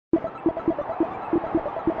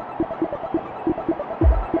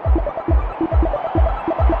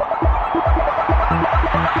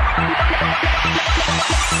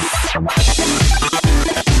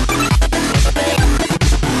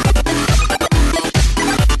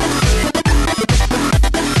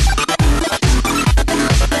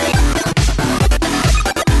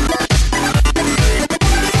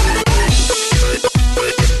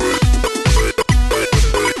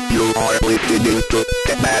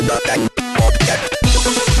ManaTank Podcast.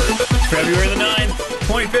 February the 9th,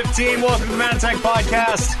 2015. Welcome to the ManaTank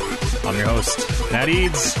Podcast. I'm your host, Matt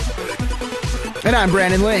Eads. And I'm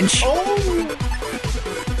Brandon Lynch.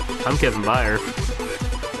 I'm Kevin Byer.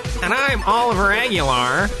 And I'm Oliver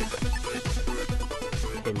Aguilar.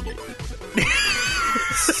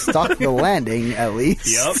 Stuck the landing, at least.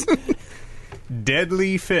 Yep.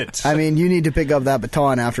 Deadly fit. I mean, you need to pick up that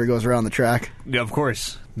baton after it goes around the track. Yeah, of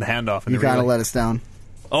course. The handoff. You kind of let us down.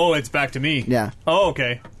 Oh, it's back to me. Yeah. Oh,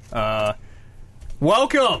 okay.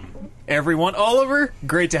 Welcome, everyone. Oliver,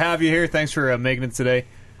 great to have you here. Thanks for making it today.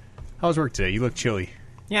 How was work today? You look chilly.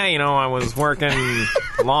 Yeah, you know, I was working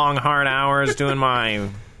long, hard hours doing my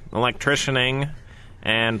electricianing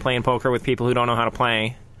and playing poker with people who don't know how to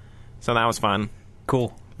play. So that was fun.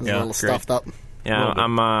 Cool. It was a little stuffed up. Yeah,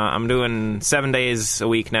 I'm doing 7 days a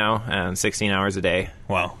week now and 16 hours a day.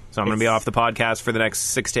 Wow. So I'm going to be off the podcast for the next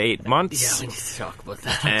 6 to 8 months. Yeah, we need to talk about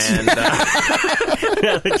that. And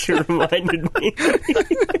Now that you reminded me.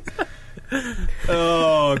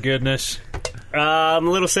 Oh, goodness. I'm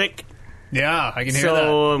a little sick, Yeah, I can hear so that.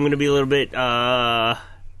 I'm going to be a little bit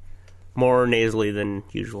more nasally than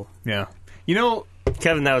usual. Yeah. You know,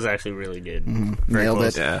 Kevin, that was actually really good. Nailed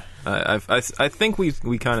close. it. yeah, I think we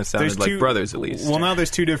kind of sounded like brothers at least. Well, now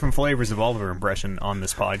there's two different flavors of Oliver impression on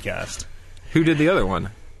this podcast. Who did the other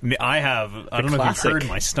one? I have. I don't know if classic. you've heard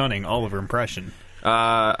my stunning Oliver impression.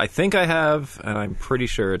 I think I have, and I'm pretty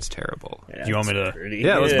sure it's terrible. Yeah, Do you want me to? pretty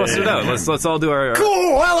Yeah, let's good. bust it out. Let's all do our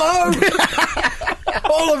Cool, hello!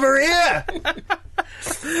 Oliver here!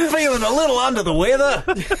 Feeling a little under the weather.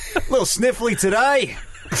 A little sniffly today.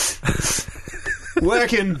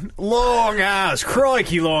 Working long hours.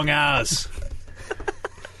 Crikey long hours.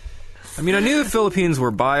 I mean, I knew the Philippines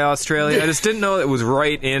were by Australia. I just didn't know it was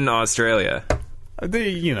right in Australia.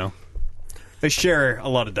 They share a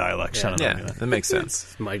lot of dialects. I don't Yeah, know. that makes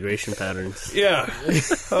sense. Migration patterns. Yeah.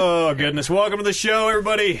 Oh, goodness. Welcome to the show,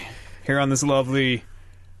 everybody. Here on this lovely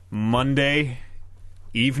Monday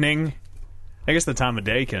evening. I guess the time of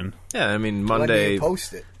day can. Yeah, I mean, When do Monday. you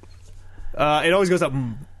post it? It always goes up.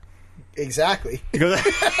 Exactly. It goes,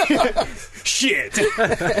 shit.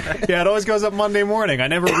 Yeah, it always goes up Monday morning. I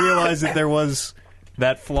never realized that there was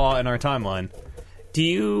that flaw in our timeline. Do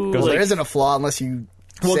you... Well, like, there isn't a flaw unless you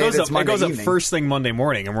Well, say it goes that up. it's Monday It goes up evening. first thing Monday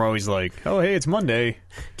morning, and we're always like, "Oh, hey, it's Monday."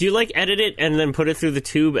 do you like edit it and then put it through the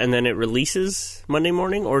tube and then it releases Monday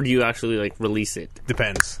morning, or do you actually like release it?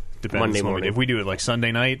 Depends. Monday When we- morning. If we do it like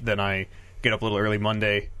Sunday night, then I get up a little early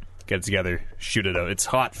Monday, get it together, shoot it out. It's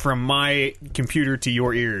hot from my computer to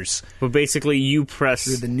your ears. But basically, you press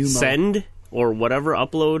Through the pneumo. send or whatever,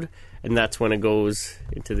 upload, and that's when it goes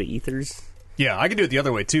into the ethers, Yeah, I can do it the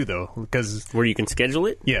other way too, though, because where you can schedule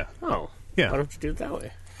it. yeah, Oh, Yeah. Why don't you do it that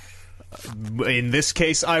way? in this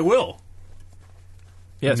case, I will.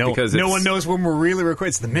 Yes, No, because no it's- one knows when we're really recording.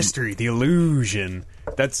 It's the mystery, the illusion.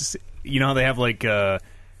 That's how they have like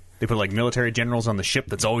they put like military generals on the ship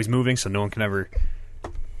that's always moving, so no one can ever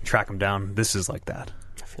track them down. This is like that.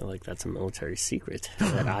 I feel like that's a military secret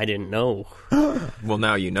that I didn't know. Well,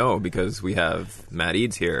 now you know because we have Matt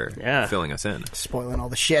Eads here Yeah. filling us in. Spoiling all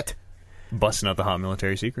the shit. Busting out the hot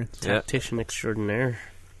military secrets. Yeah, Tactician extraordinaire.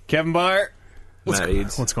 Kevin Byer, Matt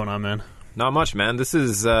Eads. what's going on, man? Not much, man. This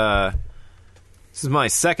is my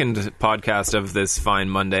second podcast of this fine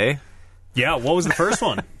Monday. Yeah, what was the first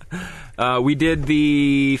one? We did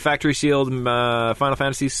the Factory Sealed Final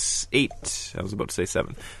Fantasy VIII. I was about to say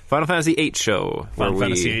 7. Final Fantasy VIII show. Final where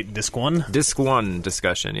Fantasy we- VIII Disc 1. Disc 1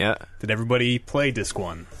 discussion, yeah. Did everybody play Disc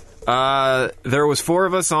 1? There was 4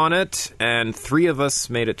 of us on it, and 3 of us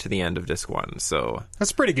made it to the end of Disc 1. So,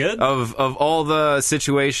 That's pretty good. of all the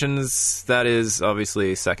situations, that is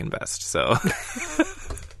obviously second best. So,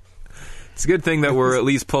 it's a good thing that we're at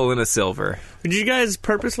least pulling a silver. Did you guys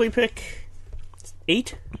purposely pick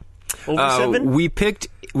 8 over 7?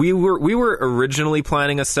 We were originally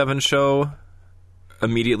planning a 7 show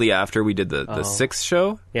immediately after we did the 6th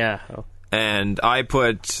show. Yeah. Oh. And I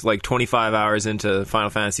put like 25 hours into Final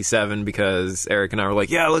Fantasy VII because Eric and I were like,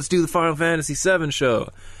 yeah, let's do the Final Fantasy VII show.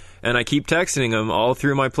 And I keep texting him all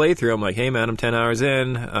through my playthrough. I'm like, hey, man, I'm 10 hours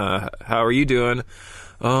in. How are you doing?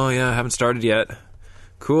 Oh, yeah, I haven't started yet.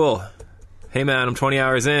 Cool. Hey, man, I'm 20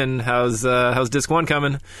 hours in. How's Disc 1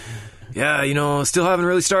 coming? Yeah, still haven't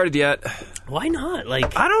really started yet. Why not?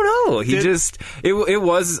 Like, I don't know. It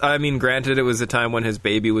was, I mean, granted, it was a time when his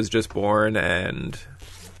baby was just born, and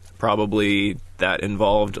probably that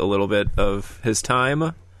involved a little bit of his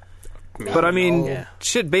time. But I mean, Yeah.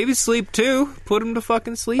 shit, babies sleep too. Put them to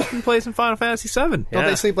fucking sleep and play some Final Fantasy VII. Don't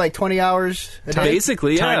they sleep like 20 hours a day?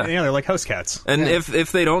 Basically, yeah. Yeah, they're like house cats. And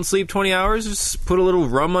if they don't sleep 20 hours, just put a little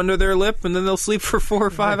rum under their lip, and then they'll sleep for 4 or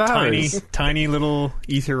 5 hours. Tiny little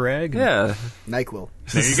ether rag. Yeah. NyQuil.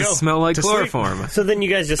 There you go. Smell like To sleep. chloroform. So then you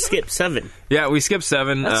guys just skip 7. Yeah, we skipped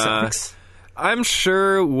 7. That sucks. I'm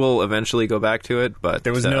sure we'll eventually go back to it, but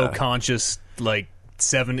There was no conscious, like,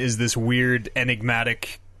 7 is this weird,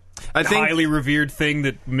 enigmatic, I think highly revered thing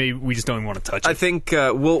that maybe we just don't even want to touch it. I think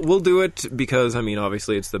we'll do it because I mean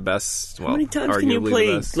obviously it's the best. Well, How many times can you arguably the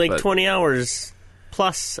play best, like but- 20 hours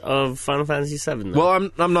plus of Final Fantasy VII? Though? Well,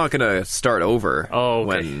 I'm not gonna start over Oh, okay.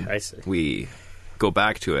 when I see. we go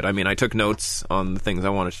back to it. I mean, I took notes on the things I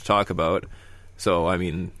wanted to talk about, so I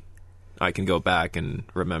mean, I can go back and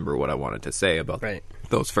remember what I wanted to say about Right.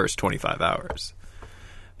 those first 25 hours.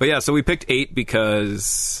 But yeah, so we picked 8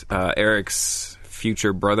 because Eric's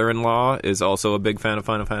future brother-in-law is also a big fan of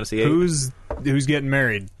Final Fantasy VIII. Who's getting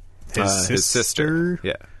married? His sister.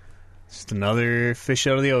 Yeah. Just another fish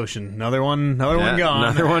out of the ocean. Another one gone.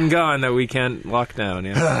 Another one gone that we can't lock down.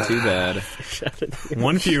 Yeah, too bad.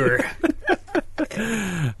 One fewer.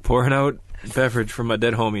 Pouring out beverage from my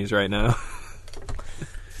dead homies right now.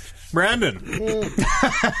 Brandon.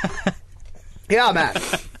 Yeah, Matt.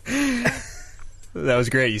 That was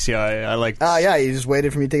great. You see, I like. Yeah, you just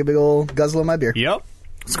waited for me to take a big old guzzle of my beer. Yep.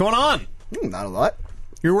 What's going on? Not a lot.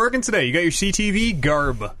 You're working today. You got your CTV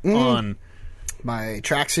garb on. My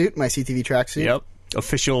tracksuit, my CTV tracksuit. Yep.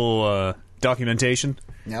 Official documentation.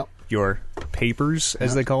 Yep. Your papers,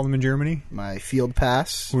 as they call them in Germany. My field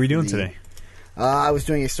pass. What are you doing today? I was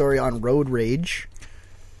doing a story on road rage.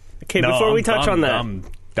 Okay, before we touch on that,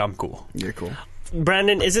 I'm cool. You're cool.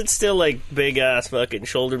 Brandon, is it still like big ass fucking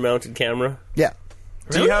shoulder mounted camera? Yeah.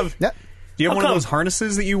 Do you have? Yep. Do you have How one of come? those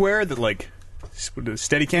harnesses that you wear that like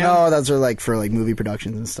steady cam? No, those are like for like movie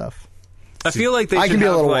productions and stuff. I feel like they I should can be a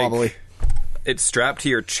have, little like, wobbly. it's strapped to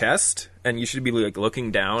your chest, and you should be like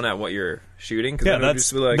looking down at what you're shooting. Cause Yeah, then it would that's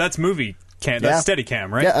just be like, that's movie cam. Yeah. That's steady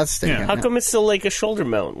cam, right? Yeah, that's steady cam. How Yeah. come it's still like a shoulder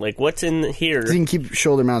mount? Like, what's in here? So you can keep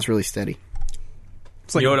shoulder mounts really steady.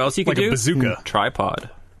 It's like you know what else you like can a do? bazooka. Tripod.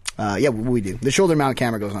 Yeah, we do. The shoulder mount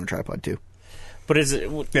camera goes on a tripod too. But is it? Yeah,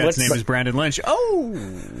 what's its name is Brandon Lynch. Oh,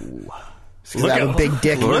 Look I have a big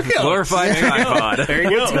dick. Look out. Glorified tripod.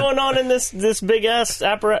 There you what's go. going on in this big ass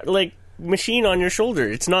like machine on your shoulder?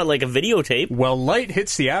 It's not like a videotape. Well, light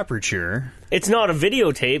hits the aperture. It's not a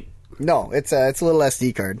videotape. No, it's a little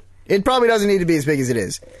SD card. It probably doesn't need to be as big as it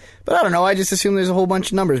is. But I don't know. I just assume there's a whole bunch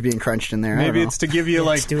of numbers being crunched in there. I don't Maybe know. it's to give you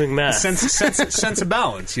like doing math. sense of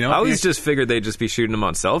balance. You know, I always just figured they'd just be shooting them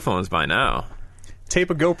on cell phones by now. tape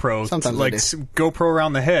a GoPro, Sometimes like I do. GoPro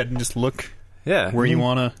around the head, and just look Yeah. where you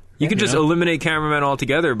want to. You could just eliminate cameramen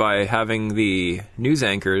altogether by having the news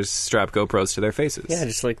anchors strap GoPros to their faces. Yeah,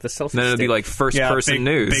 just like the selfie. Then it'd be stick. like first-person big,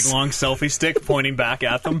 news. big long selfie stick pointing back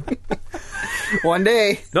at them. One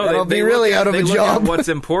day, No, that'll be really out of a they look job. at what's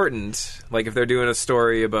important. Like if they're doing a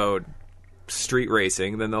story about street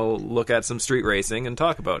racing, then they'll look at some street racing and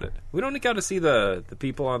talk about it. We don't got to see the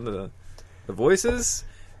people on the voices.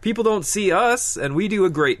 People don't see us, and we do a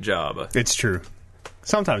great job. It's true.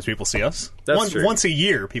 Sometimes people see us. That's true. Once a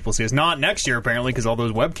year, people see us. Not next year, apparently, because all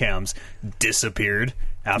those webcams disappeared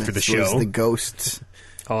after the Those show. the ghosts.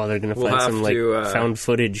 Oh, they're gonna We'll find have some like to, found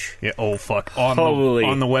footage. Yeah, oh, fuck. On Holy.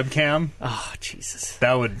 the webcam? Oh, Jesus.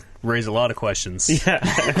 That would raise a lot of questions. Yeah,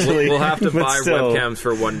 actually, We'll have to but buy still. webcams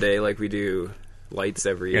for one day, like we do lights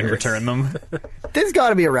every year. And return them. There's got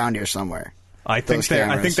to be around here somewhere. I think Those they're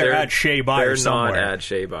cameras. at Shea Buyer They're somewhere. not at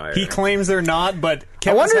Shea Buyer. He claims they're not, but I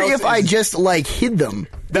Kevin's wonder house if I is- just like hid them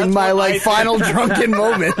That's in my what like I final think. drunken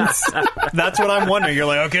moments. That's what I'm wondering. You're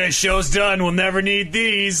like, okay, show's done. We'll never need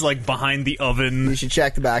these. Like behind the You oven. should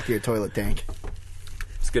check the back of your toilet tank.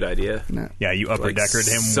 It's a good idea. No. Yeah, you upper Like deckered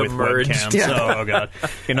him submerged. with webcams. Yeah. Oh god,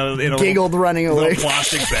 in a Giggled running little away.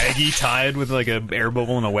 plastic baggie tied with like a air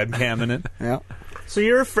bubble and a webcam in it. Yeah. So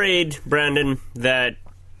you're afraid, Brandon, that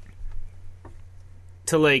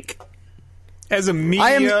to like As a media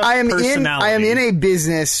I am personality, in a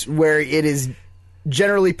business where it is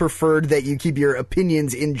generally preferred that you keep your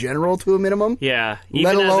opinions in general to a minimum. yeah,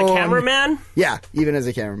 Let even as a alone- cameraman, Yeah, even as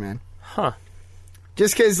a cameraman. huh?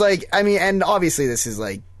 Just because, like, I mean, and obviously this is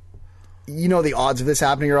like, you know, the odds of this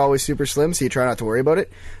happening are always super slim, so you try not to worry about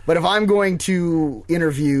it. But if I'm going to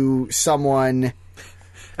interview someone,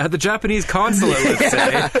 At the Japanese consulate, let's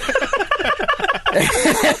say.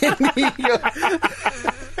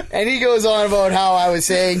 and he goes on about how I was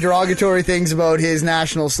saying derogatory things about his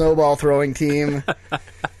national snowball throwing team.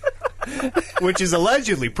 which is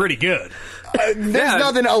allegedly pretty good. There's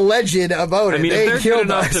nothing alleged about it. I mean, They if they're good killed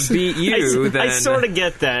enough us. to beat you, then I sort of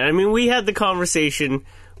get that. I mean, we had the conversation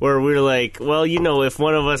where we were like, well, if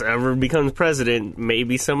one of us ever becomes president,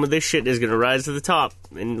 maybe some of this shit is going to rise to the top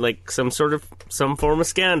in like some form of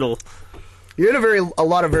scandal. You're in a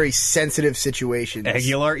lot of very sensitive situations.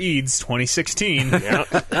 Aguilar Eads, 2016.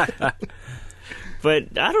 Yeah.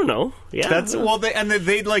 But I don't know. Yeah,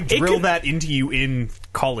 They'd like drill that into you in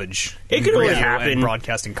college. It could only Radio happen. and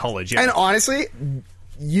broadcasting college. Yeah. And honestly,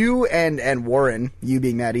 you and Warren, you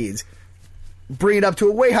being Matt Eads, bring it up to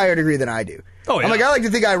a way higher degree than I do. Oh, yeah. I'm like, I like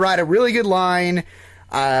to think I ride a really good line.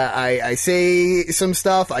 I say some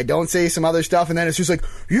stuff. I don't say some other stuff. And then it's just like,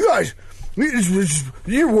 you guys,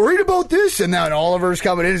 you're worried about this? And then Oliver's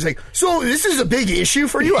coming in and is like, so this is a big issue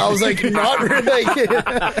for you? I was like, not really.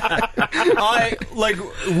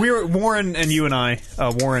 Warren and you and I,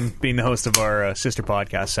 Warren being the host of our sister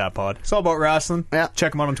podcast, Sat Pod. It's all about wrestling. Yeah.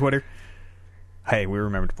 Check him out on Twitter. Hey, we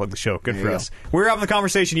remembered to plug the show. Good There for you us. We were having the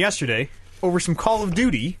conversation yesterday over some Call of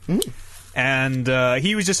Duty, and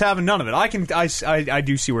he was just having none of it. I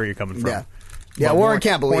do see where you're coming from. Yeah. Yeah, Warren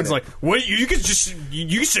can't believe Warren's it. like, wait, you can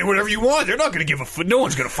say whatever you want. They're not going to give a foot. No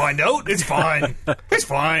one's going to find out. It's fine. It's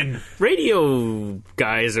fine. Radio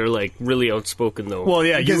guys are like really outspoken though. Well,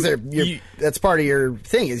 yeah, Because that's part of your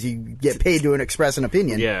thing is you get paid to express an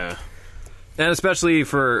opinion. yeah. and especially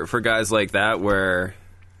for guys like that where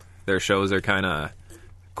their shows are kind of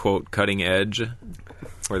quote cutting edge,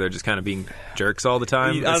 where they're just kind of being jerks all the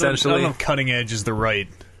time. I Essentially, don't know if cutting edge is the right.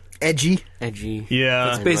 Edgy. Yeah,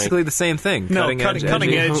 it's basically the same thing. no,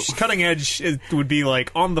 cutting edge. cutting edge would be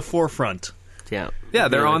like on the forefront. Yeah. Yeah,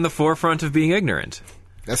 they're on the forefront of being ignorant.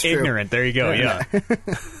 That's true. Ignorant. There you go. Yeah.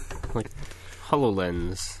 Like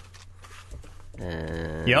HoloLens.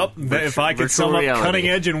 Yep. If I could sum up reality. cutting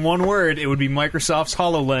edge in one word, it would be Microsoft's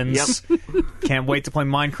HoloLens. Yep. Can't wait to play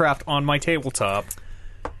Minecraft on my tabletop.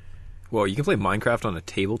 Well, you can play Minecraft on a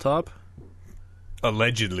tabletop?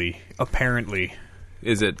 Allegedly. Apparently.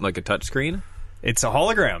 Is it like a touchscreen? It's a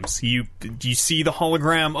holograms. You see the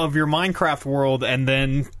hologram of your Minecraft world, and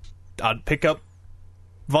then I'd pick up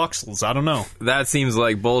voxels. I don't know. That seems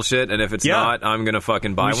like bullshit, and if it's not, I'm going to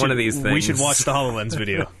fucking buy one of these things. We should watch the HoloLens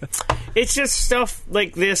video. It's just stuff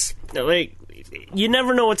like this. Like, you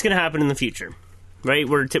never know what's going to happen in the future, right?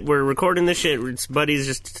 We're recording this shit. It's buddies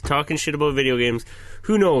just talking shit about video games.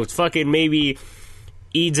 Who knows? Fucking maybe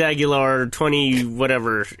Eads Aguilar 20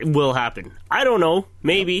 whatever will happen. I don't know.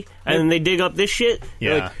 Maybe. And then they dig up this shit.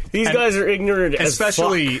 Yeah. Like, these guys are ignorant as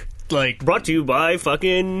Especially, fuck. like... Brought to you by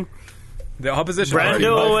fucking... The opposition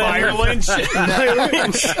Brando party. Fire Lynch. Fire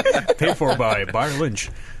Lynch. Paid for by Fire Lynch.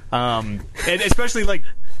 And especially, like...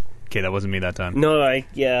 Okay, that wasn't me that time. No,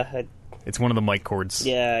 It's one of the mic cords.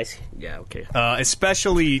 yeah, okay.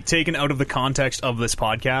 Especially taken out of the context of this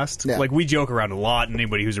podcast. Yeah. Like, we joke around a lot, and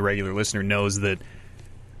anybody who's a regular listener knows that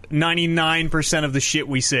 99% of the shit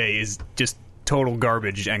we say is just total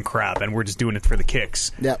garbage and crap, and we're just doing it for the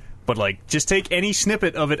kicks. Yep. But, like, just take any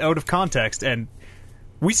snippet of it out of context, and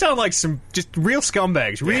we sound like some just real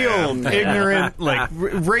scumbags. Real ignorant, like,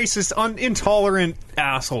 racist, intolerant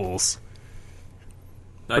assholes.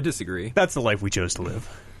 I disagree. That's the life we chose to live.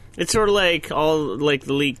 It's sort of like all like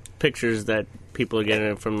the leaked pictures that people are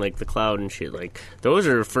getting from like the cloud and shit. Like those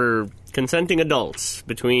are for consenting adults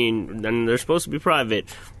and they're supposed to be private.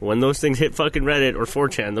 When those things hit fucking Reddit or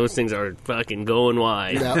 4chan, those things are fucking going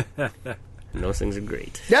wide. Yeah. And those things are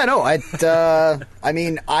great. Yeah, no, I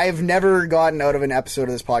mean, I've never gotten out of an episode of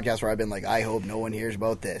this podcast where I've been like, I hope no one hears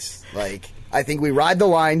about this. Like, I think we ride the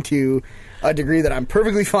line to a degree that I'm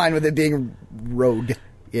perfectly fine with it being rode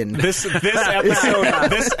in. This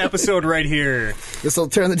episode right here. This will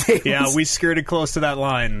turn the tables. Yeah, we skirted close to that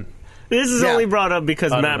line. This is only brought up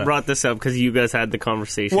because don't Matt know. brought this up because you guys had the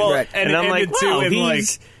conversation. Well, Right. and it I'm like, ended too wow, in,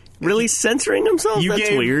 he's really censoring himself? That's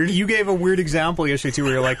weird. You gave a weird example yesterday too,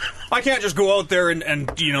 where you're like, I can't just go out there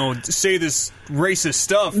and say this racist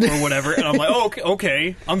stuff or whatever. And I'm like,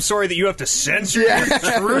 okay. I'm sorry that you have to censor your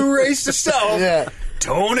true racist stuff. Yeah.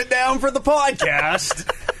 Tone it down for the podcast.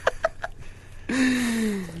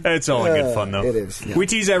 It's all in good fun, though. It is, yeah. We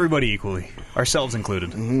tease everybody equally, ourselves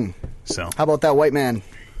included. Mm-hmm. So, How about that white man?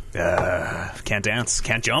 can't dance,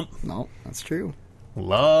 can't jump, No, that's true.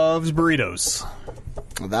 loves burritos.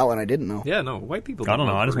 Well, that one I didn't know. Yeah, no, white people I don't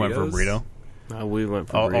know. love I just went for a burritos. burrito. We went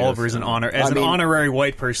for burritos, Oliver is an honor as I mean- an honorary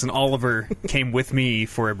white person. Oliver came with me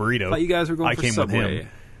for a burrito. I thought you guys were going I for came Subway. with him.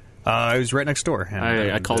 I was right next door.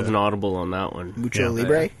 I called an audible on that one. Mucho Yeah.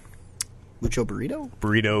 Libre? Mucho Burrito?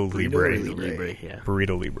 Burrito Libre. Libre, yeah.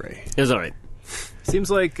 Burrito Libre. It was all right. Seems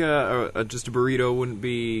like just a burrito wouldn't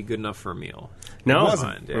be good enough for a meal. No,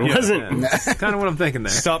 wasn't. it wasn't. That's kind of what I'm thinking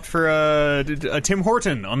there. Stopped for a Tim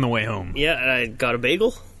Horton on the way home. Yeah, and I got a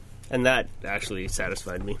bagel, and that actually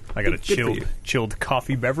satisfied me. I got a Good for you. chilled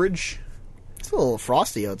coffee beverage. It's a little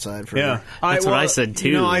frosty outside for Yeah, That's what I said, too.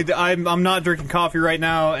 You know, I'm not drinking coffee right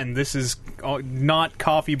now, and this is not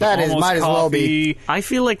coffee, but That is- almost might as coffee. well be. I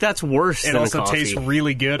feel like that's worse It than also a coffee. tastes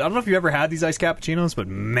really good. I don't know if you ever had these iced cappuccinos, but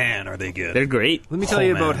man, are they good. They're great. Let me tell Oh,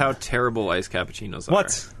 you man. about how terrible iced cappuccinos are.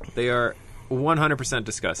 What? They are 100%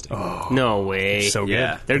 disgusting. No way. so good.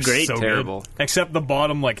 Yeah. They're great. So Terrible. good. Except the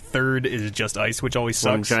bottom third is just ice, which always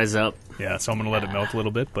One sucks. dries up. Yeah, so I'm gonna let it melt a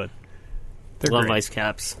little bit, but they're Love great. ice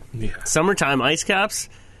caps. Yeah. Summertime ice caps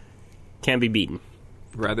can't be beaten.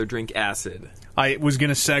 Rather drink acid. I was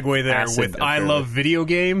gonna segue there Acid, with I apparently. love video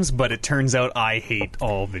games, but it turns out I hate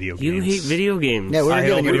all video games. You hate video games. Yeah, we were I hate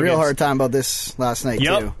giving you a video real games. hard time about this last night,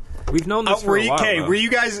 Yep. too. We've known this for a while. though. Were you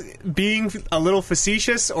guys being a little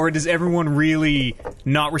facetious, or does everyone really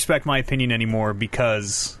not respect my opinion anymore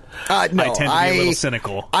because No, I tend to be a little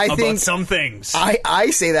cynical I about think some things?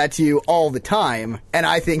 I say that to you all the time, and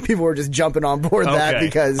I think people are just jumping on board that Okay.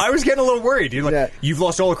 because I was getting a little worried. You're like, Yeah. you've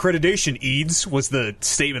lost all accreditation, Eads, was the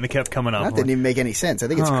statement that kept coming up. that didn't even make any sense. I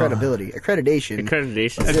think it's credibility. Accreditation.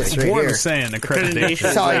 Accreditation. This right Warren here. was saying Accreditation. accreditation.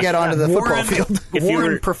 That's how I get onto the football field. If you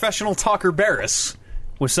Warren were- professional talker Barris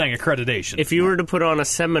was saying accreditation. If you were to put on a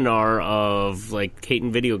seminar of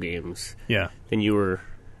hating video games, yeah, then you were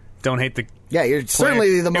don't hate the Yeah, you're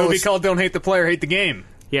certainly the It would be most called "Don't Hate the Player, Hate the Game."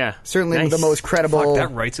 certainly the most credible Fuck,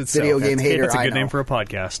 that writes itself. video game hater That's a I good know. name for a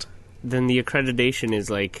podcast. Then the accreditation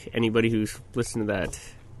is anybody who's listened to that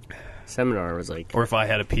seminar was like. Or if I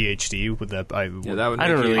had a PhD, would that I would, Yeah, that would I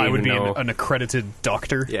make don't you, really I would be even know. an accredited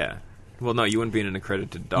doctor. Yeah. Well, no, you wouldn't be an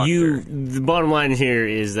accredited doctor. The bottom line here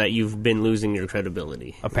is that you've been losing your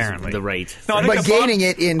credibility. Apparently. Is the right. No, I think But the bottom- gaining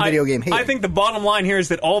it in video game hating. I think the bottom line here is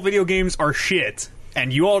that all video games are shit,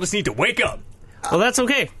 and you all just need to wake up. Well, that's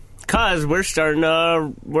okay. Cause we're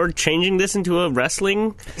we're changing this into a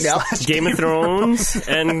wrestling, Yeah. Game of Thrones,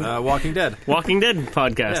 and Walking Dead. Walking Dead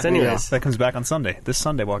podcast. Yeah. Anyways, That comes back on Sunday. This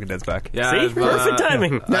Sunday, Walking Dead's back. Yeah, See? I've, Perfect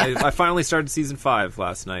timing. I finally started season 5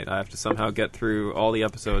 last night. I have to somehow get through all the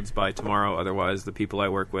episodes by tomorrow. Otherwise, the people I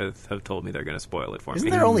work with have told me they're going to spoil it for Isn't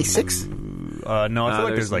me. there only 6 No, I feel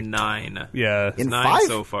like there's like 9. yeah. in nine 5?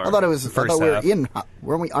 so far. I thought it was. First I thought we were half. in.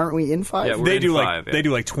 Aren't we in 5? Yeah, we're They in do 5, yeah. they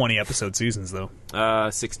do 20 episode seasons though.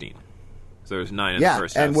 16. So there's 9 in Yeah, the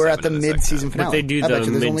first half, and we're at 7 the in the second mid-season half. finale. but they do I bet the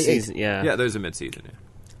you there's only 8. mid-season. Yeah. Yeah, there's a mid-season. Yeah.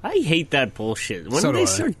 I hate that bullshit. When So do do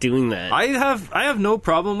they I. start doing that? I have no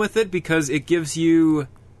problem with it because it gives you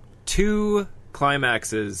 2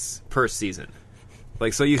 climaxes per season.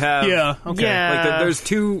 Like, so you have Yeah, okay. Yeah. like there's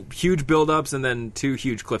 2 huge build-ups and then 2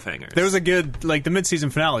 huge cliffhangers. There was a good the mid-season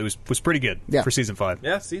finale was pretty good Yeah. for season 5.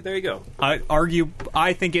 yeah, see, there you go.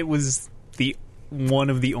 I think it was the one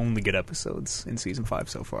of the only good episodes in season 5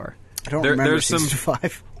 so far. I don't There- remember there's some- season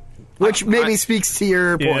 5, which maybe speaks to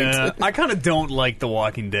your point. Yeah, I kind of don't like The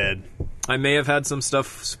Walking Dead. I may have had some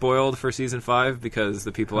stuff spoiled for season 5 because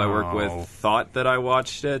the people I work Oh. with thought that I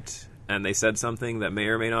watched it, and they said something that may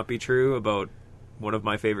or may not be true about one of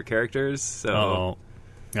my favorite characters. So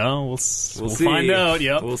we'll see. find out.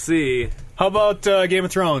 Yep. We'll see. How about Game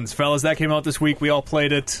of Thrones, fellas? That came out this week. We all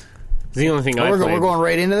played it. It's the only thing I We're played. going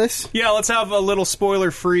right into this. Yeah, let's have a little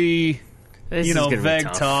spoiler-free, This is gonna be vague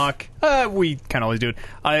tough. talk. We kind of always do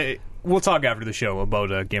it. We'll talk after the show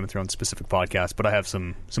about a Game of Thrones specific podcast, but I have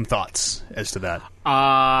some thoughts as to that.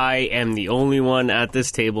 I am the only one at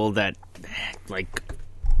this table that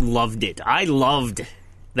loved it. I loved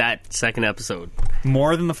that second episode.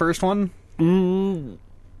 More than the first one?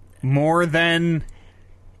 More than...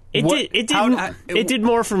 It What- did. It how- did. It did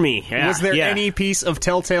more for me. Yeah, was there yeah. any piece of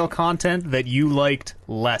Telltale content that you liked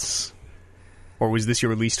less? Or was this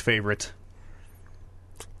your least favorite?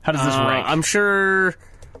 How does this rank? I'm sure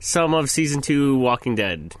some of season 2 Walking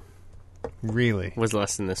Dead Really? was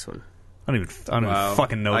less than this one. I don't even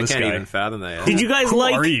fucking know I this can't guy. even fathom that. Did you guys Who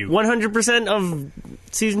like are you? 100% of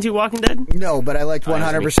season 2 Walking Dead? No, but I liked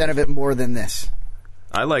 100% of it more than this.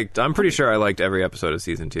 I'm pretty sure I liked every episode of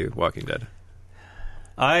season 2 Walking Dead.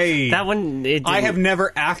 That one. I have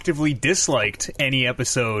never actively disliked any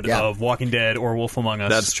episode Yeah. of Walking Dead or Wolf Among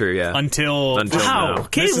Us. That's true, yeah. Until Until Wow. now.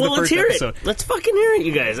 Okay. This is the Well, let's first hear episode. it. Let's fucking hear it,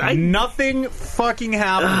 you guys. nothing fucking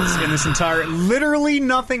happens in this entire. Literally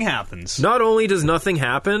nothing happens. Not only does nothing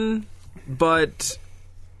happen, but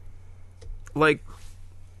like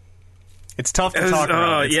It's tough to It's- talk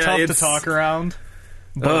around. It's yeah, tough to it's- talk around.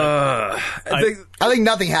 I think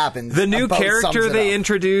nothing happens. The new about character sums it they up.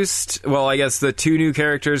 introduced, well, I guess the 2 new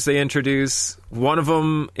characters they introduce, one of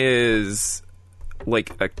them is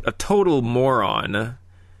like a total moron,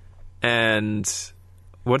 and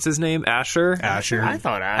what's his name? Asher. Asher. I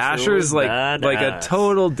thought Asher Asher's was like badass. a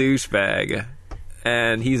total douchebag,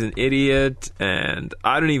 and he's an idiot, and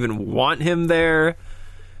I don't even want him there.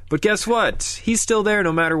 But guess what? He's still there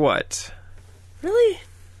no matter what. Really?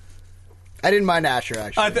 I didn't mind Asher,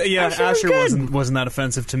 actually. Asher wasn't that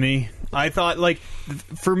offensive to me. I thought, like,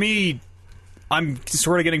 for me, I'm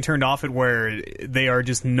sort of getting turned off at where they are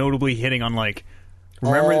just notably hitting on, like,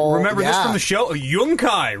 remember this from the show?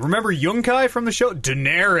 Yunkai. Remember Yunkai from the show?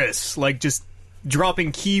 Daenerys. Like, just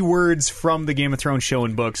dropping keywords from the Game of Thrones show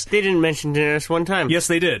and books. They didn't mention Daenerys one time. Yes,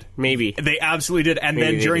 they did. Maybe. They absolutely did. And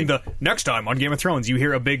Maybe then during the next time on Game of Thrones, you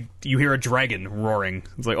hear a dragon roaring.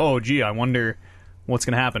 It's like, oh, gee, I wonder what's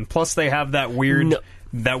going to happen. Plus, they have that weird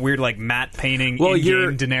like matte painting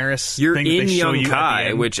in-game Daenerys. You're thing that in they show you at the Yunkai,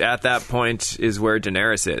 end. which at that point is where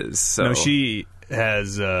Daenerys is. So. No, she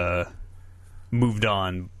has moved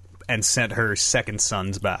on and sent her second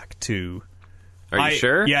sons back to. Are you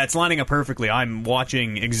sure? Yeah, it's lining up perfectly. I'm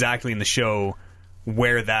watching exactly in the show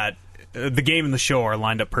where that the game and the show are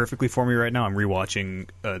lined up perfectly for me right now. I'm rewatching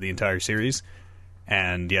the entire series,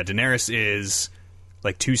 and yeah, Daenerys is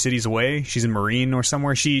like 2 cities away. She's in Marine or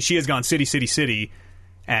somewhere. She has gone city,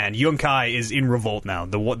 and Yunkai is in revolt now.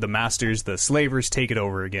 The masters, the slavers, take it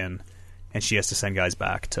over again, and she has to send guys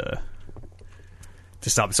back to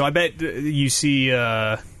stop it. So I bet you see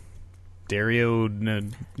Dario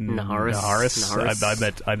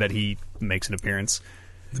Naharis. I bet he makes an appearance.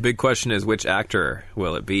 The big question is, which actor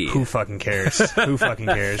will it be? Who fucking cares? Who fucking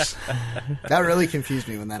cares? That really confused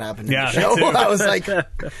me when that happened in Yeah, the show. me too. I was like,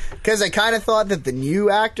 because I kind of thought that the new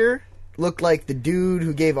actor looked like the dude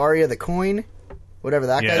who gave Arya the coin, whatever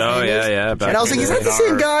that guy's name is. Yeah. And I was like, is that the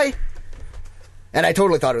same guy? And I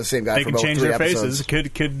totally thought it was the same guy They for can about change 3 their episodes.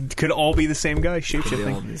 faces. Could all be the same guy. They all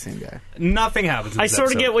Shape-shifting. be the same guy. Nothing happens. In I this sort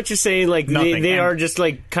of episode. get what you're saying. Like Nothing. they And- are just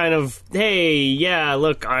like kind of, hey, yeah,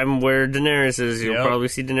 look, I'm where Daenerys is. You'll Yep. probably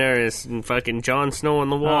see Daenerys and fucking Jon Snow on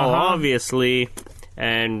the wall, Uh-huh. obviously,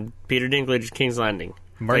 and Peter Dinklage, King's Landing.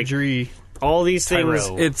 Marjorie. All these things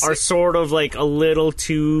Tyrell. It's- are sort of like a little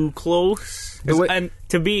too close. And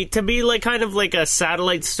To be like kind of like a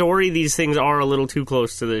satellite story, these things are a little too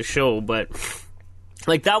close to the show, but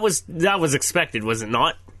like that was expected, was it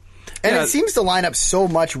not? And Yeah. it seems to line up so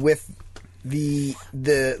much with the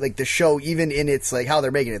show, even in its like how they're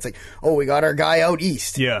making it. It's like, oh, we got our guy out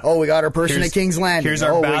east. Yeah. Oh, we got our person at King's Landing. Here's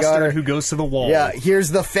our we got bastard who goes to the wall. Yeah, here's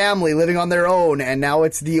the family living on their own, and now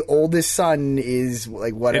it's the oldest son is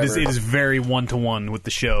like whatever. It is very 1-to-1 with the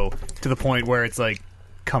show, to the point where it's like,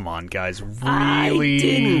 come on, guys, really? I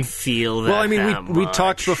didn't feel that. Well, I mean, that we much.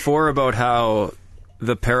 talked before about how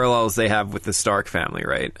the parallels they have with the Stark family,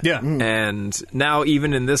 right? Yeah. And now,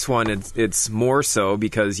 even in this one, it's more so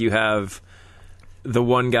because you have the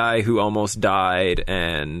one guy who almost died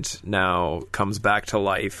and now comes back to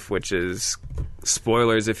life, which is,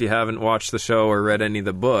 spoilers if you haven't watched the show or read any of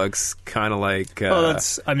the books, kind of like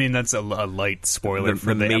that's a light spoiler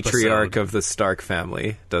for the the matriarch episode. of the Stark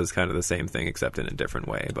family does kind of the same thing, except in a different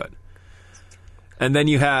way. And then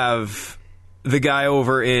you have the guy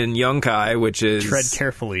over in Yunkai, which is Tread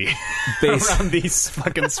carefully based around these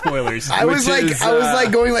fucking spoilers. I was which is,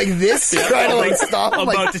 like going like this, trying to like stop. I'm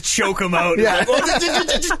like, about to choke him out. yeah.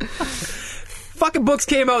 fucking books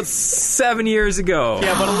came out 7 years ago.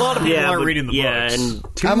 Yeah, but a lot of people aren't but- reading the yeah, books.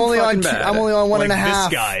 and Too I'm only on fucking bad. I'm only on one like and a half.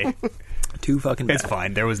 this guy. Too fucking bad. It's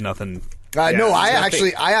fine. There was nothing. No, Yeah, I it's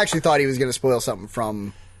nothing. actually thought he was going to spoil something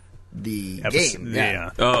from the game.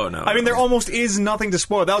 Yeah. Oh no! I mean, there almost is nothing to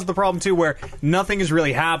spoil. That was the problem too, where nothing is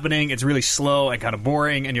really happening. It's really slow and kind of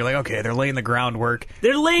boring, and you're like, okay, they're laying the groundwork.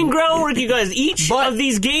 they're laying groundwork, you guys. Each But- of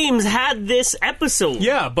these games had this episode.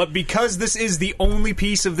 Yeah, but because this is the only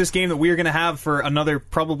piece of this game that we are going to have for another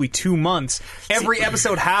probably 2 months, every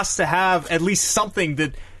episode has to have at least something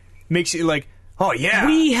that makes you like, oh yeah,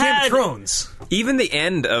 We Game had- of Thrones. Even the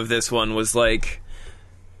end of this one was like,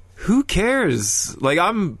 who cares? Like,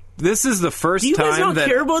 this is the first Do you guys time not that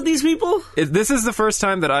care about these people? this is the first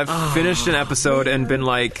time that I've finished an episode and been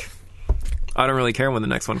like, I don't really care when the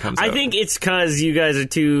next one comes out. I think it's because you guys are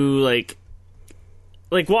too like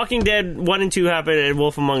Walking Dead 1 and 2 happened and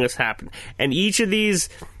Wolf Among Us happened, and each of these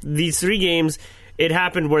 3 games, it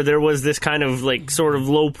happened where there was this kind of like sort of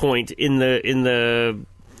low point in the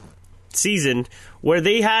season where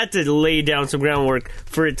they had to lay down some groundwork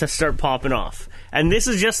for it to start popping off. And this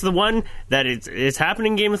is just the one that it's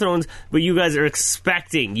happening in Game of Thrones, but you guys are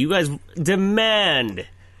expecting, you guys demand.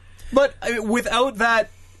 But without that,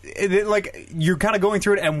 like, you're kind of going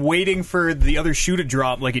through it and waiting for the other shoe to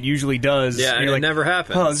drop like it usually does. Yeah, and you're it like, never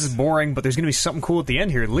happens. Oh, this is boring, but there's going to be something cool at the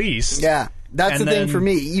end here at least. Yeah. That's And the thing then for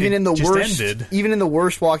me. Even it in the just worst, ended. even in the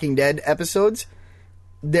worst Walking Dead episodes,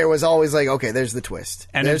 there was always like, okay, there's the twist,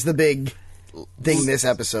 And there's it- the big thing this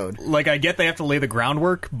episode. Like, I get they have to lay the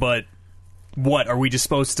groundwork, but what, are we just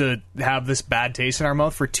supposed to have this bad taste in our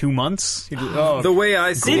mouth for 2 months? Oh, The way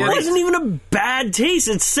I see It it, wasn't even a bad taste.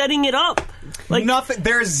 It's setting it up. Like nothing.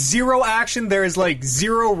 There is zero action. There is like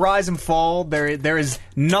zero rise and fall. There is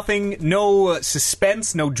nothing. No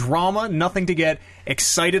suspense. No drama. Nothing to get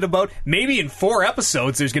excited about. Maybe in 4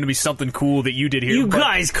 episodes, there's going to be something cool that you did here. you but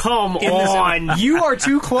guys, come in this- on. you are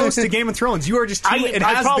too close to Game of Thrones. You are just too. It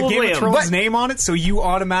I has the probably Game of am. Thrones But- name on it, so you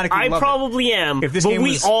automatically. I love probably am, If this but game we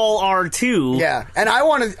was- all are too. Yeah, and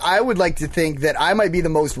I would like to think that I might be the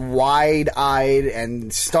most wide-eyed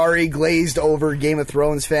and starry, glazed-over Game of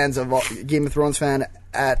Thrones fan of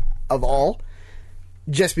all,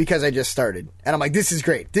 just because I just started, and I'm like, this is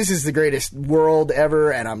great. This is the greatest world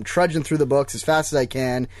ever, and I'm trudging through the books as fast as I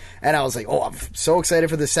can. And I was like, oh, I'm so excited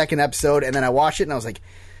for the second episode, and then I watched it, and I was like,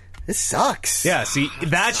 this sucks. Yeah, see,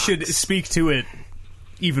 that should speak to it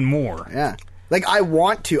even more. Yeah. Like, I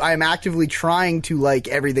want to. I'm actively trying to like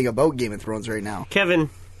everything about Game of Thrones right now. Kevin,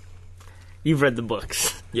 you've read the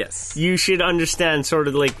books. yes. You should understand sort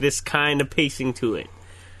of like this kind of pacing to it.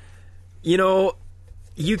 You know,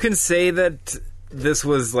 you can say that this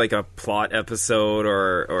was like a plot episode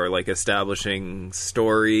or like establishing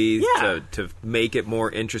stories Yeah. to make it more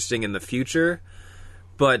interesting in the future.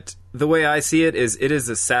 But the way I see it is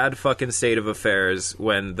a sad fucking state of affairs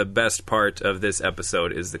when the best part of this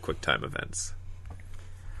episode is the QuickTime events.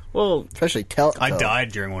 Well, Especially I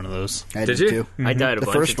died during one of those. I Did did you? too. I died a The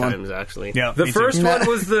bunch first of one. times, actually. Yeah, The me too. first one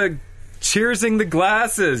was the cheersing the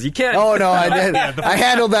glasses. You can't. Oh no, I did. I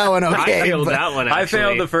handled that one okay. I failed but- that one, I actually.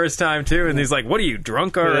 failed the first time too, and he's like, "What are you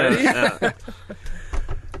drunk already?" Yeah.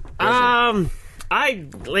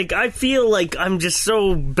 I feel like I'm just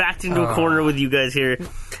so backed into a corner with you guys here.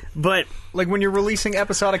 But Like when you're releasing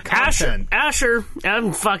episodic content. Asher,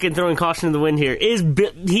 I'm fucking throwing caution to the wind here. It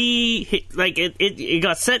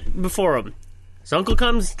got set before him. His uncle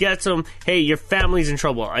comes, gets him. Hey, your family's in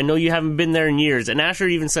trouble. I know you haven't been there in years. And Asher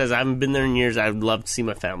even says, I haven't been there in years. I would love to see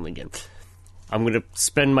my family again. I'm going to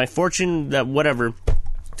spend my fortune, that whatever,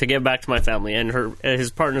 to get back to my family. And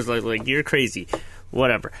his partner's like, you're crazy.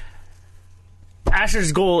 Whatever.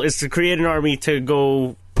 Asher's goal is to create an army to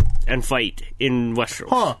go and fight in Westeros.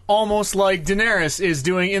 Huh. Almost like Daenerys is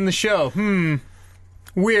doing in the show.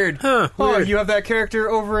 Weird. Huh, Oh, weird. you have that character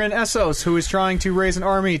over in Essos who is trying to raise an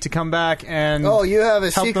army to come back and... Oh, you have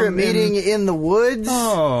a help secret them meeting in the woods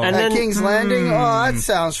Oh, And at then- King's Landing? Oh, that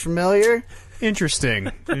sounds familiar.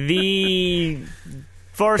 interesting. The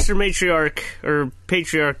Forester matriarch or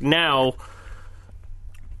patriarch now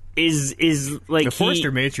is like The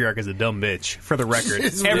Forster matriarch is a dumb bitch, for the record.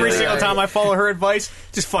 She's Every really- single time I follow her advice,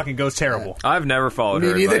 just fucking goes terrible. I've never followed Me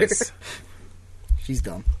her neither. advice. She's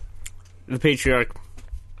dumb. the patriarch.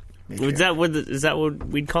 Is that what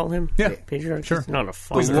we'd call him? Yeah. Patriarch. Sure. He's not a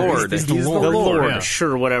father. The Lord. He's the He's the Lord. The Lord, Yeah.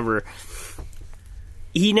 sure, whatever.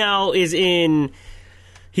 He now is in.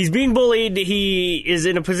 He's being bullied. He is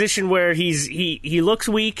in a position where he looks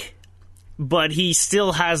weak, but he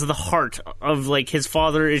still has the heart of like his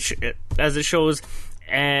father, as it shows.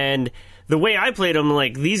 And the way I played him,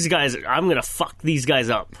 like these guys, I'm gonna fuck these guys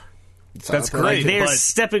up. That's great. They're but-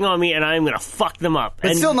 stepping on me, and I'm gonna fuck them up. But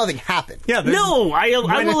and still nothing happened. Yeah, this- no, I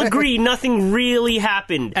will agree. Nothing really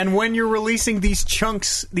happened. And when you're releasing these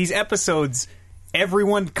chunks, these episodes,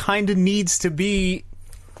 everyone kind of needs to be...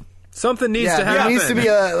 Something needs to Yeah, happen. there needs to be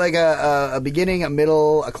a beginning, a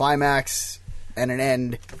middle, a climax, and an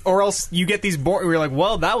end. Or else you get these boring... You're like,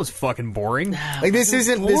 well, that was fucking boring. Like this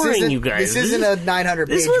isn't boring, you guys. this isn't a 900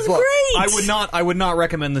 page This was book. great. I would not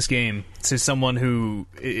recommend this game to someone who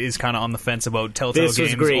is kind of on the fence about Telltale This was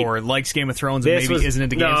games great. or likes Game of Thrones and This maybe was- isn't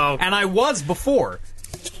into games. no. And I was before.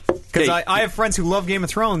 Because Hey. I have friends who love Game of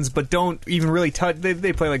Thrones but don't even really touch...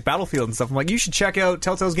 They play like Battlefield and stuff. I'm like, you should check out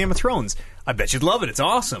Telltale's Game of Thrones. I bet you'd love it. It's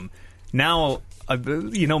awesome. Now,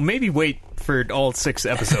 maybe wait for all 6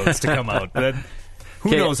 episodes to come out. But who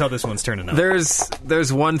Okay. knows how this one's turning out.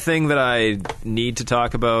 There's one thing that I need to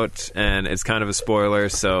talk about, and it's kind of a spoiler.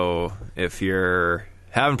 So if you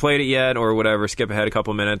haven't played it yet or whatever, skip ahead a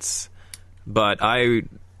couple minutes. But I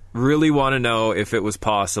really want to know if it was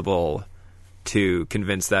possible to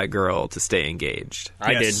convince that girl to stay engaged.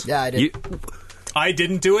 I Yes. did. Yeah, I did. You, I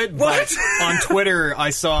didn't do it, but on Twitter I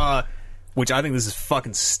saw, which I think this is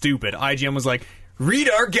fucking stupid, IGN was like, read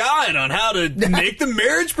our guide on how to make the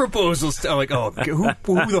marriage proposals. I'm like, oh,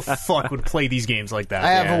 who the fuck would play these games like that?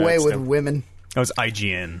 I have Yeah, a way that's with dumb. women. That was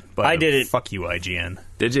IGN. But I did it. Fuck you, IGN.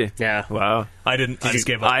 did you? Yeah. Wow. I didn't. I just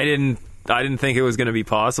gave up. I didn't I didn't think it was going to be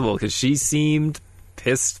possible because she seemed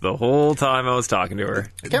pissed the whole time I was talking to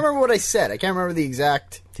her. I can't remember what I said. I can't remember the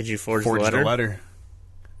exact. Did you forge Forged the letter? the letter.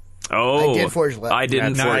 Oh, I did forge the letter. I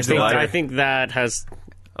didn't No, forge the letter. I think that has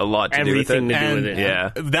A lot to do with everything it. to do with it.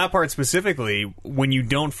 Yeah. That part specifically, when you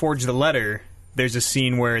don't forge the letter, there's a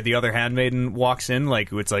scene where the other handmaiden walks in,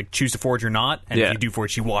 like it's like choose to forge or not, and Yeah. if you do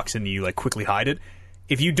forge, she walks in and you like quickly hide it.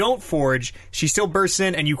 If you don't forge, she still bursts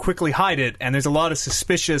in and you quickly hide it, and there's a lot of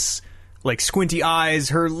suspicious, like squinty eyes,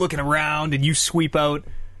 her looking around, and you sweep out.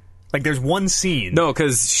 Like there's one scene. No,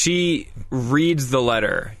 because she reads the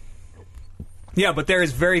letter. Yeah, but there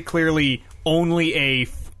is very clearly only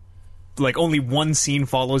only one scene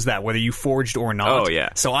follows that, whether you forged or not. Oh, yeah.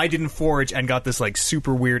 So I didn't forge and got this like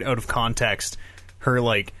super weird out of context, her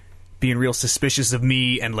like being real suspicious of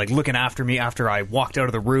me and like looking after me after I walked out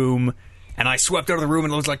of the room, and I swept out of the room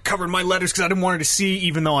and was like covering my letters because I didn't want her to see,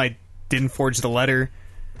 even though I didn't forge the letter.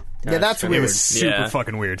 Yeah, that's It weird. was super Yeah.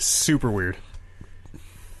 fucking weird. Super weird.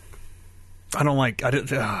 I don't like.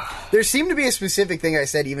 There seemed to be a specific thing I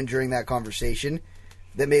said even during that conversation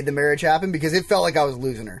that made the marriage happen because it felt like I was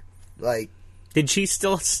losing her. Like, Was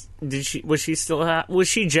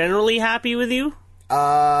she generally happy with you?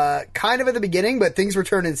 kind of at the beginning, but things were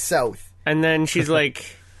turning south. And then she's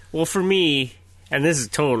like, well, for me, and this is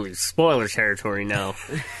totally spoiler territory now.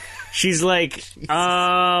 She's like,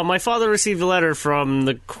 my father received a letter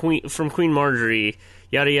from Queen Marjorie,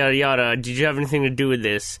 yada yada yada. Did you have anything to do with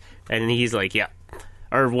this? And he's like, yeah.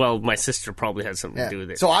 Or, well, my sister probably had something Yeah. to do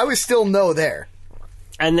with it. So I was still no there.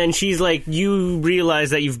 And then she's like, you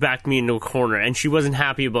realize that you've backed me into a corner, and she wasn't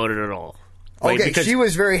happy about it at all. Right? Okay, Because- she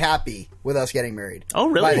was very happy with us getting married. Oh,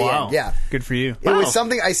 really? By the Wow. end, yeah. Good for you. It was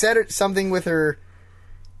something, I said something with her.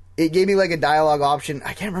 It gave me like a dialogue option.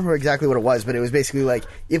 I can't remember exactly what it was, but it was basically like,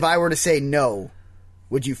 if I were to say no,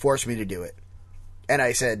 would you force me to do it? And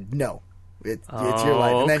I said, no. It's your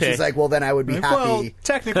life. And then okay. she's like, well, then I would be Well, happy.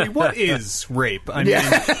 technically, what is rape? I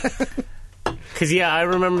mean, Because, yeah, I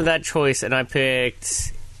remember that choice, and I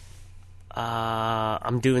picked,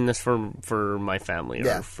 I'm doing this for my family or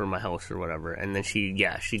Yeah. for my house or whatever. And then she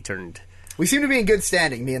turned. We seem to be in good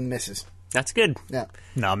standing, me and the missus. That's good. Yeah.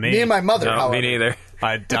 not me. Me and my mother, No, however. me neither.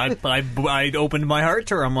 I opened my heart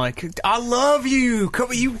to her. I'm like, I love you.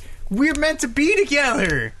 We're meant to be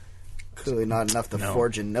together. Clearly not enough to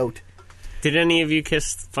forge a note. Did any of you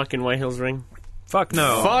kiss fucking White Hills Ring? Fuck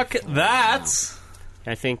no. Fuck that.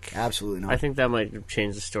 I think Absolutely not. I think that might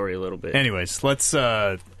change the story a little bit. Anyways, let's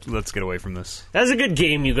get away from this. That was a good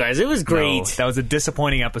game, you guys. It was great. No, that was a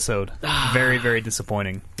disappointing episode. Very, very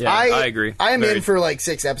disappointing. Yeah, I agree. I am Very- in for like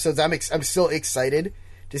 6 episodes. I'm still excited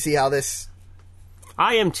to see how this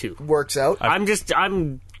I am too. works out.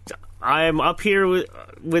 I'm up here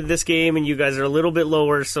with this game, and you guys are a little bit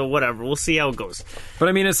lower. So whatever, we'll see how it goes. But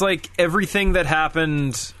I mean, it's like everything that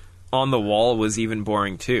happened on the wall was even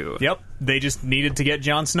boring too. Yep, they just needed to get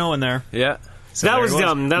Jon Snow in there. Yeah. So That there was it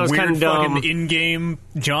dumb. That was Weird kinda dumb. fucking in-game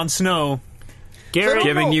Jon Snow. Gary, So-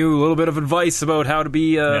 Giving know. you a little bit of advice about how to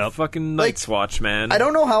be a Yep. fucking Like, Night's Watch, man. I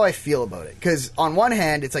don't know how I feel about it because on one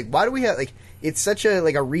hand, it's like, why do we have like? It's such a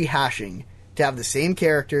rehashing to have the same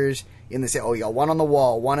characters in the same. Oh, you got one on the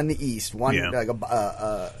wall, one in the east, one Yeah. like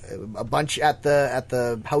a bunch at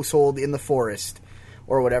the household in the forest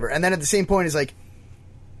or whatever. And then at the same point, it's like,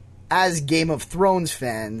 as Game of Thrones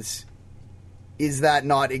fans, is that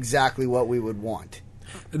not exactly what we would want?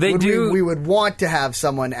 They we do. would want to have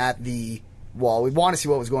someone at the wall. We'd want to see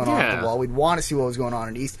what was going on at Yeah. the wall. We'd want to see what was going on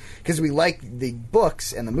in East because we like the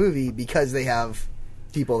books and the movie because they have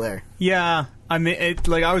people there. Yeah, I mean,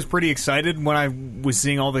 I was pretty excited when I was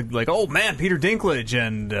seeing all the oh man, Peter Dinklage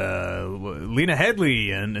and Lena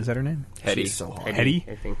Headey, and is that her name? Hetty. She's so hot. Hetty,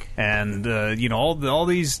 I think. and all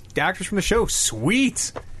these actors from the show,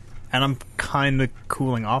 sweet. And I'm kind of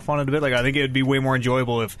cooling off on it a bit. Like, I think it would be way more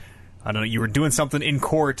enjoyable if, I don't know, you were doing something in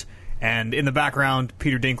court, and in the background,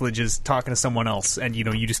 Peter Dinklage is talking to someone else, and you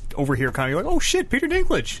just overhear kind of, you're like, oh shit, Peter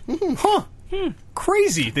Dinklage, huh?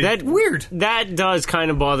 Crazy. Weird. That does kind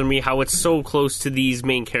of bother me how it's so close to these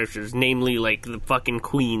main characters, namely like the fucking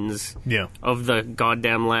queens Yeah. of the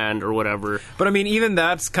goddamn land or whatever. But I mean, even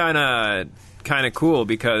that's kind of cool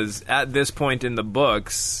because at this point in the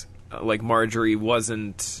books, like Marjorie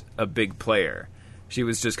wasn't a big player. She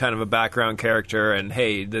was just kind of a background character, and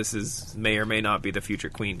hey, this may or may not be the future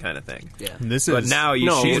queen kind of thing. Yeah. This But is now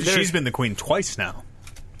No, she's been the queen twice now.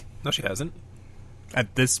 No, she hasn't.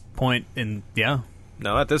 At this point in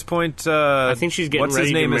No, at this point, I think she's getting what's ready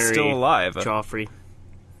his name to is marry still alive. Joffrey.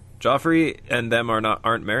 Joffrey and them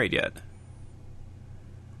aren't married yet.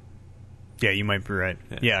 yeah, you might be right.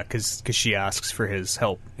 Yeah, because she asks for his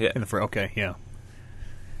help. Yeah. Okay, yeah.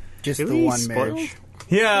 Just Did the we one spoil? marriage.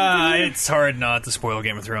 Yeah, it's hard not to spoil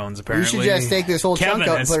Game of Thrones, We apparently. should just take this whole chunk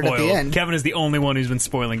out and put it at the end. Kevin is the only one who's been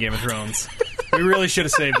spoiling Game of Thrones. We really should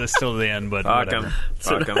have saved this till the end, but Fuck whatever. him. That's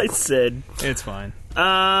Fuck what him. I said. It's fine.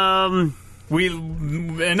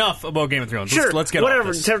 Enough about Game of Thrones. Sure, Let's get whatever.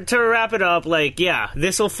 off this. To wrap it up,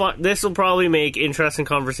 this will probably make interesting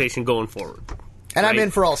conversation going forward. And I'm Right.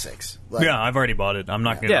 in for all 6. Like, Yeah, I've already bought it. I'm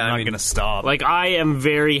not gonna. Yeah, I'm I not mean, gonna stop. Like, I am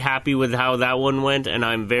very happy with how that one went, and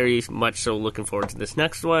I'm very much so looking forward to this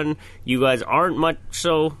next one. You guys aren't much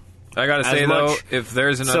so. I gotta As say, though, much. if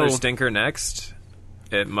there's another So- stinker next,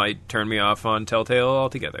 it might turn me off on Telltale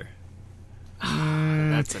altogether.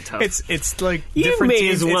 That's a tough. it's like You different may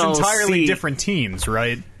teams. as well it's entirely see- different teams,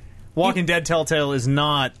 right? Walking Dead Telltale is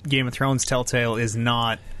not Game of Thrones. Telltale is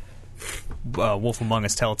not Wolf Among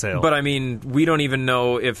Us Telltale. But I mean, we don't even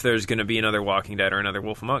know if there's going to be another Walking Dead or another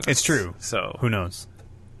Wolf Among Us. it's true. So Who knows?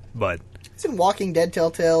 But Isn't Walking Dead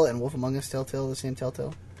Telltale and Wolf Among Us Telltale the same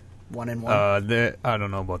Telltale? 1 and 1? I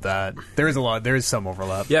don't know about that. There is a lot. There is some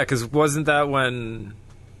overlap. yeah, because wasn't that when?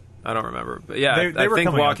 I don't remember, but yeah, They I were think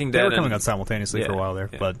coming Walking out, Dead. They were coming and- out simultaneously for a Yeah, while there,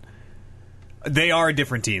 yeah. but they are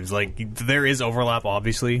different teams. Like there is overlap.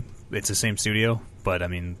 Obviously, it's the same studio, but I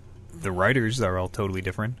mean, the writers are all totally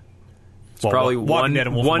different. Well, Probably Walking Dead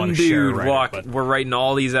and Wolf Among one Us share a dude writer, but- we're writing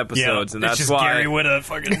all these episodes, and it's that's just why Gary with a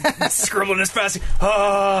fucking scribbling his fast.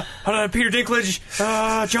 Peter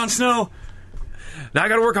Dinklage, Jon Snow. now I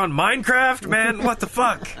got to work on Minecraft, man. What the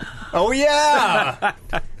fuck? Oh, yeah!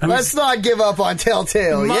 Let's not give up on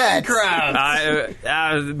Telltale yet. Minecraft,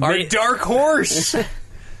 our dark horse.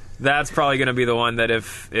 That's probably going to be the one that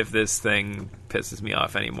if this thing pisses me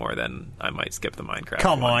off anymore, then I might skip the Minecraft.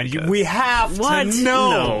 Come one on, because- we have What? to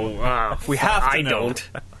know. No. We have to I know. don't.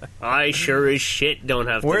 I sure as shit don't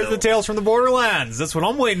have Where's to know. the Tales from the Borderlands? That's what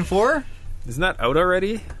I'm waiting for. Isn't that out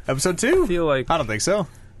already? Episode 2? I feel like I don't think so.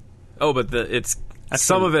 oh, but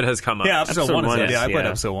some of it has come up. Yeah, episode 1 is one, out. Yeah, I played yeah.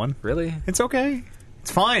 episode 1. Really? It's okay.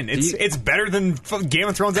 It's fine. It's you- it's better than Game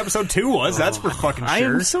of Thrones episode 2 was. That's for fucking I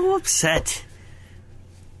sure. am so upset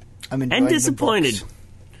I'm enjoying and the disappointed. books.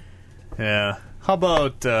 Yeah. How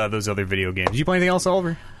about those other video games? Did you play anything else,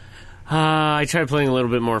 Oliver? I tried playing a little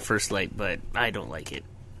bit more First Light, but I don't like it.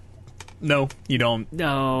 No, you don't,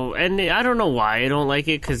 No, and I don't know why I don't like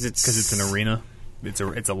it because because it's an arena. It's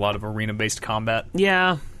a lot of arena based combat.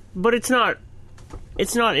 Yeah, but it's not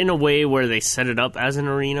in a way where they set it up as an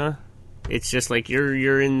arena. It's just like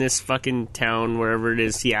you're in this fucking town wherever it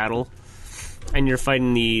is, Seattle, and you're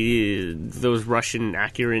fighting those Russian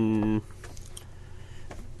Akirin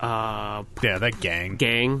Yeah, that gang.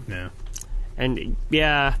 gang, Yeah. and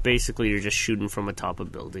yeah, basically you're just shooting from atop a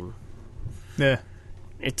building. Yeah.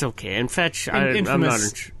 It's okay. And Fetch, I'm not Infamous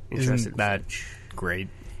interested. isn't in that Fetch. great?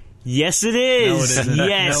 Yes, it is. No, it isn't.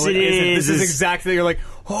 Yes, No, it isn't. is. This is exactly. You're like,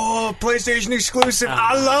 oh, PlayStation exclusive.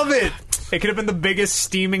 I love it. It could have been the biggest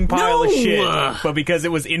steaming pile of No! shit, but because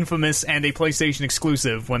it was Infamous and a PlayStation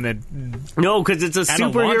exclusive, when the No, because it's a And a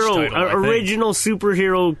launch superhero, title, I think. original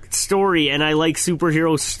superhero story, and I like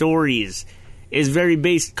superhero stories. It's very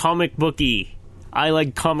based comic booky. I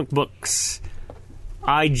like comic books.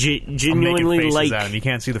 I I'm making genuinely faces like. at him. You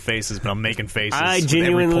can't see the faces, but I'm making faces. I with every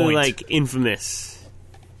genuinely point. like Infamous.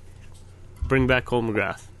 Bring back Cole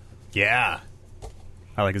McGrath. Yeah,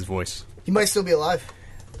 I like his voice. He might still be alive.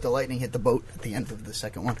 The lightning hit the boat at the end of the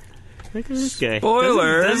second one. Look at this guy.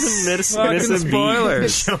 Spoilers. Doesn't miss Fucking a beat.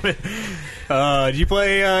 spoilers. Did you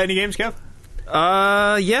play any games, Kev?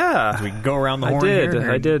 Yeah. We can go around the I horn did.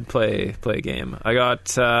 here. I did play a game. I got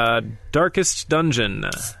Darkest Dungeon.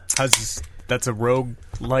 That's a rogue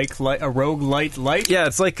light. Yeah,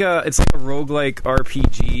 it's like a roguelike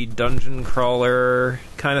RPG dungeon crawler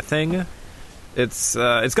kind of thing. It's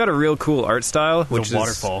got a real cool art style, which It's a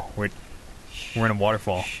waterfall. We're in a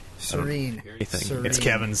waterfall. Serene. anything. Serene. It's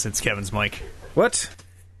Kevin's mic. What?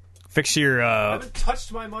 Fix your I haven't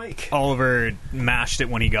touched my mic. Oliver mashed it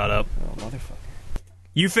when he got up. Oh, motherfucker.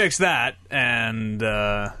 You fix that, and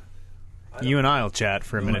you and I'll chat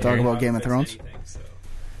for a minute. Talk here. about Game of Thrones.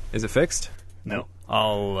 Is it fixed? No,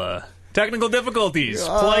 I'll technical difficulties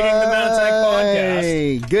plaguing the ManaTank podcast.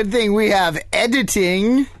 Hey, good thing we have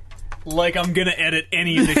editing. Like I'm gonna edit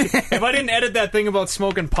any of the. If I didn't edit that thing about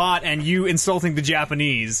smoking pot and you insulting the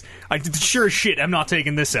Japanese, I sure as shit I'm not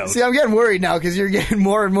taking this out. See, I'm getting worried now because you're getting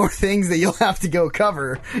more and more things that you'll have to go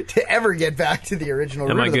cover to ever get back to the original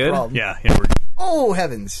Am root I of the good? problem. Yeah. Oh,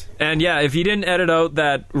 heavens. And yeah, if you didn't edit out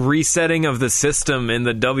that resetting of the system in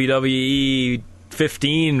the WWE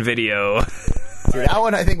 15 video, Dude, that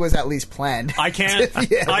one I think was at least planned. I can't.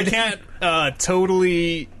 Yeah. I can't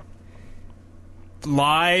totally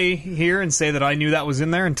lie here and say that I knew that was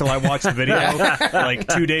in there until I watched the video like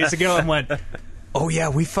 2 days ago and went, oh yeah,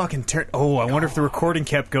 we fucking I wonder if the recording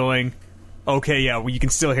kept going. Okay, yeah, well, you can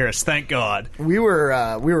still hear us. Thank God. We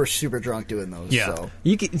were super drunk doing those. Yeah. So.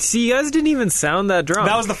 You guys didn't even sound that drunk.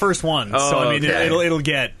 That was the first one. Oh, so I mean, okay. it'll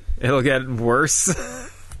get worse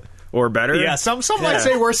or better. Yeah, some might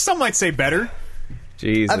say worse, some might say better.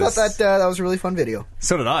 Jesus. I thought that was a really fun video.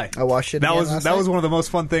 So did I. I watched it. That again last was night. one of the most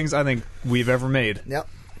fun things I think we've ever made. Yep.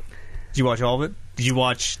 Did you watch all of it? Did you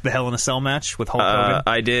watch the Hell in a Cell match with Hulk Hogan?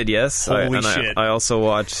 I did, yes. Holy shit. I also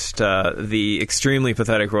watched the extremely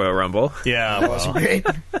pathetic Royal Rumble. Yeah, That was great.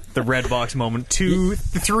 the red box moment.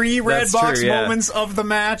 3 red That's box true, yeah. moments of the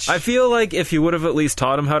match. I feel like if you would have at least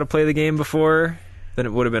taught him how to play the game before, then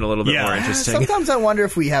it would have been a little bit Yeah. more interesting. Sometimes I wonder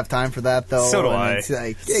if we have time for that, though. So do and I. It's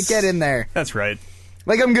like, get in there. That's right.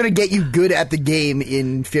 Like, I'm going to get you good at the game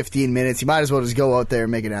in 15 minutes. You might as well just go out there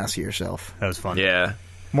and make an ass of yourself. That was fun. Yeah.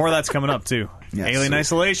 More of that's coming up, too. Yes. Alien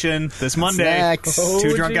Isolation this Monday. next? Two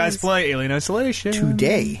Oh, drunk guys jeez. play Alien Isolation.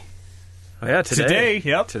 Today. Oh, yeah, today. Today,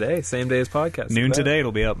 yep. Today, same day as podcast. Noon today,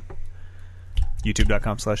 it'll be up.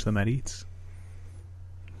 YouTube.com/themedEats.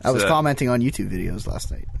 I was So- commenting on YouTube videos last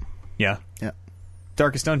night. Yeah. Yeah.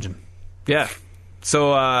 Darkest Dungeon. Yeah.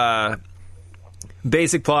 So,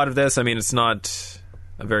 basic plot of this, I mean, it's not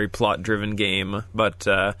a very plot-driven game, but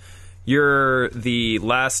you're the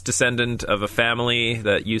last descendant of a family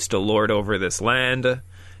that used to lord over this land,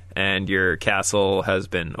 and your castle has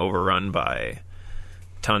been overrun by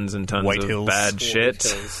tons and tons White of Hills. bad shit.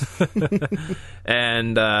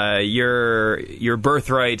 And your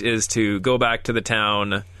birthright is to go back to the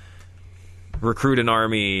town, recruit an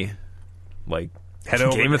army, like Head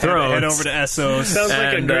over, Game of Thrones. Head over to Essos. Sounds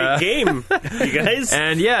like a And, great game, you guys.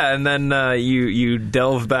 And yeah, and then you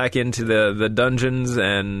delve back into the dungeons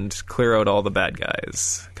and clear out all the bad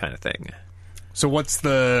guys, kind of thing. So what's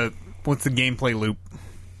the gameplay loop?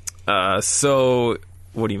 So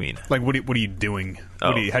what do you mean? Like, what are you doing?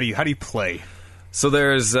 Oh. How do you play? So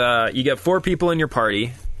there's you get 4 people in your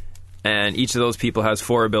party, and each of those people has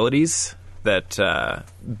 4 abilities that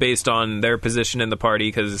based on their position in the party,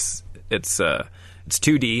 because it's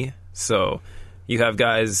 2D, so you have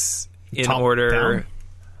guys in Top order,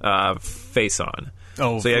 face on.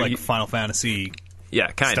 Oh, So, yeah, like you- Final Fantasy. Yeah,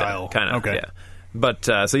 kind Style. of. Okay. Yeah. But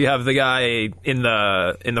so you have the guy in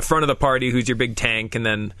the front of the party who's your big tank, and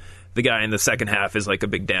then the guy in the second half is like a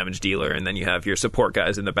big damage dealer, and then you have your support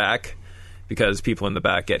guys in the back, because people in the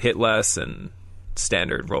back get hit less and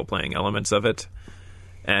standard role playing elements of it.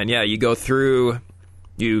 And yeah, you go through,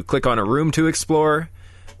 you click on a room to explore,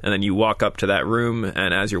 and then you walk up to that room,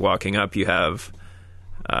 and as you're walking up, you have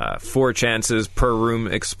 4 chances per room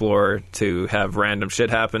explore to have random shit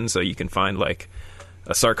happen. So you can find like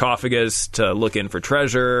a sarcophagus to look in for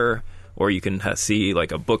treasure, or you can see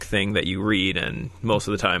like a book thing that you read, and most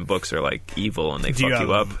of the time books are like evil and they Do you fuck have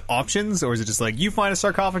you up. options, or is it just like you find a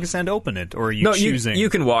sarcophagus and open it, or are you choosing? You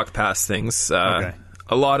can walk past things. Okay.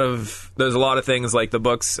 There's a lot of things like the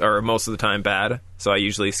books are most of the time bad, so I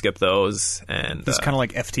usually skip those. And It's kind of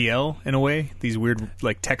like FTL in a way. These weird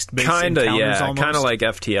like text-based kind of encounters almost. kind of like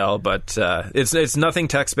FTL, but it's nothing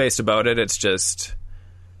text based about it. It's just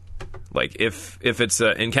like if it's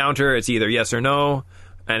an encounter, it's either yes or no,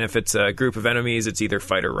 and if it's a group of enemies, it's either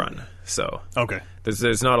fight or run. So Okay.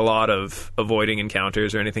 there's not a lot of avoiding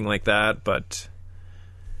encounters or anything like that, but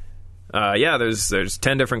yeah, there's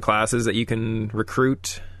 10 different classes that you can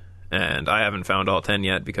recruit, and I haven't found all 10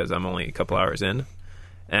 yet because I'm only a couple hours in.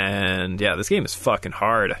 And yeah, this game is fucking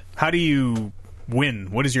hard. How do you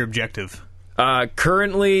win? What is your objective?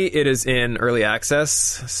 Currently, it is in early access,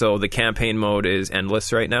 so the campaign mode is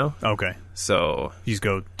endless right now. Okay. So You just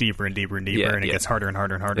go deeper and deeper and deeper, Yeah, and it yeah. gets harder and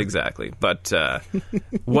harder and harder. exactly, but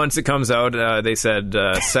once it comes out, they said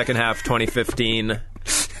second half 2015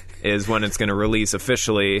 is when it's going to release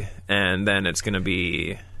officially, and then it's going to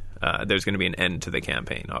be there's going to be an end to the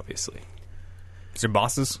campaign, obviously. Is there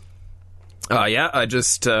bosses? Yeah, I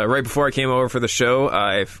just right before I came over for the show,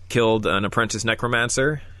 I've killed an apprentice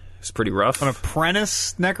necromancer. It's pretty rough. An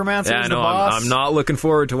apprentice necromancer Yeah, is I the know. boss? I'm not looking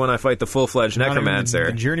forward to when I fight the full-fledged Not even necromancer.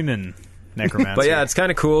 the journeyman necromancer. But yeah, it's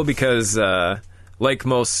kind of cool because, like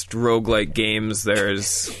most roguelike games,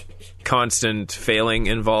 there's constant failing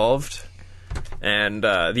involved. And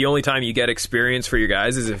the only time you get experience for your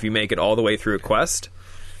guys is if you make it all the way through a quest.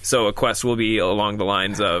 So a quest will be along the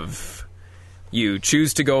lines of you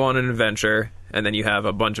choose to go on an adventure, and then you have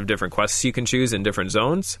a bunch of different quests you can choose in different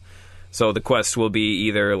zones. So the quest will be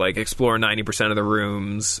either like explore 90% of the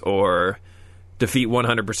rooms or defeat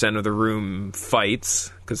 100% of the room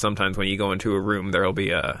fights, because sometimes when you go into a room, there'll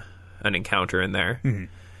be an encounter in there.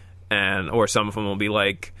 or some of them will be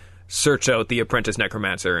like, search out the apprentice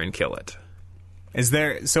necromancer and kill it.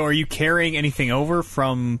 So are you carrying anything over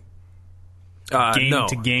from game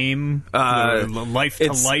to game, life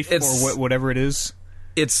to life, or whatever it is?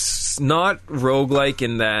 It's not roguelike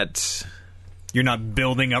in that you're not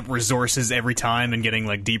building up resources every time and getting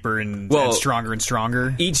like deeper and stronger and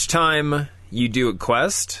stronger. Each time you do a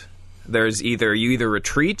quest, there's you either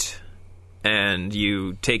retreat and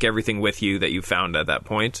you take everything with you that you found at that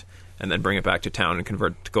point and then bring it back to town and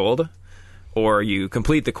convert it to gold, or you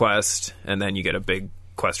complete the quest and then you get a big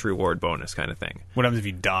quest reward bonus kind of thing. What happens if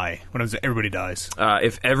you die? What happens if everybody dies?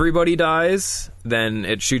 If everybody dies, then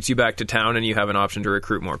it shoots you back to town and you have an option to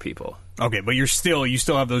recruit more people. Okay, but you still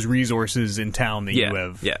have those resources in town that you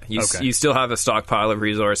have. Yeah, you still have a stockpile of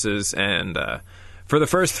resources, and for the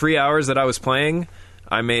first 3 hours that I was playing,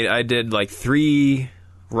 I did like 3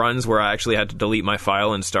 runs where I actually had to delete my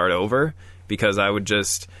file and start over, because I would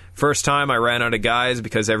first time I ran out of guys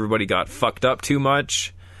because everybody got fucked up too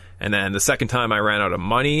much. And then the second time I ran out of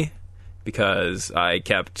money because I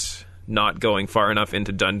kept not going far enough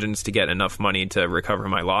into dungeons to get enough money to recover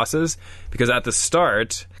my losses. Because at the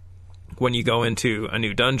start, when you go into a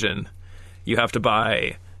new dungeon, you have to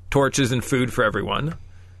buy torches and food for everyone.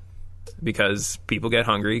 Because people get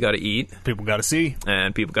hungry, got to eat. People got to see.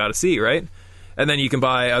 And people got to see, right? And then you can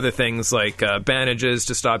buy other things like bandages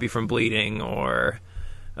to stop you from bleeding, or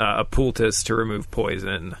a poultice to remove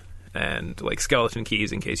poison, and like skeleton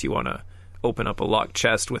keys in case you want to open up a locked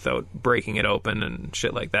chest without breaking it open and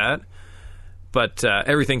shit like that. But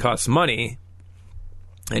everything costs money,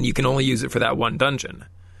 and you can only use it for that one dungeon.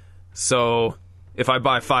 So if I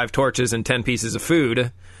buy 5 torches and 10 pieces of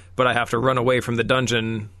food, but I have to run away from the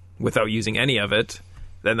dungeon without using any of it,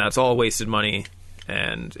 then that's all wasted money,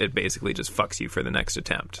 and it basically just fucks you for the next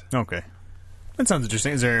attempt. Okay. That sounds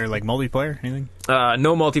interesting. Is there like multiplayer, anything?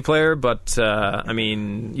 No multiplayer, but I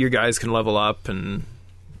mean, your guys can level up and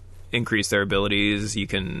increase their abilities. You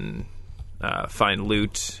can find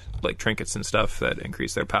loot, like trinkets and stuff, that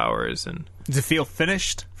increase their powers. And does it feel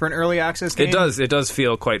finished for an early access game? It does. It does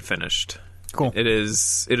feel quite finished. Cool. It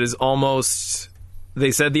is almost...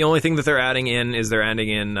 They said the only thing that they're adding in is they're adding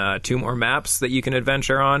in 2 more maps that you can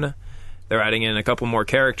adventure on. They're adding in a couple more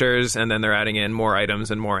characters, and then they're adding in more items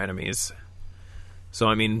and more enemies. So,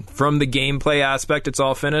 I mean, from the gameplay aspect, it's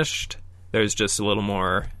all finished. There's just a little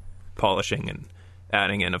more polishing and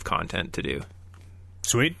adding in of content to do.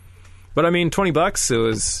 Sweet. But, I mean, $20, it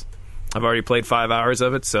was... I've already played 5 hours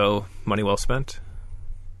of it, so money well spent.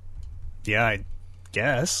 Yeah, I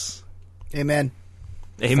guess. Amen.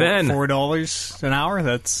 Amen. $4 an hour?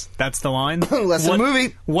 That's the line? Less than a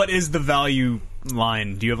movie. What is the value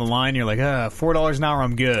line? Do you have a line? You're like, $4 an hour,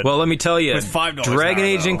 I'm good. Well, let me tell you, With $5 Dragon an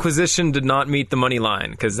hour, Age though. Inquisition did not meet the money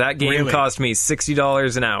line, because that game Really? cost me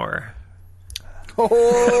 $60 an hour. Should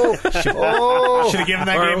have given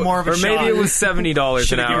that game more of a or shot. maybe it was $70 an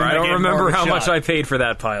Should've hour. given I that don't game remember more of a how much shot. I paid for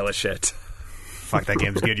that pile of shit. Fuck, that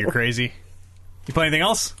game's good. You're crazy. You play anything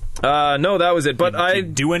else? No, that was it. But Did you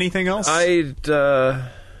do anything else? You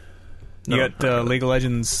got League of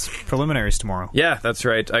Legends preliminaries tomorrow. Yeah, that's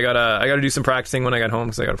right. I gotta do some practicing when I got home,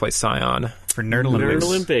 because I gotta play Scion, For Nerd Olympics. Nerd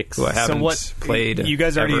Olympics. who I haven't So what? played. You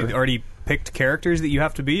guys ever. already picked characters that you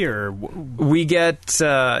have to be, or We get it's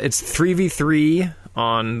 3v3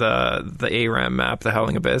 on the ARAM map, the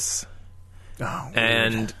Howling Abyss,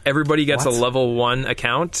 and everybody gets What? a level 1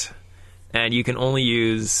 account, and you can only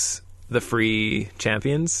use the free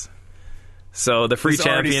champions. So the free this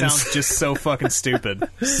already champions. sounds just so fucking stupid.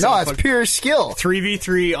 No, it's pure skill.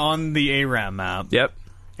 3v3 on the ARAM map. Yep.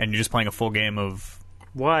 And you're just playing a full game of.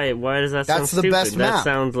 Why does that sound That's the stupid? best That map.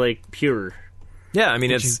 sounds like pure. Yeah, I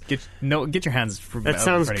mean it's Get your hands. From That out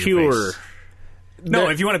sounds in front of your pure. face. No,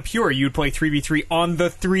 if you want a pure, you'd play 3v3 on the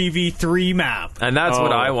 3v3 map. and that's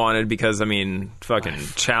what Oh. I wanted, because I mean, fucking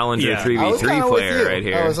challenger Yeah. 3v3 I was kinda with player you. right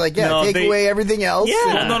here. I was like, yeah, No, take they- away everything else.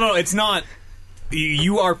 Well, no, it's not.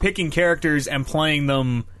 You are picking characters and playing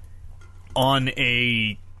them on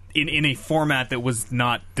in a format that was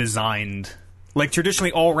not designed. Like,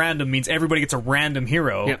 traditionally, all random means everybody gets a random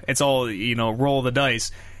hero. Yep. It's all, roll the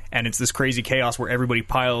dice, and it's this crazy chaos where everybody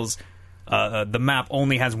piles. The map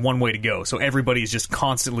only has one way to go, so everybody is just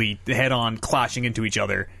constantly head-on clashing into each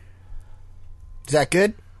other. Is that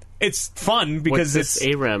good? It's fun because What's it's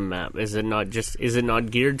this ARAM map? Is it not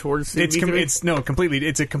geared towards it's CV3? completely.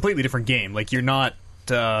 It's a completely different game. Like, you're not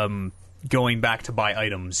going back to buy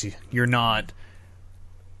items. You're not.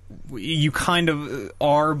 You kind of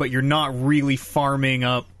are, but you're not really farming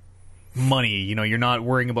up money. You're not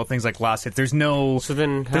worrying about things like last hit. There's no. So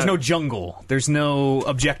then There's no jungle. There's no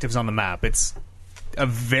objectives on the map. It's a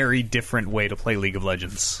very different way to play League of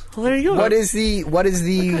Legends. Well, there you go. What is the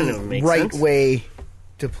kind of makes right sense. way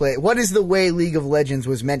to play? What is the way League of Legends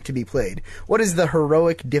was meant to be played? What is the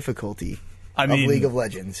heroic difficulty I mean, of League of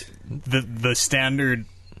Legends? The standard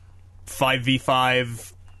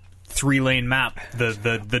 5v5 3-lane map, the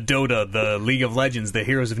Dota, the League of Legends, the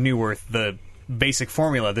Heroes of New Earth, the basic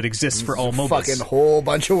formula that exists for all MOBAs. Fucking whole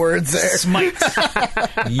bunch of words there. Smite.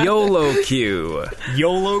 YOLO Q.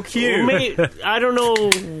 YOLO Q. I don't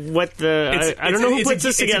know what the... I don't know who puts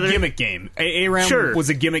this together. It's a gimmick game. ARAM Sure. was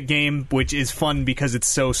a gimmick game, which is fun because it's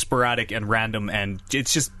so sporadic and random, and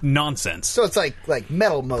it's just nonsense. So it's like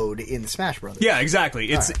metal mode in Smash Brothers. Yeah,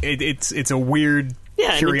 exactly. It's a weird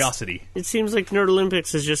curiosity. It seems like Nerd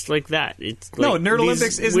Olympics is just like that. It's like No, Nerd these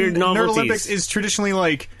Olympics isn't. weird Nerd novelties. Olympics is traditionally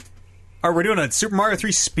like, are we doing a Super Mario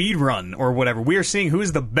 3 speed run or whatever? We are seeing who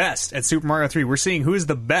is the best at Super Mario 3. We're seeing who is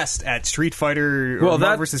the best at Street Fighter or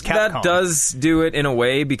Marvel vs. Capcom. That does do it in a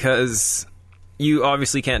way because you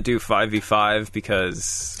obviously can't do 5v5 because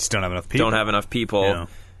just don't have enough people. Yeah. Yeah.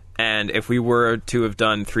 And if we were to have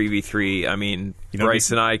done 3v3, I mean,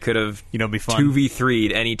 Bryce and I could have be fun.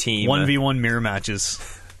 2v3'd any team. 1v1 mirror matches.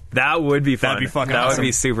 That would be fun. That'd be fucking That awesome. would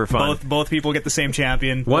be super fun. Both people get the same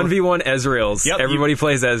champion. 1v1 Ezreals. Yep, Everybody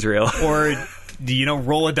plays Ezreal. Or do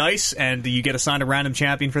roll a dice and you get assigned a random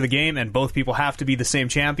champion for the game, and both people have to be the same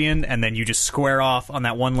champion, and then you just square off on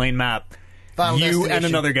that one lane map. Final you Destination. and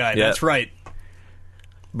another guy. Yeah. That's right.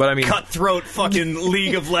 But I mean, Cutthroat fucking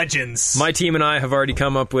League of Legends. my team and I have already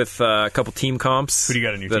come up with a couple team comps. Who do you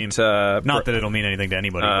got on your team? Not Not that it'll mean anything to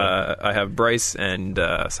anybody. But. I have Bryce and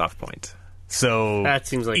Softpoint. So That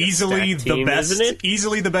seems like a easily stacked the team, best, isn't it?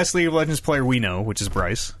 easily the best League of Legends player we know, which is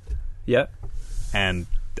Bryce, Yeah. and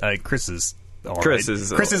Chris is. All Chris right.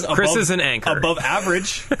 is above, an anchor. above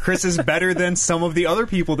average. Chris is better than some of the other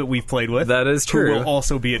people that we've played with. That is true. Who will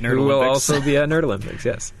also be at Nerd Who will Olympics. also be at Nerd Olympics,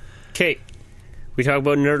 yes. Okay, we talk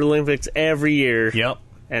about Nerd Olympics every year. Yep.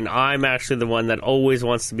 And I'm actually the one that always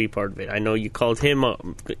wants to be part of it. I know you called him.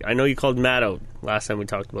 I know you called Matt out last time we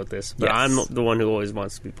talked about this, but Yes. I'm the one who always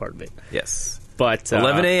wants to be part of it. Yes. But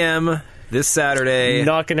 11 a.m. this Saturday.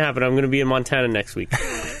 Not going to happen. I'm going to be in Montana next week.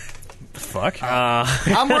 Fuck.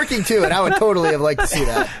 I'm working too, and I would totally have liked to see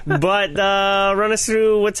that. But run us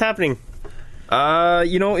through what's happening.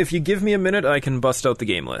 If you give me a minute, I can bust out the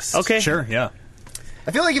game list. Okay. Sure. Yeah. I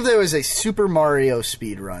feel like if there was a Super Mario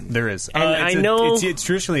speed run, There is. And I know- it's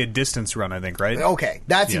traditionally a distance run. I think. Right. okay,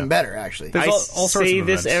 that's Yeah. even better actually. There's I all sorts say of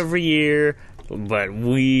this events. every year, but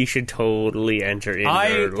we should totally enter in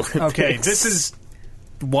Nerd Olympics. Okay. This is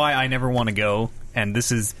why I never want to go, and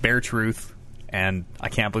this is bare truth, and I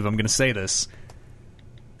can't believe I'm going to say this.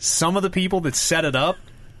 Some of the people that set it up,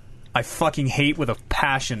 I fucking hate with a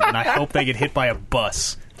passion, and I hope they get hit by a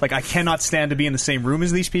bus. Like, I cannot stand to be in the same room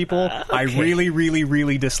as these people. I really, really,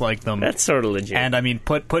 really dislike them. That's sort of legit. And I mean,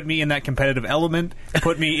 put me in that competitive element.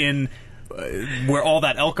 Put me in where all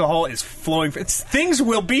that alcohol is flowing. Things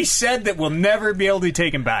will be said that will never be able to be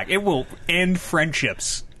taken back. It will end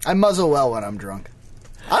friendships. I muzzle well when I'm drunk.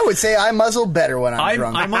 I would say I muzzle better when I'm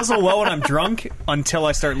drunk. I muzzle well when I'm drunk until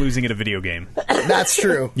I start losing at a video game. That's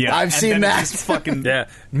true. Yeah, I've and seen then that. it's just fucking. Yeah,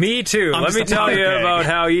 me too. I'm Let me just a tell you powder keg. about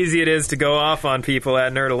how easy it is to go off on people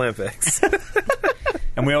at Nerd Olympics.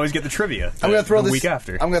 And we always get the trivia. I'm going to throw the this week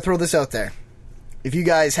after. I'm going to throw this out there. If you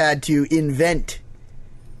guys had to invent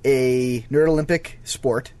a Nerd Olympic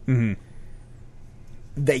sport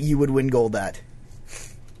that you would win gold at,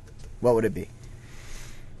 what would it be?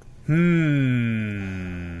 Because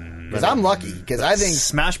I'm lucky. Because I think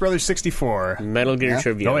Smash Brothers 64. Metal Gear Yeah.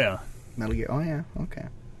 Trivia. Oh yeah, Metal Gear. Oh yeah. Okay.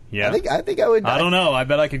 yeah. I think I would. I don't know. I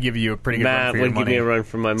bet I could give you a pretty good run Matt for your would give money. me a run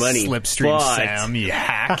for my money. Slipstream but Sam, you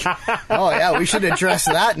hack. Oh yeah, we should address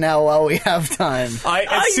that now while we have time.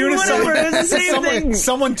 As soon as whatever, it's the same thing.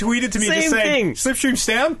 someone tweeted to me just Same saying thing. Slipstream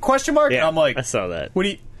Sam ? Question mark? Yeah, And I'm like, I saw that. what do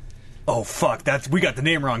you? Oh fuck! We got the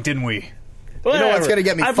name wrong, didn't we? You know what's going to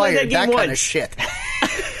get me I played fired? That game kind of once. shit.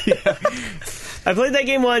 I played that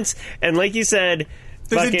game once, and like you said,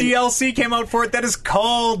 There's a fucking- DLC came out for it that is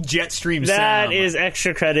called Jetstream Sam. that is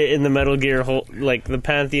extra credit in the Metal Gear like the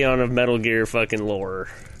pantheon of Metal Gear fucking lore.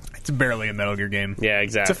 It's barely a Metal Gear game. Yeah,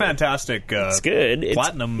 exactly. It's a fantastic. It's good. It's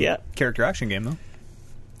platinum yeah. character action game though.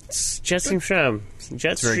 Jetstream Sam. Very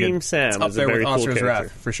Jetstream good. Sam It's up is there a very with cool Oscar's character.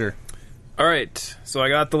 Wrath for sure. All right, so I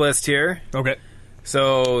got the list here. Okay,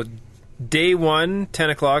 So, day 1, 10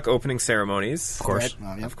 o'clock, opening ceremonies. of course.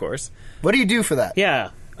 Oh, yeah. Of course. What do you do for that? Yeah.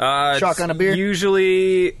 Shotgun a beer?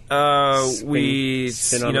 Usually, we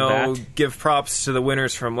spin on the bat? give props to the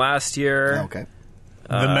winners from last year. Okay.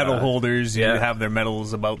 The medal holders, you have their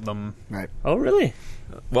medals about them. Right. Oh, really?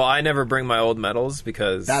 Well, I never bring my old medals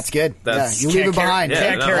because That's good. That's, You leave it behind.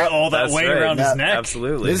 Can't carry all that that's weight right. around his neck.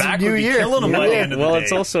 Absolutely. This is Back New would be Year. killing him by the end of the day.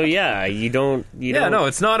 It's also, you don't... No,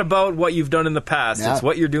 it's not about what you've done in the past. Yeah. It's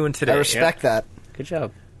what you're doing today. I respect that. Good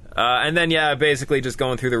job. And then, basically just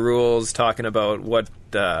going through the rules, talking about what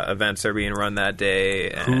events are being run that day.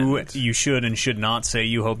 And Who you should and should not say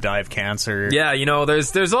you hope die of cancer. Yeah,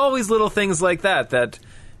 there's always little things like that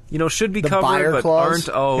should be The covered, buyer but clause. aren't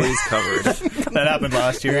always covered. That happened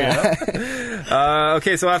last year,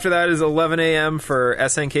 Okay, so after that is 11 a.m. for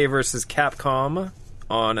SNK versus Capcom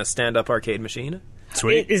on a stand-up arcade machine.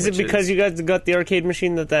 Sweet. Is it because you guys got the arcade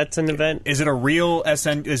machine that's an event? Is it a real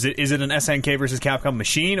SN? Is it an SNK versus Capcom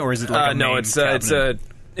machine, or is it like a No, MAME it's cabinet?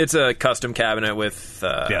 it's a custom cabinet with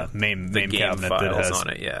MAME the game cabinet files that has on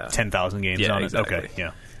it. Yeah, 10,000 games Yeah, on exactly. it. Okay,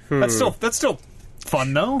 yeah. That's still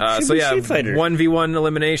fun though. So yeah, Street Fighter. 1v1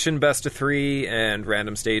 elimination, best of 3, and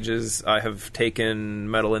random stages. I have taken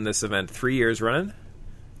medal in this event 3 years running.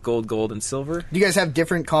 Gold, and silver. Do you guys have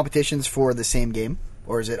different competitions for the same game?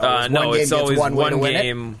 Or is it always one No, game it's gets always one way to win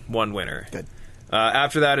game, one winner. Good.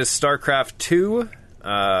 After that is StarCraft 2.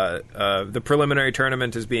 The preliminary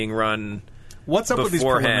tournament is being run What's up with these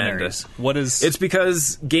beforehand. preliminaries? What is? It's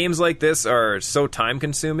because games like this are so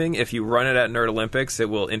time-consuming. If you run it at Nerd Olympics, it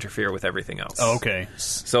will interfere with everything else. Oh, okay.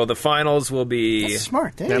 So the finals will be... That's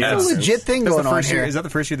smart. Hey, Yeah, that's a that's- legit thing That's going the on first here. year. Is that the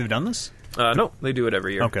first year they've done this? No, they do it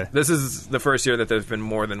every year. Okay. This is the first year that there's been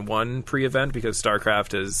more than one pre-event because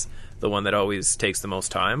StarCraft is the one that always takes the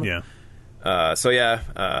most time. Yeah. How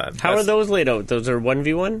are those laid out? Those are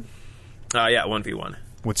 1v1? 1v1.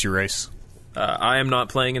 What's your race? I am not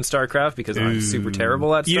playing in StarCraft because I'm super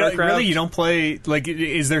terrible at You StarCraft. really? You don't play? Like,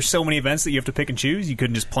 is there so many events that you have to pick and choose? You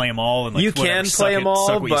couldn't just play them all and like You whatever, can suck play it- them all,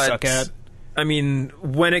 suck what you but suck at? I mean,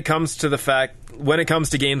 when it comes to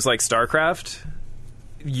games like StarCraft,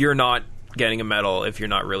 you're not getting a medal if you're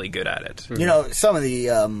not really good at it. You know, some of the,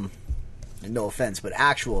 no offense, but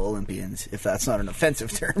actual Olympians, if that's not an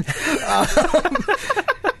offensive term,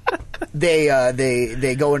 they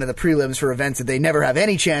go into the prelims for events that they never have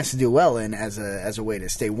any chance to do well in as a way to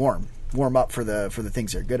stay warm up for the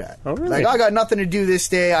things they're good at. Oh, really? Like, I got nothing to do this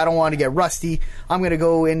day. I don't want to get rusty. I'm going to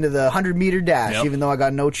go into the 100-meter dash, Yep. even though I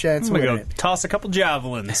got no chance I'm of gonna winning go toss a couple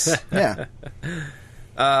javelins. it. Yeah.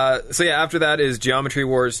 After that is Geometry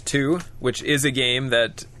Wars 2, which is a game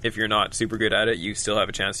that if you're not super good at it, you still have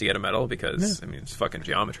a chance to get a medal because, I mean, it's fucking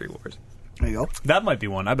Geometry Wars. There you go. That might be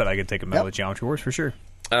one. I bet I could take a medal Yep. at Geometry Wars for sure.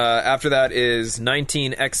 After that is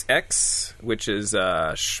 19XX, which is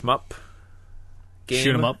a shmup game.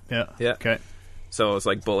 Shoot 'em up. Yeah. Yeah. Okay. So it's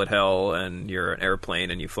like bullet hell, and you're an airplane,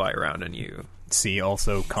 and you fly around, and you See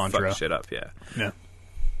also Contra. fuck shit up, yeah. Yeah.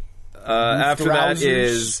 After that Rousers.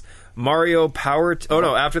 is Mario Power...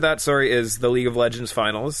 after that, is the League of Legends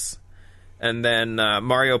Finals. And then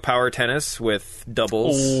Mario Power Tennis with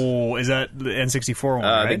doubles. Oh, is that the N64 one?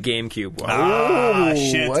 Right? The GameCube one. Ah,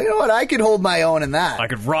 shit. Well, you know what? I could hold my own in that. I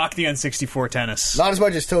could rock the N64 tennis. Not as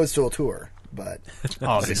much as Toadstool Tour, but it's a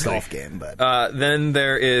Obviously. golf game. But Then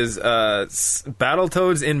there is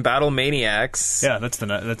Battletoads in Battle Maniacs. Yeah, that's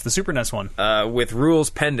the Super NES one. With rules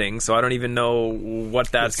pending, so I don't even know what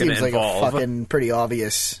it that's going seems to like involve. a fucking pretty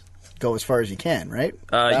obvious go as far as you can, right?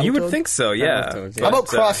 You would Battletoads? think so, yeah. Battletoads, yeah. How about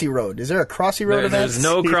But, Crossy Road? Is there a Crossy Road event? There's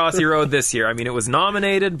no Crossy Road this year. I mean, it was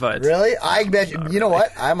nominated, but Really? I bet you know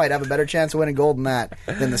what? I might have a better chance of winning gold in that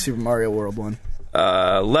than the Super Mario World one.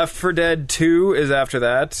 Left 4 Dead 2 is after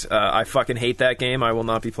that. I fucking hate that game. I will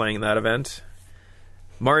not be playing in that event.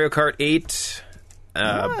 Mario Kart 8,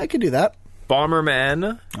 I could do that.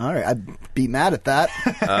 Bomberman, All right, I'd be mad at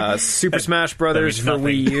that. Super Smash Brothers means for nothing.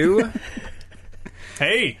 Wii U.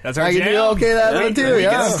 Hey, that's our I can jam. do okay that one too. We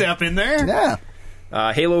Yeah, can step in there.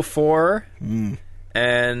 yeah. Halo 4,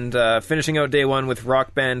 and finishing out day one with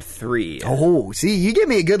Rock Band 3. Oh, see, you give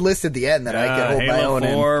me a good list at the end that I could hold my Halo own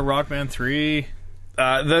 4, Rock Band 3.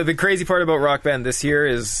 The crazy part about Rock Band this year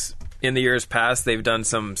is, in the years past, they've done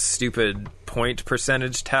some stupid point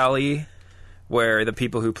percentage tally, where the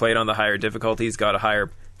people who played on the higher difficulties got a higher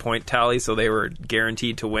point tally, so they were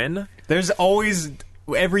guaranteed to win. There's always...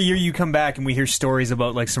 Every year you come back and we hear stories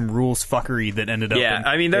about like some rules fuckery that ended up. Yeah,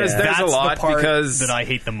 I mean, there's that's a lot the part because that I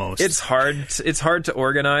hate the most. it's hard to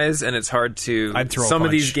organize, and it's hard to I'd throw a some of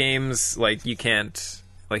punch. these games, like, you can't,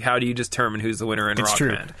 like, how do you determine who's the winner in It's Rock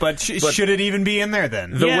true, Band? but should it even be in there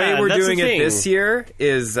then? The Yeah, way we're that's doing the it thing. this year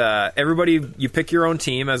is everybody, you pick your own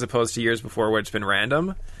team as opposed to years before where it's been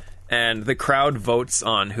random, and the crowd votes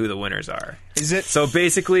on who the winners are. Is it So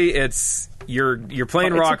basically, it's you're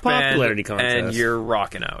playing It's a Rock Band popularity contest. and you're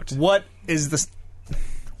rocking out. what is the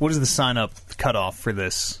What is the sign up cutoff for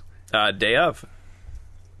this? Day of.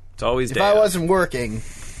 It's always If day I of. wasn't working,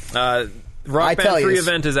 Rock tell Band you, 3 it's-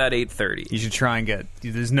 event is at 8:30 You should try and get.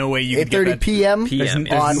 There's no way you could 8:30 get that, p.m. p.m.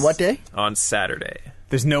 on what day? on Saturday.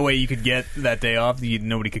 There's no way you could get that day off.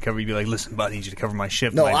 Nobody could cover. You'd be like, listen, bud, I need you to cover my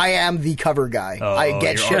shift. No, My- I am the cover guy. Oh, I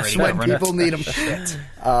get you're shifts already when covering. people need them.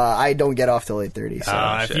 I don't get off till 8:30. So.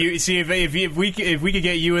 if shit. you see if we could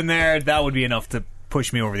get you in there, that would be enough to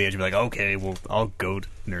push me over the edge. Be like, okay, well, I'll go to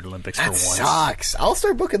Nerd Olympics for that once. sucks. I'll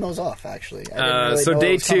start booking those off. Actually, I didn't really So know that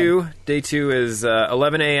day was coming. day two is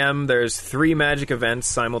 11 a.m. There's 3 Magic events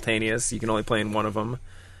simultaneous. You can only play in one of them.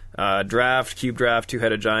 Draft, Cube Draft,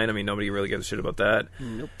 Two-Headed Giant. I mean, nobody really gives a shit about that.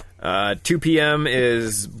 Nope. 2 p.m.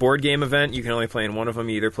 is board game event. You can only play in one of them.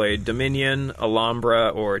 You either play Dominion, Alhambra,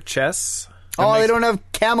 or Chess. Oh, they don't have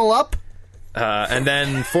Camel Up? And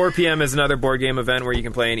then 4 p.m. is another board game event where you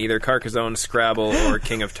can play in either Carcassonne, Scrabble, or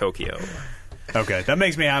King of Tokyo. Okay, that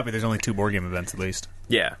makes me happy. There's only 2 board game events at least.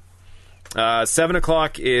 Yeah. 7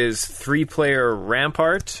 o'clock is 3-player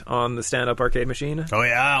Rampart on the stand-up arcade machine. Oh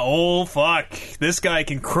yeah, oh fuck, this guy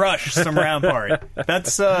can crush some Rampart.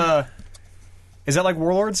 That's is that like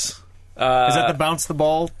Warlords? Is that the bounce the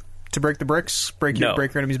ball to break the bricks, break your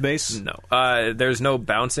enemy's base? No. There's no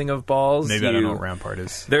bouncing of balls. Maybe I don't know what Rampart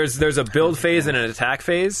is. There's a build phase and an attack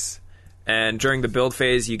phase. And during the build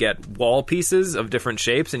phase, you get wall pieces of different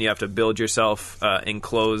shapes, and you have to build yourself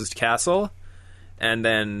enclosed castle. And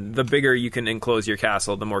then the bigger you can enclose your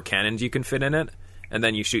castle, the more cannons you can fit in it. And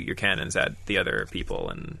then you shoot your cannons at the other people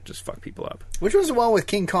and just fuck people up. Which was the one with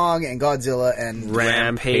King Kong and Godzilla and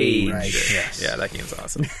Rampage. Right. Yes. Yeah, that game's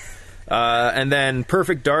awesome. And then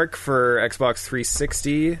Perfect Dark for Xbox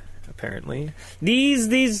 360, apparently.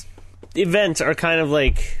 These events are kind of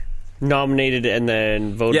like nominated and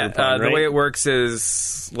then voted upon, the right? way it works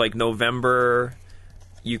is like November,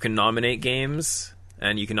 you can nominate games,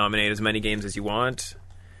 and you can nominate as many games as you want.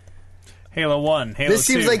 Halo 1, Halo 2, This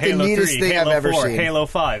seems like the Halo neatest 3, thing I've Halo ever 4, seen. Halo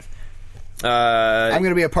 5. I'm going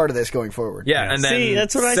to be a part of this going forward. Yeah, and then See,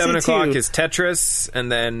 that's what I 7 see, o'clock too. is Tetris,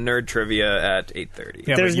 and then Nerd Trivia at 8:30.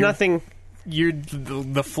 Yeah, There's but you're- nothing. You're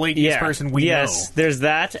the flakiest person we know. There's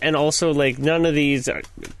that, and also like none of these are.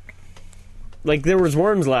 Like there was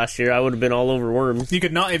Worms last year, I would have been all over Worms. You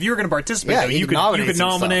could not if you were going to participate. Yeah, though, you you could could nominate some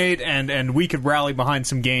nominate, and we could rally behind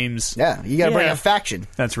some games. Yeah, you got to bring Yeah. a faction.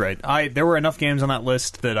 That's right. There were enough games on that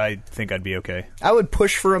list that I think I'd be okay. I would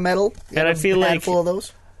push for a medal. And I feel a like- handful of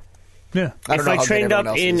those. Yeah. I don't If know I how good trained up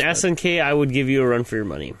everyone else in is, but- SNK, I would give you a run for your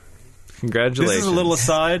money. Congratulations. This is a little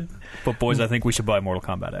aside, but boys, I think we should buy Mortal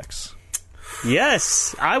Kombat X.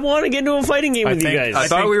 Yes, I want to get into a fighting game I with you think- guys. I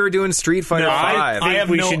thought think- we were doing Street Fighter No, 5. I have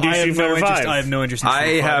we no, should do I have Street no Fighter interest. 5. I have no interest in I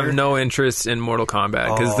Street have Fighter. no interest in Mortal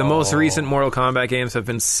Kombat because the most recent Mortal Kombat games have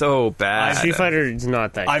been so bad. Street Fighter is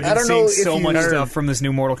not that. I've good. been don't know seeing so if much you- stuff from this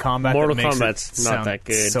new Mortal Kombat. Mortal that makes Kombat's it not sound that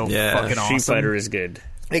good. So Yeah. fucking awesome. Street Fighter is good.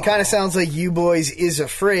 It kind of sounds like you boys is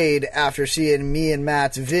afraid after seeing me and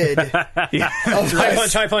Matt's vid. Yeah. High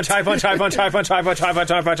punch, high punch, high punch, high punch, high punch, high punch, high punch,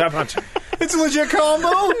 high punch, high punch. It's a legit combo.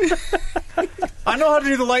 I know how to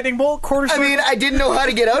do the lightning bolt. Quarter I circle, mean, I didn't know how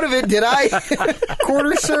to get out of it, did I?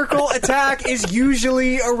 quarter circle attack is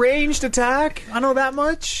usually a ranged attack. I know that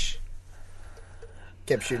much.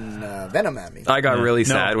 Kept shooting Venom at me. I got really No,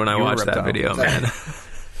 sad when I you were watched that reptile. video, man.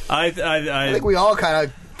 I think we all kind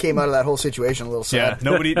of came out of that whole situation a little Yeah, sad.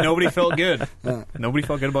 nobody felt good. Nobody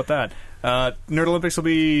felt good about that. Nerd Olympics will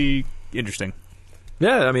be interesting.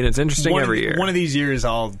 Yeah, I mean, it's interesting One every of, year. One of these years,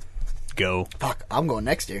 I'll go. Fuck, I'm going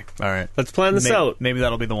next year. All right, Let's plan this out. Maybe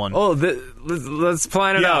that'll be the one. Oh, let's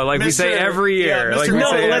plan it Yeah, out. Like we say Mr. every year. yeah, Like Mr. we No,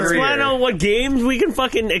 say let's every plan year. out what games we can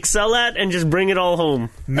fucking excel at and just bring it all home.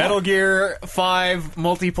 Metal Gear 5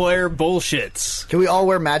 multiplayer bullshits. Can we all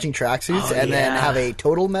wear matching tracksuits and then yeah. have a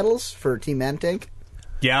total medals for Team ManaTank?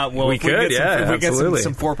 Yeah, well, We if could, get some, yeah, if we get absolutely.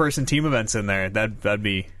 some 4-person team events in there, that'd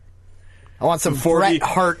be I want some 4D Bret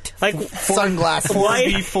Hart Like, sunglasses.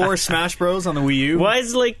 4v4 Smash Bros on the Wii U. Why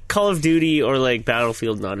is like Call of Duty or like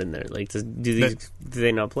Battlefield not in there? Like, do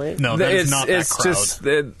they not play it? No, that is it's not that it's crowd. just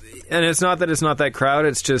and it's not that it's not that crowd.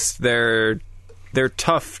 It's just they're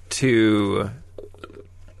tough to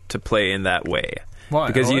play in that way. Why?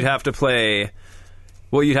 Because Why? you'd have to play.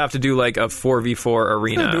 Well, you'd have to do like a 4v4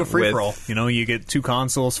 arena. do a free with- for all. You know, you get 2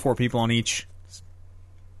 consoles, 4 people on each.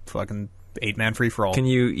 Fucking 8-man free for all. Can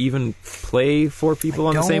you even play 4 people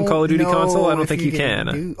on the same Call of Duty console? I don't think you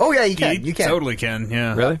can. Oh yeah, you can. You can. Totally can.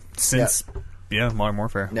 Yeah. Really? Since Modern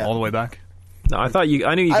Warfare, Yeah. all the way back. No, I thought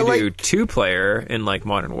I knew you I could like- do 2-player in like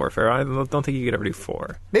Modern Warfare. I don't think you could ever do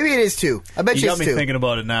 4. Maybe it is 2. I bet You you got it's me 2. thinking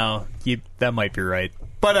about it now. That might be right.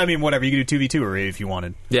 But I mean, whatever, you could do 2v2 or 8 if you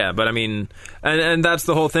wanted. Yeah, but I mean, and that's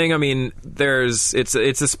the whole thing. I mean,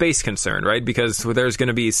 it's a space concern, right? Because there's going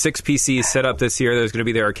to be 6 PCs set up this year. There's going to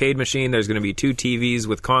be the arcade machine. There's going to be 2 TVs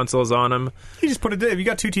with consoles on them. You just put if you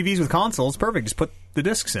got 2 TVs with consoles, perfect. Just put the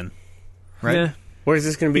discs in, right? Yeah. Where's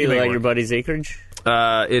this going to be? You can make Like one. your buddy's acreage?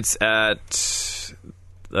 It's at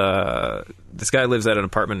this guy lives at an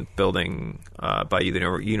apartment building by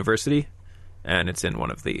the university, and it's in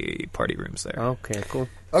one of the party rooms there. Okay, cool.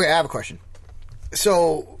 Okay, I have a question.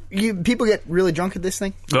 So, people get really drunk at this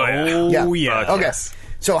thing? Oh, yeah. Okay.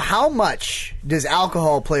 So, how much does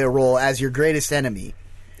alcohol play a role as your greatest enemy?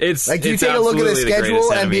 It's Like, do you it's take a look at the absolutely schedule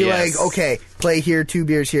greatest and be enemy, yes. like, okay, play here, 2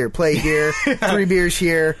 beers here, play here, 3 beers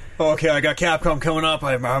here. Okay, I got Capcom coming up.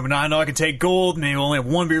 I know I can take gold. Maybe only have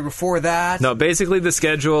 1 beer before that. No, basically the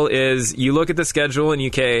schedule is you look at the schedule and you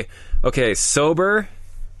okay, sober,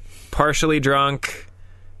 partially drunk,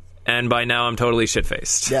 and by now I'm totally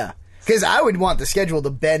shit-faced. Yeah. Because I would want the schedule to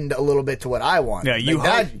bend a little bit to what I want. Yeah,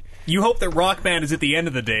 you hope that Rock Band is at the end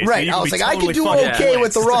of the day. Right, So I you was can like, be I could do totally fucking okay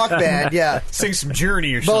with the blitzed. rock band, yeah. Sing some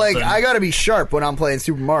Journey or But, something. like, I gotta be sharp when I'm playing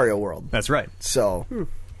Super Mario World. That's right. So,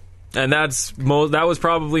 And that was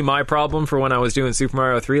probably my problem for when I was doing Super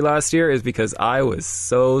Mario 3 last year, is because I was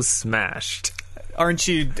so smashed. Aren't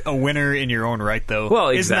you a winner in your own right, though? Well,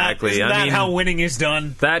 Isn't exactly. Isn't I that mean- how winning is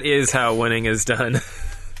done? That is how winning is done.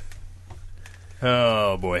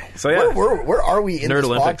 Oh, boy. So yeah, where are we in Nerd this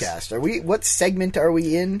Olympics. podcast? What segment are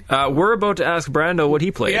we in? we're about to ask Brando what he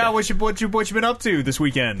played. Yeah, what you been up to this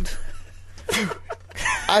weekend?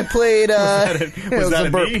 I played. Was that a a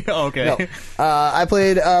burp. me? Oh, okay. No. I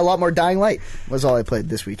played a lot more Dying Light. Was all I played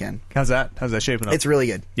this weekend. How's that shaping up? It's really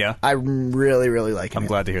good. Yeah? I'm really, really liking it. I'm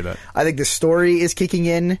glad to hear that. I think the story is kicking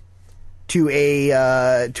in to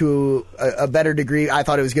a better degree. I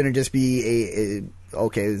thought it was going to just be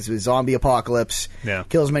it's a zombie apocalypse. Yeah.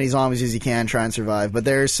 Kill as many zombies as you can, try and survive. But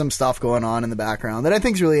there's some stuff going on in the background that I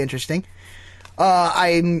think is really interesting.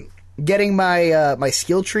 I'm getting my my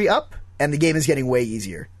skill tree up, and the game is getting way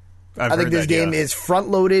easier. I've I think heard this that, game yeah. is front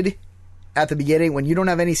loaded at the beginning. When you don't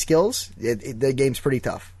have any skills, the game's pretty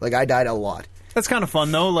tough. Like, I died a lot. That's kind of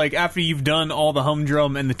fun, though. Like, after you've done all the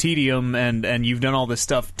humdrum and the tedium and you've done all this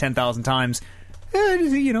stuff 10,000 times,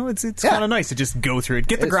 it's kind of nice to just go through it.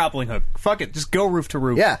 Get the grappling hook. Fuck it. Just go roof to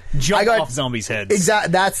roof. Yeah. Jump off zombies' heads.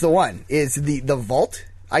 Exactly. That's the one. Is the vault.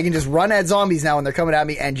 I can just run at zombies now when they're coming at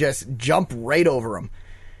me and just jump right over them.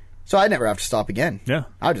 So I never have to stop again. Yeah.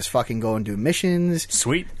 I'll just fucking go and do missions.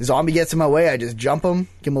 Sweet. The zombie gets in my way, I just jump him,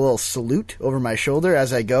 give him a little salute over my shoulder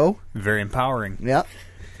as I go. Very empowering. Yeah.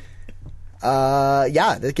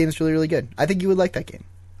 That game's really, really good. I think you would like that game.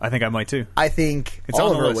 I think I might, too. I think It's on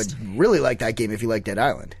the Oliver list. would really like that game if you like Dead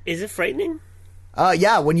Island. Is it frightening?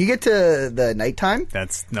 Yeah, when you get to the nighttime,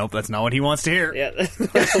 That's not what he wants to hear. Yeah, that's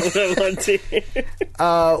not what I want to hear.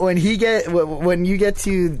 when you get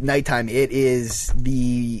to nighttime, it is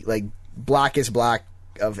the blackest black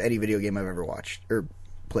of any video game I've ever watched or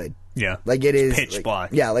played. Yeah. Like, it is pitch black.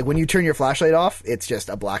 Yeah, like when you turn your flashlight off, it's just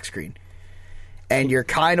a black screen, and you're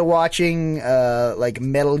kind of watching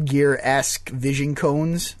Metal Gear-esque vision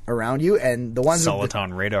cones around you, and the ones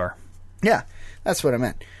Soliton radar. yeah, that's what I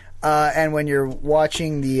meant. And when you're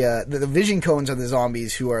watching the vision cones are the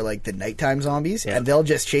zombies who are like the nighttime zombies, and they'll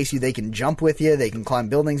just chase you. They can jump with you, they can climb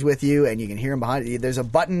buildings with you, and you can hear them behind you. There's a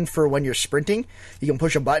button for when you're sprinting. You can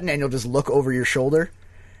push a button, and you'll just look over your shoulder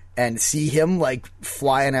and see him like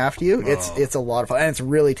flying after you. It's a lot of fun, and it's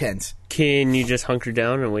really tense. Can you just hunker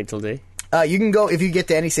down and wait till day? You can go if you get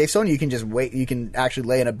to any safe zone. You can just wait. You can actually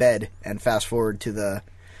lay in a bed and fast forward to the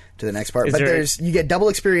next part. Is But there- you get double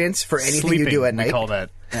experience for anything Sleeping, you do at night. we call that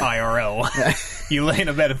IRL. You lay in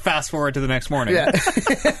a bed and fast forward to the next morning. Yeah.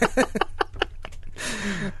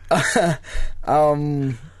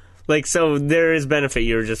 So there is benefit.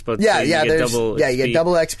 You were just about to Yeah, say yeah. you get There's double you get XP.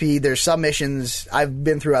 double XP. There's some missions. I've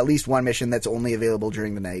been through at least one mission that's only available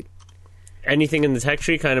during the night. Anything in the tech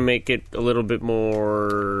tree kind of make it a little bit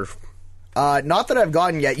more. Not that I've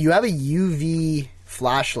gotten yet. You have a UV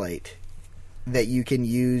flashlight that you can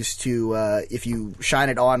use to if you shine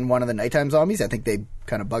it on one of the nighttime zombies. I think they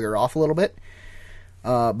kind of bugger off a little bit.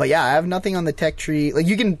 But yeah, I have nothing on the tech tree. Like,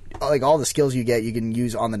 you can all the skills you get, you can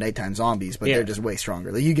use on the nighttime zombies, but they're just way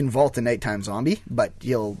stronger. Like, you can vault the nighttime zombie, but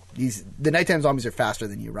the nighttime zombies are faster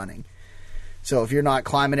than you running. So if you're not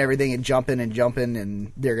climbing everything and jumping,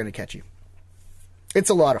 and they're going to catch you. It's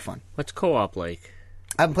a lot of fun. What's co-op like?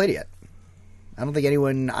 I haven't played it yet. I don't think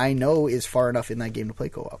anyone I know is far enough in that game to play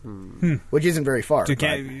co-op, which isn't very far.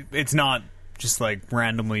 It's not just like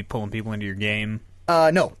randomly pulling people into your game.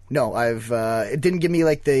 No. I've it didn't give me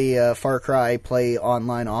like the Far Cry play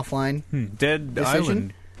online offline. Dead Decision?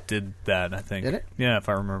 Island did that, I think. Did it? Yeah, if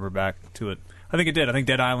I remember back to it. I think it did. I think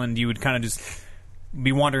Dead Island, you would kind of just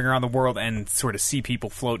be wandering around the world and sort of see people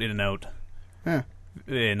float in and out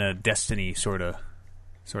in a Destiny sort of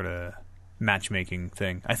matchmaking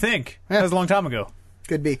thing. I think. That was a long time ago.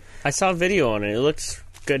 Could be. I saw a video on it. It looks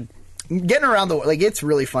good. Getting around the like it's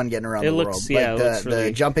really fun getting around the world. Yeah, like it looks really...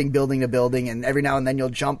 the jumping building to building, and every now and then you'll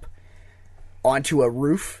jump onto a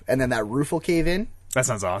roof, and then that roof will cave in. That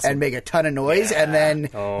sounds awesome. And make a ton of noise, and then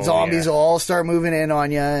zombies will all start moving in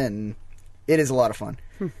on you, and it is a lot of fun.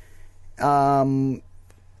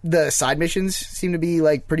 The side missions seem to be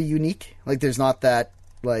like pretty unique. Like there's not that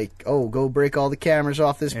like, oh, go break all the cameras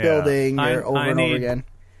off this building over and over again.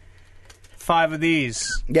 5 of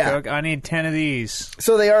these. Yeah. I need 10 of these.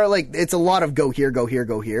 So they are like, it's a lot of go here, go here,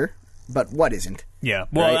 go here. But what isn't? Yeah.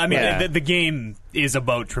 Well, Right? I mean, Yeah. the game is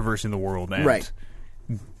about traversing the world and Right.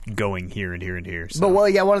 going here and here and here. So. But well,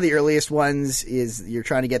 yeah, one of the earliest ones is you're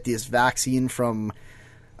trying to get this vaccine from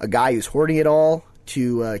a guy who's hoarding it all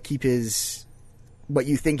to keep his, what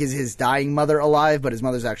you think is his dying mother alive, but his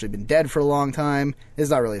mother's actually been dead for a long time. It's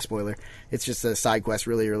not really a spoiler. It's just a side quest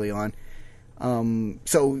really early on.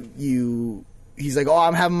 He's like, oh,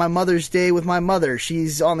 I'm having my Mother's Day with my mother.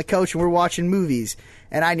 She's on the couch and we're watching movies.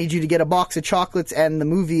 And I need you to get a box of chocolates and the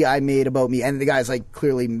movie I made about me. And the guy's like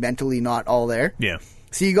clearly mentally not all there. Yeah.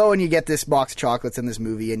 So you go and you get this box of chocolates and this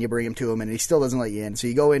movie and you bring him to him and he still doesn't let you in. So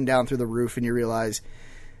you go in down through the roof and you realize,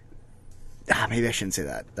 maybe I shouldn't say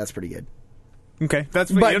that. That's pretty good. Okay.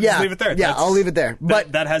 Just But yeah, leave it there. yeah, I'll leave it there.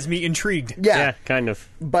 But that has me intrigued. Yeah, kind of.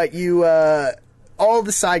 But you, all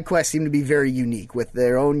the side quests seem to be very unique with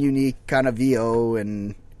their own unique kind of VO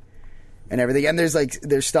and everything. And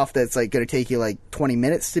there's stuff that's like going to take you like 20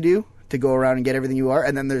 minutes to do to go around and get everything you are.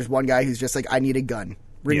 And then there's one guy who's just like, I need a gun.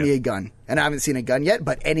 Bring me a gun. And I haven't seen a gun yet,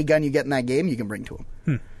 but any gun you get in that game, you can bring to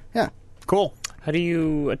him. Yeah. Cool. How do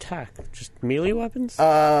you attack? Just melee weapons?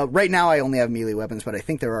 Right now I only have melee weapons, but I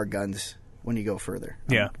think there are guns when you go further.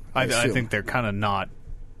 Yeah. I assume. think they're kind of not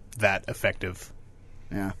that effective.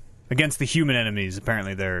 Yeah. Against the human enemies,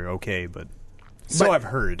 apparently they're okay, but I've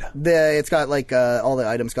heard. It's got like all the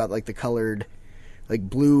items got like the colored, like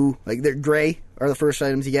blue, like they're gray are the first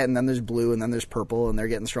items you get, and then there's blue, and then there's purple, and they're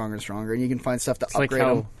getting stronger and stronger, and you can find stuff to It's like upgrade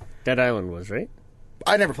how them. Dead Island was, right?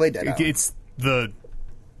 I never played Dead Island. It's the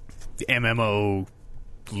MMO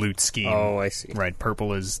loot scheme. Oh, I see. Right,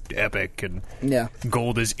 purple is epic, and Yeah.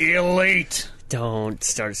 gold is elite. Don't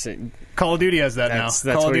start saying... Call of Duty has that That's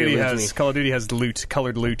now. Call of where you Duty lose me. has Call of Duty has loot,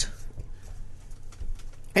 colored loot.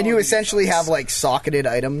 And you essentially have like socketed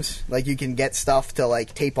items, like you can get stuff to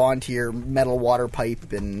like tape onto your metal water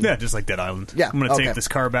pipe and Yeah, just like Dead Island. Yeah, I'm going to okay. tape this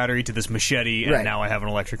car battery to this machete, and Right. now I have an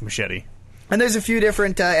electric machete. And there's a few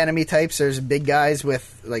different enemy types. There's big guys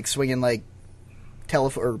with like swinging like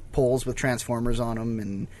or poles with transformers on them,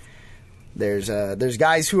 and there's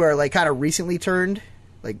guys who are like kind of recently turned,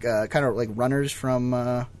 like kind of like runners from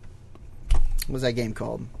what was that game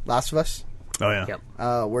called? Last of Us. Oh yeah,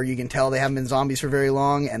 Yep. Where you can tell they haven't been zombies for very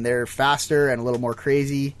long, and they're faster and a little more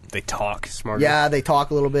crazy. they talk. Smarter. Yeah, they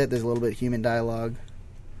talk a little bit. There's a little bit of human dialogue.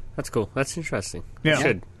 That's cool. That's interesting. Yeah. You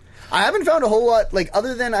should. I haven't found a whole lot, like,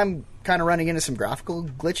 other than I'm kind of running into some graphical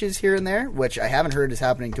glitches here and there, which I haven't heard is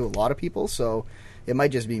happening to a lot of people, so it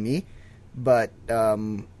might just be me. But I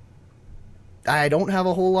don't have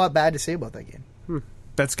a whole lot bad to say about that game.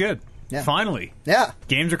 That's good. Yeah. Finally, Yeah.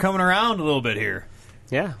 games are coming around a little bit here.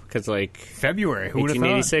 Yeah, because like February. Who would have thought?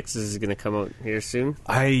 1886 is going to come out here soon.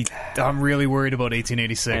 I'm really worried about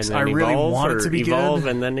 1886. And then I really Evolve, want it to be Evolve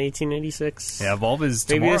good. and then 1886. Yeah, Evolve is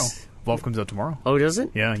Maybe tomorrow. it's- Evolve comes out tomorrow. Oh, does it?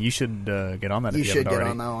 Yeah, you should get on that. You if you should haven't get already.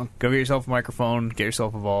 on that one. Go get yourself a microphone. Get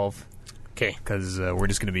yourself Evolve, Okay. because we're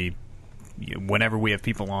just going to be whenever we have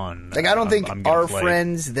people on. Like, I don't think I'm gonna our play.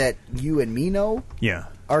 friends that you and me know Yeah,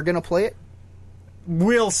 are going to play it.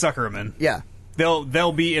 we'll sucker them in. Yeah.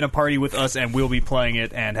 They'll be in a party with us, and we'll be playing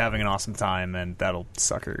it and having an awesome time, and that'll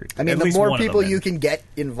sucker. I mean, at the least more one of people them in. you can get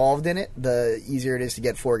involved in it, the easier it is to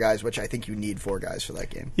get 4 guys, which I think you need 4 guys for that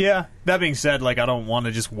game. Yeah. That being said, like, I don't want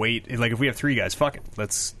to just wait. Like, if we have 3 guys, fuck it.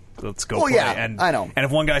 Let's go. Oh, play. yeah, and I know. And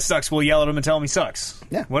if one guy sucks, we'll yell at him and tell him he sucks.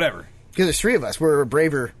 Yeah. Whatever. Because there's 3 of us. We're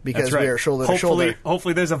braver because That's right. we are shoulder to shoulder.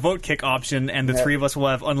 Hopefully, there's a vote kick option, and the Yeah. 3 of us will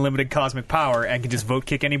have unlimited cosmic power and can just vote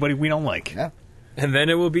kick anybody we don't like. Yeah. And then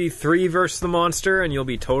it will be 3 versus the monster, and you'll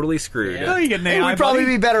be totally screwed. Oh, you get an AI, We'd probably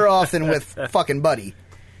buddy. be better off than with fucking Buddy.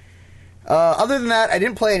 Other than that, I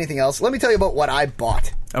didn't play anything else. Let me tell you about what I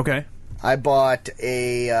bought. Okay. I bought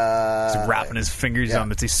a... He's wrapping his fingers yeah.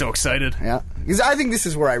 on it. He's so excited. Yeah. Because I think this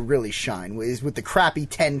is where I really shine, is with the crappy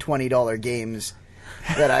 $10, $20 games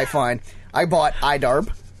that I find. I bought iDarb.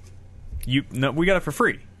 We got it for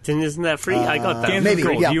free. Isn't that free? I got that. Games maybe,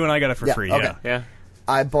 with Gold. yeah. You and I got it for free. Okay. Yeah. Yeah.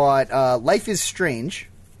 I bought Life is Strange.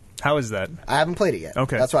 How is that? I haven't played it yet.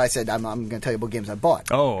 Okay. That's why I said I'm going to tell you what games I bought.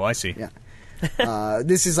 Oh, I see. Yeah.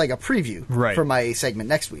 This is like a preview for my segment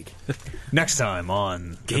next week. Next time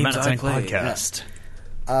on the Games I ManaTank played. Podcast.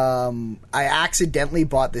 I accidentally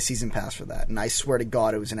bought the season pass for that, and I swear to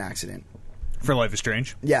God it was an accident. For Life is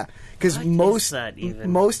Strange. Yeah, because What most is that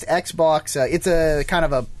even? most Xbox, it's a kind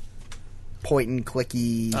of a point and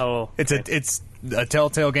clicky. Oh. It's a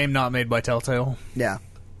Telltale game not made by Telltale. Yeah,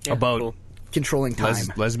 Yeah, about cool. controlling time.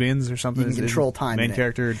 lesbians or something. You can Is control time Main in it.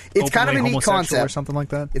 character. It's kind of a openly neat homosexual concept. or something like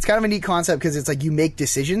that. It's kind of a neat concept because it's like you make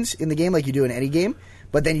decisions in the game like you do in any game,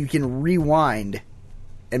 but then you can rewind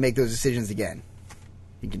and make those decisions again.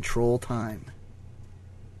 You control time.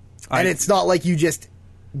 And it's not like you just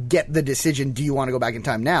get the decision, do you want to go back in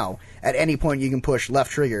time now? At any point you can push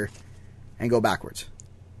left trigger and go backwards.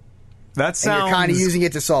 That sounds. And you're kind of using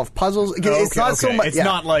it to solve puzzles. It's not so much. It's yeah.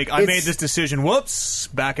 not like I It's- made this decision. Whoops!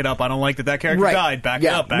 Back it up. I don't like that character right. died. Back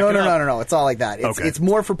yeah. it up. Back no, it no, up. no. It's all like that. It's, Okay. it's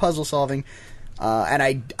more for puzzle solving.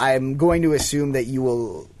 And I'm going to assume that you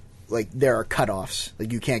will, like, there are cutoffs.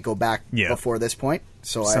 Like, you can't go back before this point.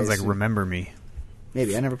 So Sounds I like Remember Me.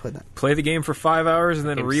 maybe. I never played that. Play the game for 5 hours and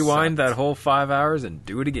then Game rewind sucked. that whole 5 hours and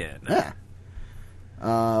do it again. Yeah.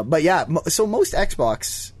 But yeah, so most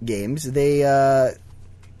Xbox games,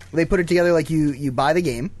 they put it together like you buy the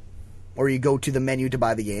game, or you go to the menu to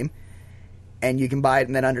buy the game, and you can buy it,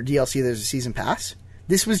 and then under DLC there's a season pass.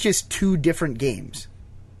 This was just two different games.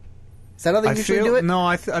 Is that how they usually do it? No,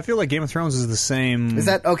 I feel like Game of Thrones is the same. Is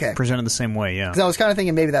that okay? Presented the same way, yeah. Because I was kind of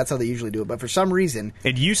thinking maybe that's how they usually do it, but for some reason,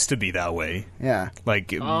 It used to be that way. yeah.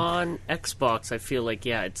 Like On Xbox, I feel like,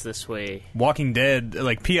 it's this way. Walking Dead,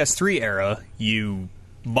 like PS3 era, you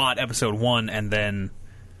bought episode 1 and then.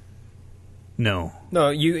 No. No,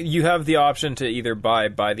 you have the option to either buy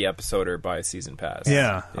the episode or buy a season pass.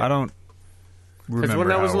 Yeah, I don't remember. Because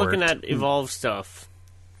when I was how it looking worked. at Evolve stuff,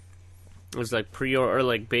 it was like pre-order, or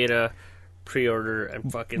like beta, pre-order,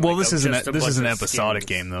 and fucking. Well, like this is an just a this is an bunch of episodic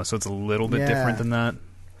skins. game though, so it's a little bit Yeah. different than that.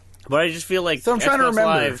 But I just feel like So I'm trying to Xbox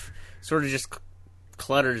remember. Live sort of just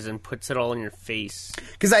clutters and puts it all in your face.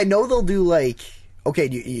 Because I know they'll do like, okay,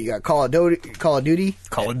 you got Call of Duty, Call of Dota.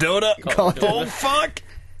 Call of Duty. Oh fuck!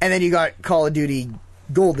 and then you got Call of Duty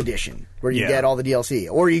Gold Edition, where you Yeah. get all the DLC,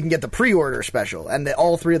 or you can get the pre-order special, and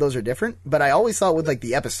all three of those are different. But I always thought with like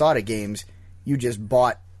the episodic games, you just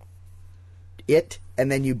bought it,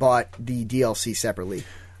 and then you bought the DLC separately.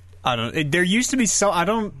 I don't. There used to be so. I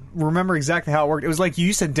don't remember exactly how it worked. It was like you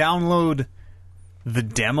used to download the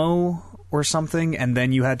demo or something, and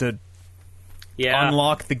then you had to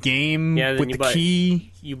unlock the game Yeah, then with you the buy-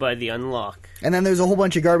 key. You buy the unlock. And then there's a whole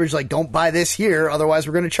bunch of garbage like, don't buy this here, otherwise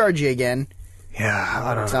we're going to charge you again. Yeah,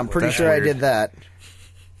 I don't So know. I'm pretty That's sure weird. I did that.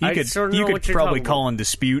 You I could sort of you know could what you're probably talking call in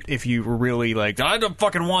dispute if you were really like, I don't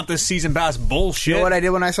fucking want this season pass bullshit. You know what I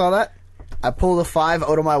did when I saw that? I pulled a $5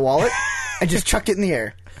 out of my wallet and just chucked it in the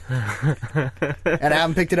air. And I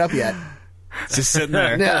haven't picked it up yet. It's just sitting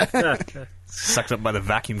there, Yeah. sucked up by the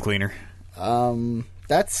vacuum cleaner.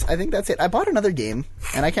 I think that's it. I bought another game,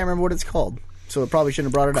 and I can't remember what it's called, so it probably shouldn't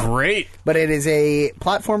have brought it up. Great. But it is a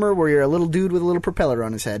platformer where you're a little dude with a little propeller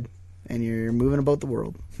on his head, and you're moving about the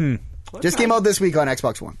world. Just came out this week on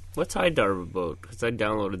Xbox One. What's iDarb about? Because I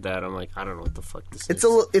downloaded that. I'm like, I don't know what the fuck this It's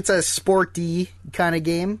is. it's a sporty kind of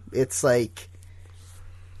game. It's like,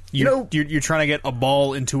 You know- you're trying to get a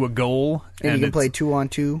ball into a goal, and you can it's, play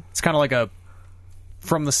 2-on-2. It's kind of like a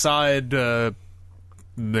from the side.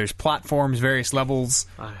 There's platforms, various levels.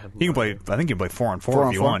 I have You can play. I think you can play 4-on-4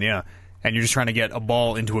 if you 4-on-4. want. Yeah, and you're just trying to get a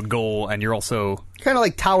ball into a goal, and you're also Kind of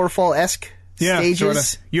like Towerfall-esque stages.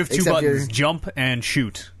 sorta. You have two except buttons: you're- jump and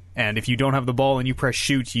shoot. And if you don't have the ball and you press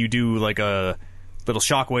shoot, you do like a little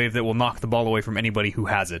shockwave that will knock the ball away from anybody who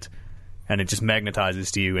has it, and it just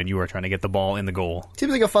magnetizes to you, and you are trying to get the ball in the goal.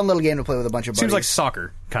 Seems like a fun little game to play with a bunch of buddies. Seems like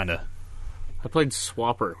soccer, kind of. I played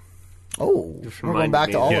Swapper. Oh, we're going reminded back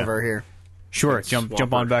me to of- Oliver here. Sure,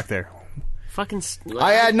 jump on back there. Fucking.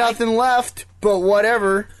 I had nothing left, but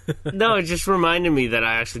whatever. No, it just reminded me that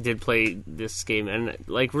I actually did play this game, and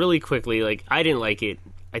like really quickly, like I didn't like it.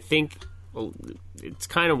 I think it's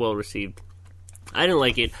kind of well received. I didn't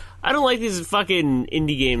like it. I don't like these fucking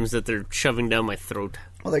indie games that they're shoving down my throat.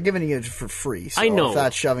 Well, they're giving it for free, so I know. if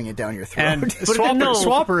that's shoving it down your throat. And Swapper,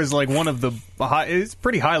 Swapper is like one of the. It's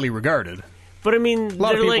pretty highly regarded. But I mean, A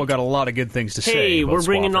lot of they're people like, got a lot of good things to say. hey, about we're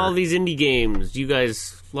bringing Swapper. all these indie games. You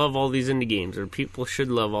guys love all these indie games, or people should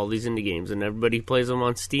love all these indie games, and everybody plays them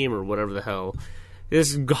on Steam or whatever the hell.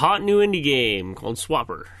 This hot new indie game called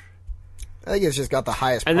Swapper. I think it's just got the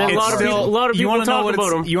highest. And then a profit lot of margin. people wanna know talk what about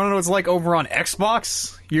it's- them. You want to know what it's like over on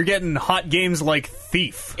Xbox? You're getting hot games like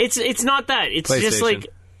Thief. It's not that. It's just PlayStation. like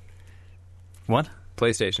What?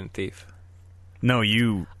 PlayStation Thief. No,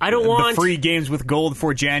 you. I don't want- the free games with gold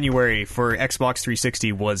for January for Xbox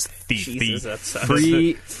 360 was Thief. Jesus, The- that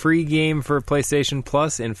sucks. Free game for PlayStation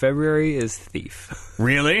Plus in February is Thief.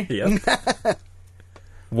 Really? Yep.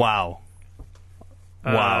 Wow.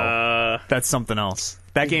 Wow. That's something else.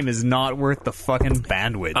 That game is not worth the fucking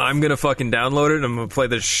bandwidth. I'm gonna fucking download it. I'm gonna play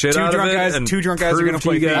the shit Two out drunk of it. guys- and two drunk guys are prove gonna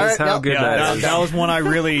to you play guys Thief. how Alright, good yep. that yeah, is. that was one I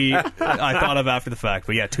really I thought of after the fact.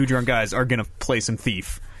 But yeah, two drunk guys are gonna play some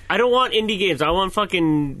Thief. I don't want indie games. I want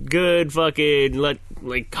fucking good fucking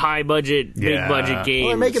like high budget, Yeah. big budget games. Well,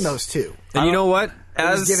 they're making those too. And you know what?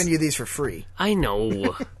 I'm just giving you these for free. I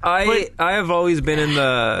know. I have always been in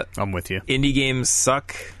the I'm with you. indie games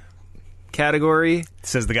suck category.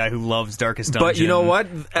 Says the guy who loves Darkest Dungeon. But you know what?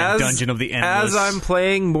 and As Dungeon of the Endless. as I'm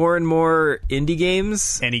playing more and more indie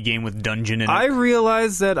games, any game with dungeon in I it.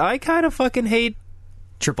 realize that I kind of fucking hate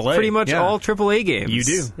AAA. pretty much yeah. all AAA games. You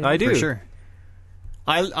do. I do. For sure.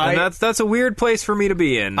 And that's a weird place for me to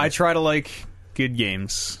be in. I try to like good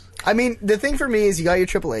games. I mean, the thing for me is you got your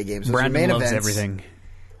AAA games. Those are your Brandon main loves events. everything.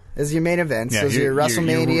 Those are your main events. Yeah, Those are your you're-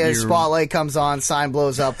 WrestleMania. you're- Spotlight comes on, sign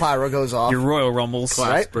blows up, pyro goes off. Your Royal Rumbles.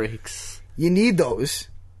 Right? Breaks. You need those.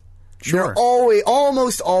 Sure. They're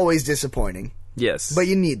almost always disappointing, yes, but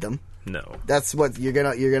you need them. no. That's what you're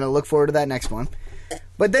gonna look forward to that next one.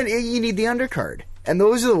 But then you need the undercard. And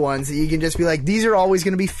those are the ones that you can just be like, these are always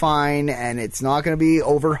going to be fine, and it's not going to be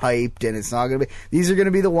overhyped, and it's not going to be... These are going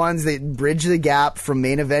to be the ones that bridge the gap from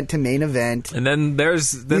main event to main event. And then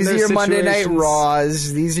there's These are your Monday Night situations-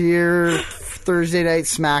 Raws. These are your Thursday Night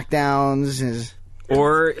SmackDowns.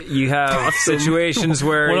 Or you have situations What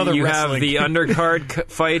where other you have wrestling? the undercard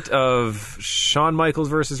fight of Shawn Michaels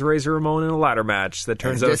versus Razor Ramon in a ladder match that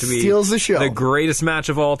turns It out just to be steals the show. greatest match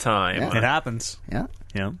of all time. Yeah. It happens. Yeah.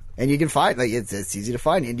 Yeah. And you can find, like, it's easy to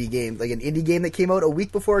find indie games, like an indie game that came out a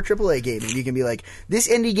week before a AAA game, and you can be like, this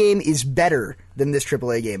indie game is better than this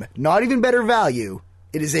AAA game. Not even better value.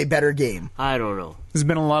 It is a better game. I don't know. There's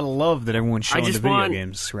been a lot of love that everyone's showing to just video want-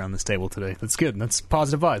 games around this table today. That's good. That's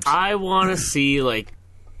positive vibes. I want to see like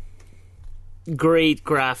great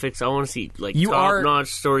graphics. I want to see like You are- top-notch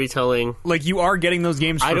storytelling. like, you are getting those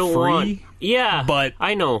games for I don't free want. Yeah, but-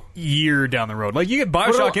 I know. year down the road. Like, you get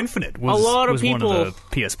Bioshock But Infinite a was, lot of was one people- of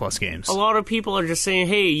the PS Plus games. A lot of people are just saying,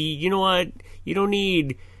 "Hey, you know what? You don't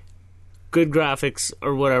need good graphics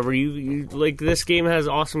or whatever. You like this game has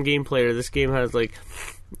awesome gameplay, or this game has like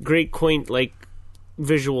great quaint like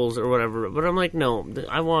visuals or whatever." But I'm like, no,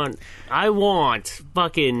 I want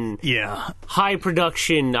fucking Yeah. high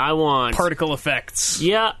production. I want Particle effects.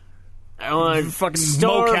 yeah. I want Fucking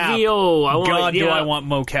Star mocap. VO. I want, God, do yeah. I want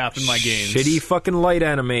mocap in my games. Shitty fucking light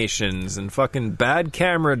animations and fucking bad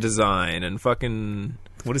camera design and fucking...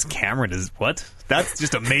 What is camera? What? That's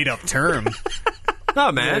just a made-up term.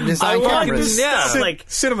 No, man. design I want- cameras. Yeah. like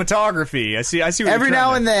Cinematography. I see. What Every you're now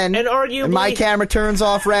trying and to- then, And arguably- my camera turns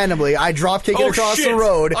off randomly. I drop kick it Oh, across shit. the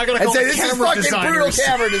road I gotta and call say, the this is camera fucking brutal designers."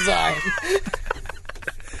 camera design.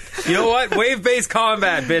 You know what? Wave-based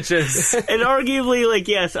combat, bitches. and arguably, like,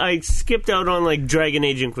 yes, I skipped out on like Dragon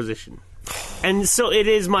Age Inquisition, and so it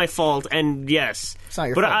is my fault. And yes, It's not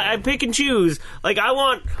your but fault, I man. pick and choose. Like, I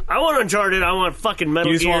want Uncharted. I want fucking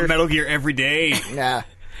Metal You just Gear. want Metal Gear every day. Yeah.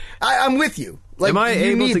 I'm with you. Like, Am I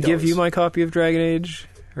you able need to give those. you my copy of Dragon Age?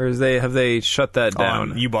 Or have they shut that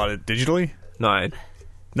down? You bought it digitally? No,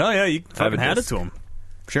 No, yeah, you have fucking a had it disc. to him.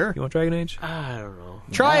 Sure. you want Dragon Age? I don't know.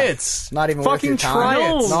 Try it. Not even fucking worth your try time.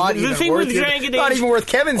 it. No, Not the even thing worth with your- Dragon Not Age- even worth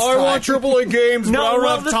Kevin's I time. want AAA games, No, but I don't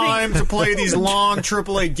well, have the thing- time to play these long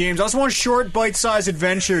AAA games. I just want short, bite-sized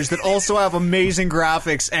adventures that also have amazing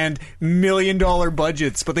graphics and million-dollar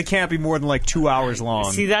budgets, but they can't be more than like 2 hours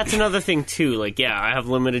long. See, that's another thing too. Like, yeah, I have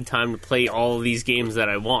limited time to play all of these games that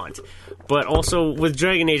I want. But also with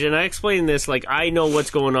Dragon Age, and I explained this, like, I know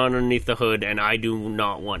what's going on underneath the hood, and I do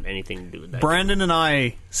not want anything to do with that. Brandon and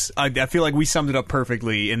I feel like we summed it up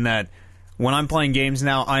perfectly in that when I'm playing games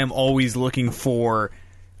now, I am always looking for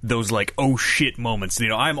those, like, oh shit moments. You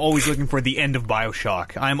know, I'm always looking for the end of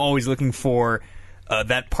Bioshock. I'm always looking for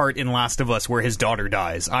that part in Last of Us where his daughter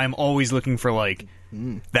dies. I'm always looking for, like,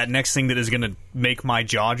 that next thing that is going to make my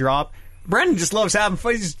jaw drop. Brandon just loves having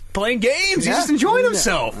fun. He's just playing games. Yeah. He's just enjoying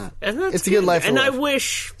himself. And that's It's a good life to and live.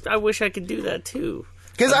 I wish I could do that too.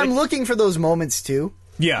 Because I'm looking for those moments too.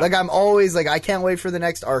 Yeah. Like, I'm always like, I can't wait for the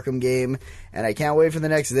next Arkham game, and I can't wait for the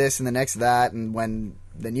next this and the next that, and when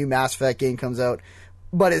the new Mass Effect game comes out.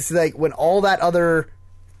 But it's like when all that other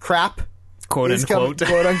crap Quote is unquote.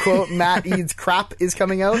 quote unquote, Matt Eads crap is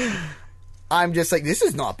coming out. I'm just like, this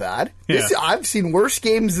is not bad. Yeah. I've seen worse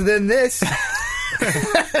games than this.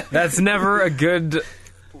 That's never a good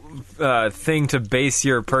thing to base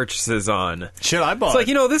your purchases on. Shit, I bought. It's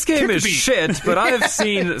like, this game is Kickbeat. shit, but I've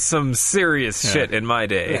seen some serious shit in my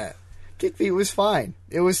day. Yeah. Kickbeat was fine.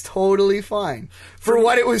 It was totally fine. For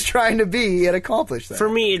what it was trying to be, it accomplished that. For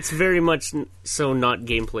me, it's very much so not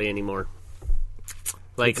gameplay anymore.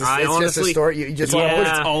 Like, it's I honestly... just a story. You just Yeah, want to push,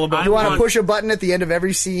 it's all about- you want to push a button at the end of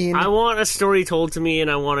every scene. I want a story told to me,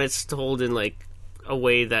 and I want it told in, like, a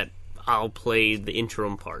way that I'll play the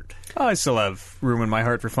interim part. I still have room in my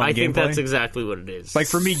heart for fun I gameplay. think that's exactly what it is. Like,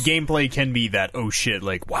 for me, gameplay can be that, oh shit,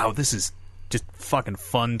 like, wow, this is just fucking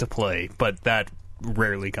fun to play, but that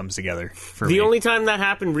rarely comes together for me. The only time that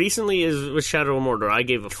happened recently is with Shadow of Mordor. I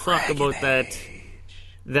gave a fuck about that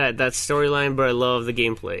storyline, but I love the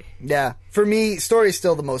gameplay. Yeah. For me, story is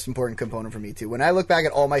still the most important component for me, too. When I look back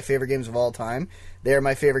at all my favorite games of all time, they're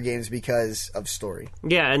my favorite games because of story.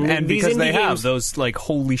 Yeah, and these because indie they have games, those, like,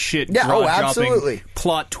 holy shit, Yeah, jaw-dropping absolutely.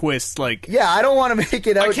 plot twists, like... Yeah, I don't want to make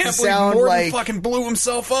it out I to can't believe sound Morton like... fucking blew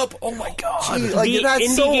himself up. Oh my god! Gee, like, The that's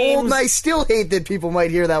indie so old, games- and I still hate that people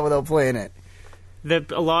might hear that without playing it.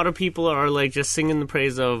 that a lot of people are like just singing the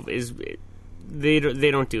praise of is they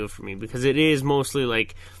don't do it for me because it is mostly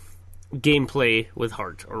like gameplay with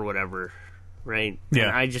heart or whatever, right?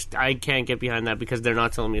 Yeah. And I can't get behind that because they're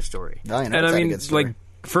not telling me a story. No, you know, And it's I a mean, good story. like,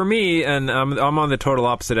 for me, and I'm on the total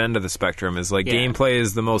opposite end of the spectrum, is like, Yeah. gameplay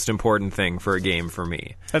is the most important thing for a game for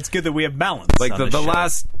me. That's good that we have balance. Like, on the this show.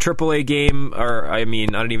 last AAA game, or, I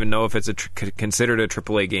mean, I don't even know if it's considered a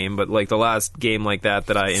AAA game, but, like, the last game like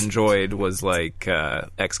that I enjoyed was, like,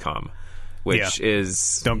 XCOM, which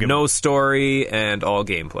is Don't give no story and all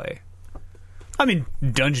gameplay. I mean,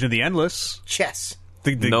 Dungeon of the Endless. Chess.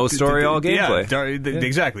 No story, all gameplay. Yeah,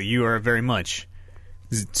 exactly. You are very much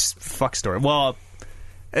fuck story. Well,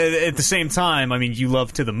 at the same time, I mean, you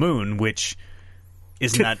love To the Moon, which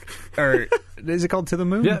isn't that, or is it called To the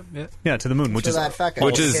Moon? Yeah, To the Moon, which So is that fat guy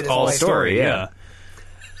Which just is hit his all wife. story, yeah.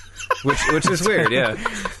 which is weird, yeah.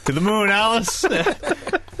 To the Moon, Alice.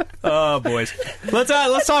 Oh, boys. Let's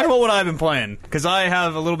talk about what I've been playing, because I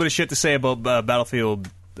have a little bit of shit to say about Battlefield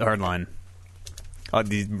Hardline.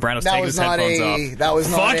 Brando's taking his headphones off. That was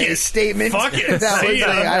not Fuck a it. statement. Fuck it. That See was ya.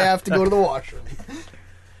 I have to go to the washroom.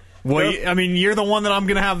 Well, I mean, you're the one that I'm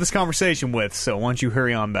going to have this conversation with, so why don't you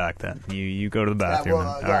hurry on back then? You go to the bathroom.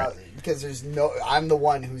 All right. Because I'm the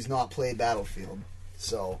one who's not played Battlefield.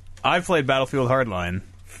 So I've played Battlefield Hardline,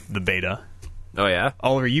 the beta. Oh, yeah?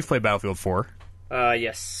 Oliver, you've played Battlefield 4.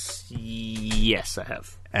 Yes, I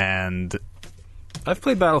have. And, I've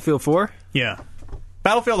played Battlefield 4. yeah.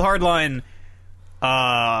 Battlefield Hardline,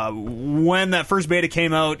 when that first beta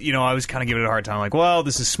came out, I was kind of giving it a hard time. Like, well,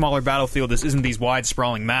 this is smaller Battlefield. This isn't these wide,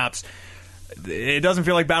 sprawling maps. It doesn't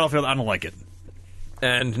feel like Battlefield. I don't like it.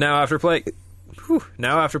 And now after playing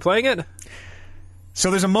it, So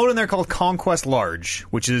there's a mode in there called Conquest Large,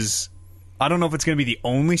 which is, I don't know if it's going to be the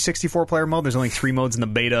only 64-player mode. There's only 3 modes in the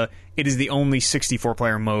beta. It is the only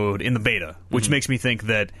 64-player mode in the beta, which makes me think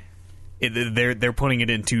that they're putting it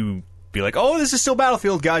in to be like, oh, this is still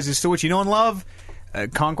Battlefield, guys. This is still what you know and love.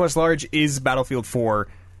 Conquest Large is Battlefield 4.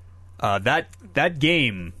 That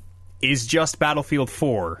game is just Battlefield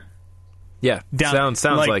 4. yeah, sounds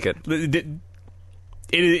like it.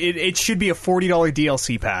 It should be a $40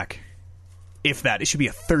 DLC pack. If that. It should be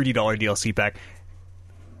a $30 DLC pack.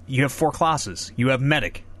 You have 4 classes. You have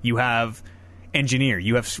medic. You have engineer.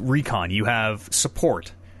 You have recon. You have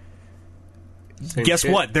support. Guess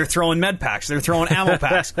shit. what? They're throwing med packs. They're throwing ammo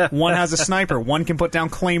packs. One has a sniper. One can put down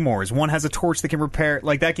claymores. One has a torch that can repair.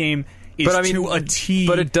 Like, that game is to a T.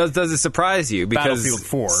 But it does it surprise you? Because Battlefield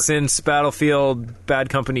 4. Since Battlefield Bad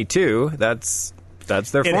Company 2, that's their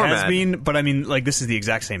It format. has been, but I mean, like, this is the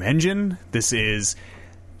exact same engine. This is...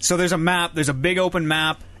 So there's a map. There's a big open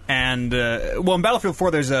map. And, well, in Battlefield 4,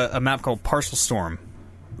 there's a map called Parcel Storm.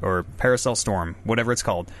 Or Paracel Storm. Whatever it's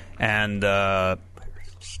called. And,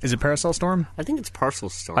 is it Paracel Storm? I think it's Parcel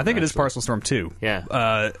Storm. I think it is actually. Parcel Storm 2.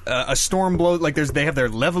 Yeah. A storm blows... Like, they have their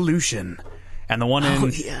Levolution. And the one in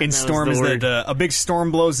that Storm was is the that a big storm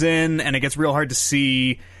blows in, and it gets real hard to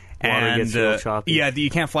see. Water And gets real choppy. yeah,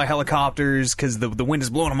 you can't fly helicopters because the wind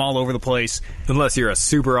is blowing them all over the place. Unless you're a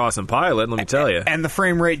super awesome pilot, let me tell you. And the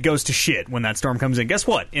frame rate goes to shit when that storm comes in. Guess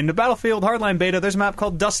what? In the Battlefield Hardline beta, there's a map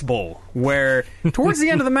called Dust Bowl, where towards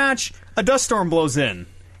the end of the match, a dust storm blows in.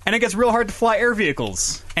 And it gets real hard to fly air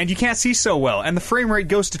vehicles. And you can't see so well. And the frame rate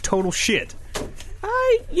goes to total shit.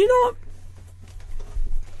 You know what?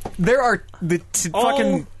 There are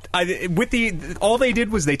fucking all they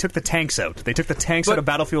did was they took the tanks out. They took the tanks out of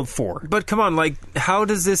Battlefield 4. But come on, like, how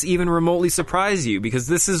does this even remotely surprise you? Because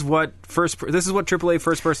this is what AAA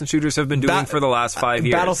first-person shooters have been doing for the last 5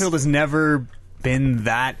 years. Battlefield has never been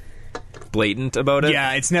that blatant about it.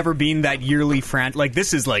 Yeah, it's never been that yearly like,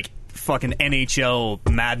 this is like fucking NHL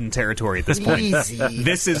Madden territory at this point. Easy.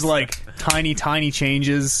 This is like tiny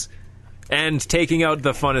changes. And taking out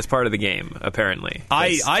the funnest part of the game, apparently.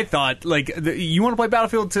 I thought, like, you want to play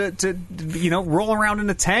Battlefield to roll around in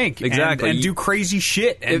a tank. Exactly. And do crazy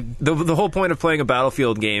shit. And the whole point of playing a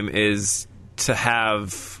Battlefield game is to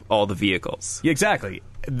have all the vehicles. Yeah, exactly.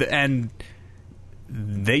 And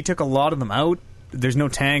they took a lot of them out. There's no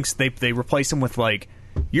tanks. They replace them with, like,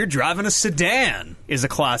 you're driving a sedan is a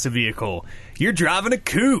class of vehicle. You're driving a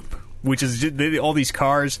coupe, which is just, all these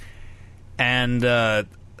cars. And...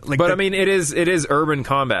 I mean, it is urban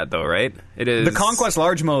combat, though, right? It is. The Conquest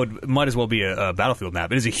Large mode might as well be a Battlefield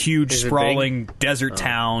map. It is a huge, sprawling desert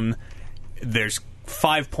town. There's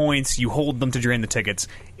 5 points. You hold them to drain the tickets.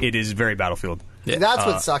 It is very Battlefield. Yeah. That's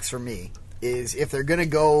what sucks for me, is if they're going to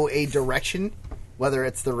go a direction, whether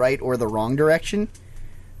it's the right or the wrong direction,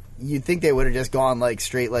 you'd think they would have just gone like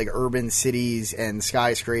straight like urban cities and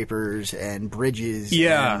skyscrapers and bridges.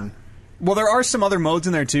 Yeah. Well, there are some other modes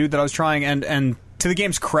in there, too, that I was trying, and to the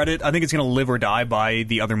game's credit, I think it's going to live or die by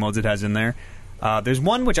the other modes it has in there. There's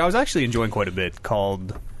one which I was actually enjoying quite a bit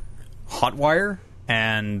called Hotwire,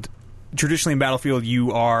 and traditionally in Battlefield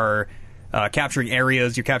you are capturing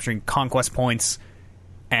areas, you're capturing conquest points,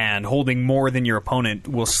 and holding more than your opponent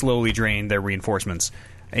will slowly drain their reinforcements.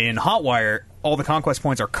 In Hotwire, all the conquest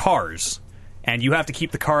points are cars, and you have to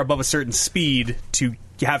keep the car above a certain speed to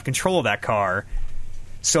have control of that car.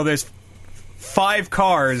 So there's 5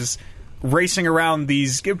 cars racing around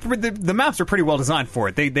these. The maps are pretty well designed for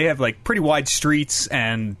it. They have like pretty wide streets,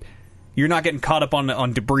 and you're not getting caught up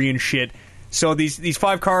on debris and shit. So these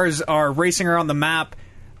 5 cars are racing around the map.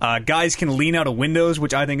 Guys can lean out of windows,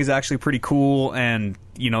 which I think is actually pretty cool, and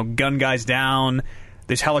gun guys down.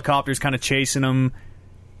 There's helicopters kind of chasing them.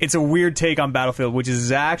 It's a weird take on Battlefield, which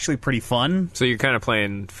is actually pretty fun. So you're kind of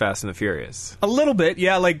playing Fast and the Furious. A little bit,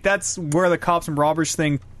 yeah. Like, that's where the cops and robbers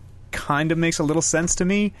thing kind of makes a little sense to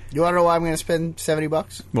me. You want to know why I'm going to spend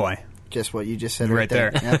 $70? Why? Just what you just said right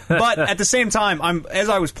there. Yeah. But at the same time, as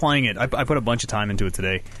I was playing it, I put a bunch of time into it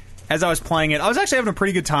today. As I was playing it, I was actually having a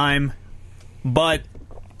pretty good time, but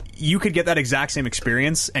you could get that exact same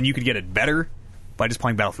experience, and you could get it better by just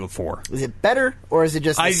playing Battlefield 4. Is it better, or is it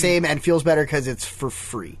just the same and feels better because it's for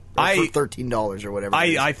free? For $13 or whatever.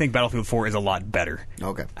 I think Battlefield 4 is a lot better.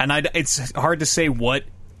 Okay. And it's hard to say what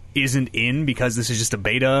isn't in, because this is just a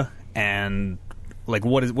beta, and like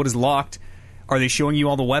what is locked. Are they showing you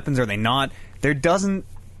all the weapons? Are they not? There doesn't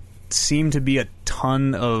seem to be a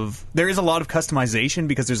ton of... There is a lot of customization,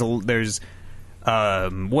 because there's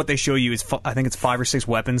what they show you is I think it's 5 or 6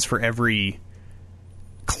 weapons for every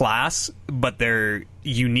class, but they're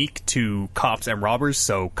unique to cops and robbers.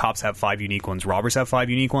 So cops have 5 unique ones, robbers have 5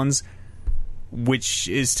 unique ones, which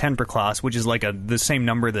is 10 per class, which is like the same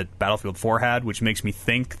number that Battlefield 4 had, which makes me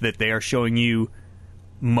think that they are showing you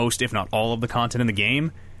most, if not all, of the content in the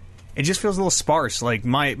game. It just feels a little sparse. Like,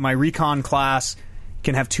 my recon class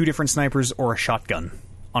can have 2 different snipers or a shotgun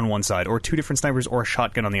on one side, or 2 different snipers or a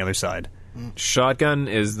shotgun on the other side. Shotgun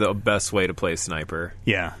is the best way to play sniper.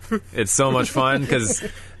 Yeah. It's so much fun, because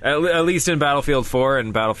at least in Battlefield 4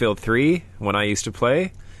 and Battlefield 3, when I used to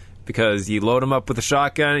play, because you load them up with a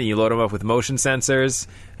shotgun, and you load them up with motion sensors,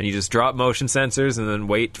 and you just drop motion sensors and then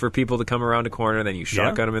wait for people to come around a corner, and then you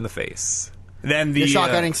shotgun them in the face. Then You're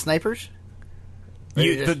shotgunning snipers?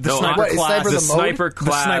 The sniper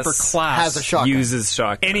class has a shotgun. uses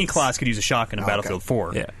shotgun. Any class could use a shotgun in Battlefield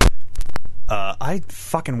 4. Yeah. I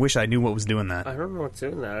fucking wish I knew what was doing that. I don't know what's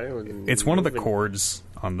doing that. It's one of the chords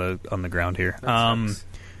on the ground here.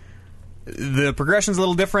 The progression's a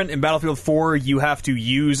little different. In Battlefield 4, you have to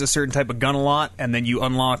use a certain type of gun a lot, and then you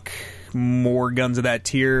unlock more guns of that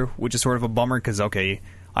tier, which is sort of a bummer, because, okay,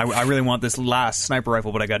 I really want this last sniper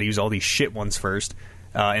rifle, but I got to use all these shit ones first.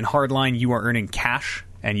 In Hardline, you are earning cash,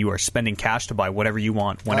 and you are spending cash to buy whatever you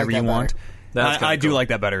want, whenever you want. I do like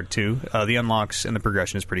that better, too. The unlocks and the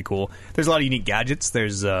progression is pretty cool. There's a lot of unique gadgets.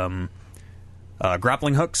 There's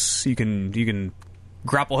grappling hooks. You can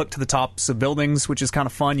grapple hook to the tops of buildings, which is kind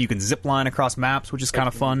of fun. You can zip line across maps, which is kind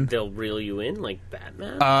of fun. They'll reel you in like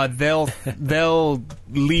Batman? They'll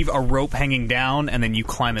leave a rope hanging down, and then you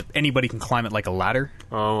climb it. Anybody can climb it like a ladder.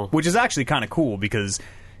 Oh. Which is actually kind of cool, because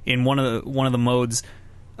in one of the modes,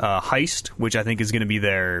 Heist, which I think is going to be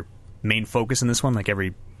their main focus in this one, like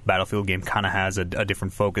every Battlefield game kind of has a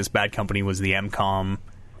different focus. Bad Company was the MCOM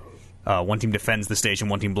One team defends the station,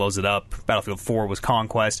 one team blows it up. Battlefield 4 was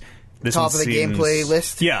Conquest. This Top one of the seems, gameplay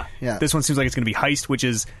list? Yeah. Yeah. This one seems like it's going to be Heist, which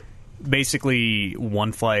is basically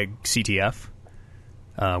one flag CTF,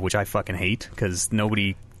 which I fucking hate because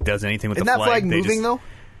nobody does anything with Isn't the that flag. flag They moving, just- though?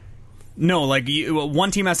 No, like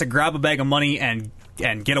one team has to grab a bag of money and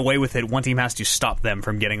get away with it. One team has to stop them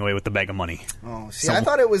from getting away with the bag of money. Oh, see, So- I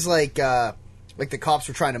thought it was like the cops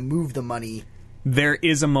were trying to move the money. There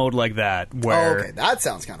is a mode like that where, Oh, okay. That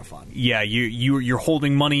sounds kind of fun. yeah, you're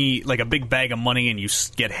holding money, like a big bag of money, and you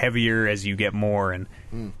get heavier as you get more. And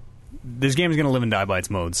this game is going to live and die by its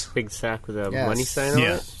modes. Big sack with a Yes. money sign on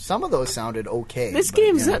Yeah. it. Some of those sounded okay. This but,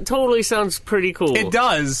 game yeah. totally sounds pretty cool. It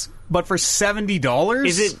does, but for $70,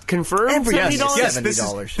 Is it confirmed? Every- Yes, $70? yes.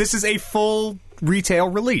 $70. This is a full retail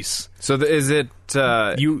release. So is it?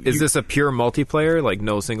 You- Is this a pure multiplayer, like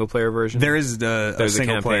no single player version? There is a There's a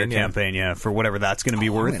single player campaign, yeah. campaign, yeah, for whatever that's going to be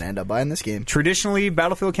I'm worth. going to end up buying this game. Traditionally,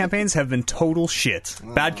 Battlefield campaigns have been total shit.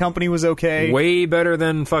 Bad Company was okay. Way better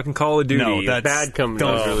than fucking Call of Duty. No, that's Bad Company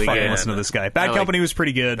Don't was really fucking good. listen to this guy. Bad I like Company was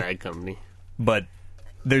pretty good, Bad Company. but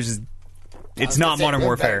there's. It's was not gonna say, Modern yeah,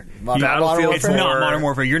 Warfare. Modern Battlefield It's 4. not Modern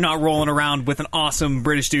Warfare. You're not rolling around with an awesome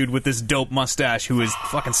British dude with this dope mustache who is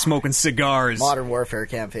fucking smoking cigars. Modern Warfare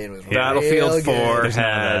campaign was Battlefield real 4 good. There's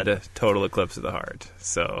none of had Total Eclipse of the Heart.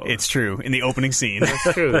 So It's true. In the opening scene.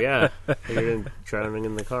 That's true, yeah. You're drowning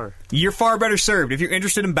in the car. You're far better served. If you're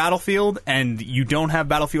interested in Battlefield and you don't have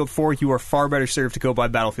Battlefield 4, you are far better served to go buy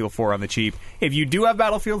Battlefield 4 on the cheap. If you do have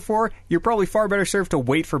Battlefield 4, you're probably far better served to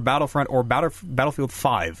wait for Battlefront or Battlefield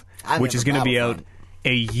 5, I which is remember going to be out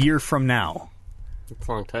Battlefront. a year from now. It's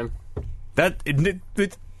a long time.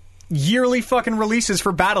 It yearly fucking releases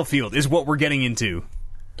for Battlefield is what we're getting into.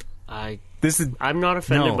 This is I'm not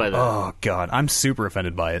offended no. by that. Oh god, I'm super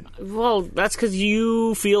offended by it. Well, that's because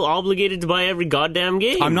you feel obligated to buy every goddamn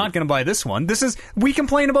game. I'm not going to buy this one. We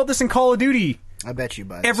complain about this in Call of Duty I bet you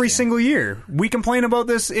buy this every game. single year. We complain about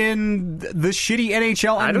this in the shitty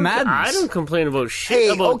NHL and Madden. I don't complain about shit Hey,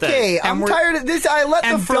 about okay, that. I'm And we're- tired of this. I let the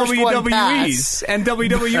And first one pass. WWEs and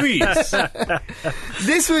WWEs.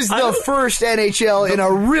 This was the first NHL in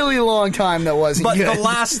a really long time that wasn't But good. the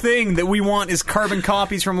last thing that we want is carbon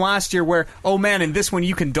copies from last year where, oh man, in this one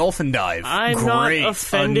you can dolphin dive. I'm Great, not a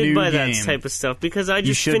offended new by game. that type of stuff because I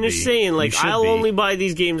just should finished be. saying, You like, should I'll be. only buy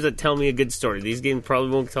these games that tell me a good story. These games probably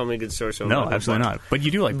won't tell me a good story, so I'm No, not gonna absolutely buy not. But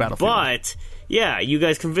you do like Battlefield. But yeah, you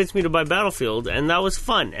guys convinced me to buy Battlefield, and that was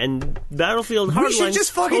fun. And Battlefield Hardline. we should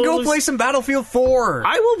just fucking go play some Battlefield 4.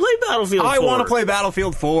 I will play Battlefield. I 4. want to play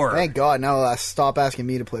Battlefield 4. Thank God, now stop asking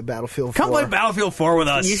me to play Battlefield 4. Come play Battlefield 4 with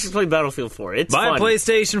us. You should play Battlefield 4. It's buy a fun.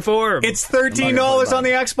 PlayStation 4. It's I'm not $13 gonna on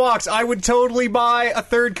the Xbox. I would totally buy a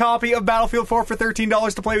third copy of Battlefield 4 for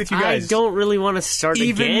 $13 to play with you I guys. don't really want to start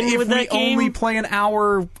Even again if with we that game. only play an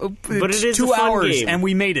hour, But it is 2 a fun hours, game. and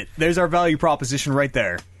we made it. There's our value proposition right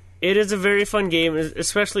there. It is a very fun game,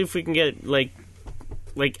 especially if we can get like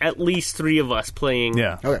at least 3 of us playing.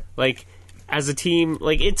 Yeah. Okay. Like as a team,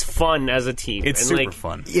 like it's fun as a team. It's and, super like,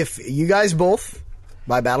 fun. If you guys both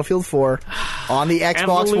buy Battlefield 4 on the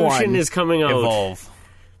Xbox Evolution One, is coming out. Evolve.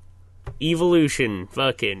 Evolution,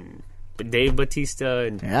 fucking Dave Bautista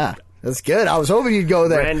and yeah, that's good. I was hoping you'd go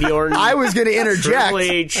there. Randy Orton. I was going to interject. Triple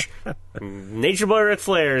H, Nature Boy Ric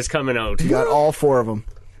Flair is coming out. You got all 4 of them.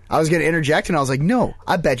 I was going to interject, and I was like, no,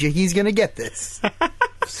 I bet you he's going to get this.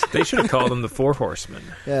 They should have called them the Four Horsemen.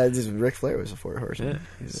 Yeah, Ric Flair was a 4 horseman.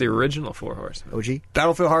 Yeah, it's the original Four Horsemen. OG.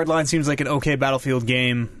 Battlefield Hardline seems like an okay Battlefield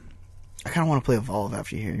game. I kind of want to play Evolve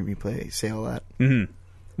after you hear me say all that.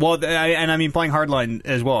 Well, I mean, playing Hardline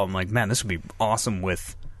as well, I'm like, man, this would be awesome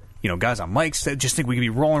with, guys on mics. I just think we could be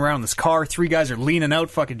rolling around in this car. 3 guys are leaning out,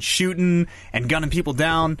 fucking shooting and gunning people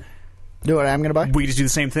down. You know what I'm going to buy? We could just do the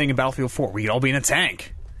same thing in Battlefield 4. We could all be in a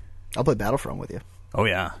tank. I'll play Battlefront with you. Oh,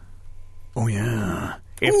 yeah. Oh, yeah.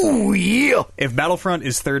 Oh, yeah! If Battlefront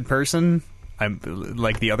is third person, I'm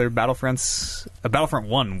like the other Battlefronts. Battlefront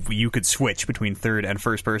 1, you could switch between third and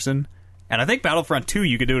first person. And I think Battlefront 2,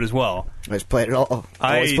 you could do it as well. I just played it all.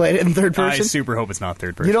 Always played it in third person. I super hope it's not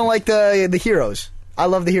third person. You don't like the heroes. I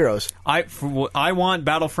love the heroes. I want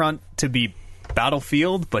Battlefront to be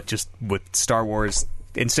Battlefield, but just with Star Wars.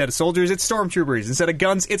 Instead of soldiers, it's stormtroopers. Instead of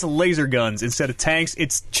guns, it's laser guns. Instead of tanks,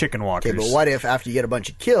 it's chicken walkers. Okay, but what if after you get a bunch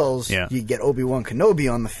of kills, Yeah. you get Obi-Wan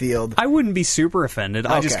Kenobi on the field? I wouldn't be super offended.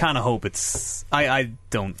 I just Okay. kind of hope it's... I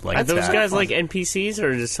don't like Are those that. guys like NPCs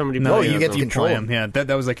or does somebody? No, play you with get them? to control play them. 'em. Yeah,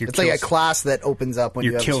 that was like your It's kill, like a class that opens up when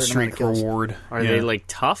you your have kill a certain amount streak of kills. reward. Are Yeah. they like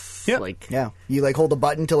tough? Yep. Like Yeah, you like hold a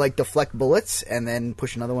button to like deflect bullets, and then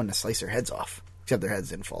push another one to slice their heads off. Except their heads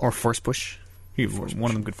didn't fall. Or force push? One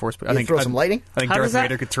of them could force push. I You think throw some lightning? I think How Darth does that-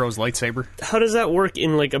 Vader could throw his lightsaber. how does that work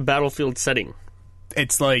in like a battlefield setting?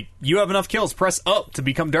 it's like you have enough kills, press up to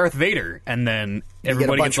become Darth Vader, and then everybody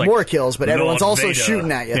get a bunch gets like more kills, but everyone's Lord also Vader.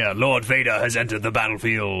 shooting at you. Yeah, Lord Vader has entered the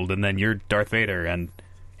battlefield, and then you're Darth Vader, and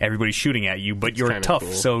everybody's shooting at you, but you're kinda tough,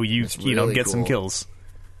 cool. so you really get some cool. kills.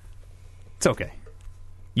 It's okay.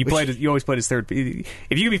 You always played as third. If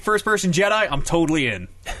you can be first person Jedi, I'm totally in.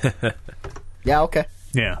 Yeah, okay.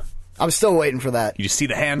 Yeah, I'm still waiting for that. you just see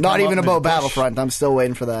the hand. Not come even up and about push. Battlefront. I'm still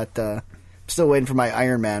waiting for that. I'm still waiting for my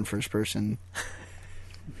Iron Man first person.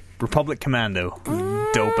 Republic Commando,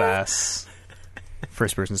 dope ass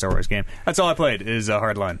first person Star Wars game. That's all I played is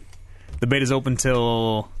Hardline. The beta's open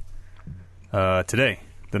till today,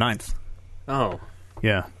 the 9th. Oh,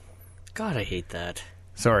 Yeah, God, I hate that.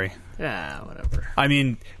 sorry. Yeah, whatever. I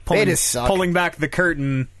mean, Betas suck. pulling back the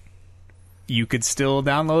curtain, you could still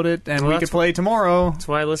download it, and Well, we that's could play tomorrow. That's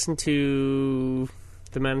why I listen to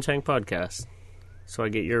the ManaTank Podcast, so I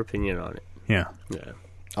get your opinion on it. Yeah, Yeah,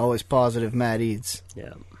 Always positive, Matt Eads.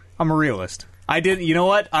 yeah. I'm a realist. I did. You know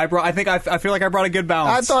what? I feel like I brought a good I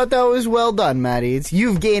balance. thought that was well done, Matt Eads.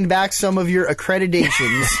 You've gained back some of your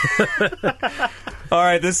accreditations. All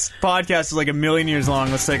right, this podcast is like a million years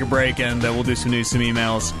long. Let's take a break, and we'll do some news, some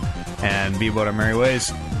emails, and be about our merry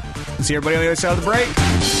ways. See everybody on the other side of the break.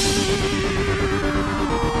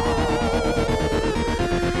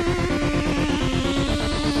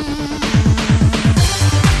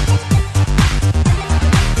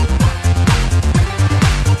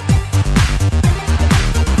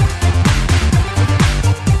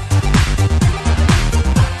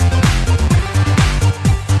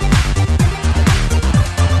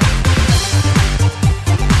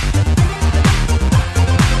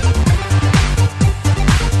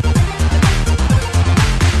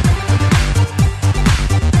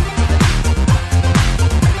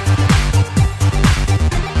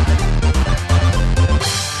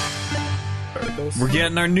 We're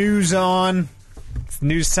getting our news on. It's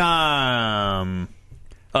news time.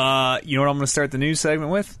 You know what I'm going to start the news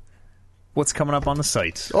segment with? What's coming up on the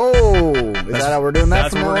site? Oh, is that how we're doing that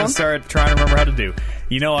That's from what we're now going on? to start trying to remember how to do.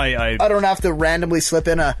 You know, I I don't have to randomly slip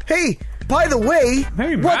in a, hey, by the way,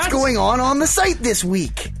 Hey, what's Matt. going on the site this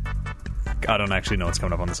week? I don't actually know what's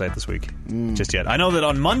coming up on the site this week just yet. I know that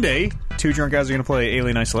on Monday, two drunk guys are going to play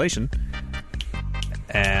Alien Isolation.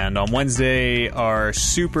 And on Wednesday, our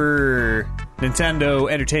Super Nintendo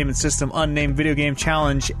Entertainment System Unnamed Video Game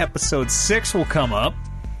Challenge Episode 6 will come up.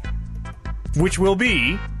 Which will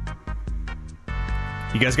be...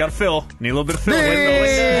 You guys got to fill. Need a little bit of fill.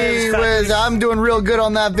 Hey, Wiz, I'm doing real good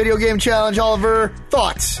on that video game challenge, Oliver.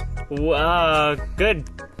 Thoughts? Good.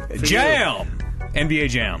 For Jam! NBA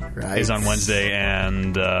Jam Right. is on Wednesday,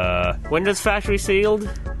 and... you. When does Factory Sealed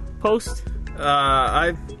post?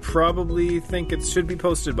 I probably think it should be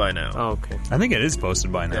posted by now. Oh, okay. I think it is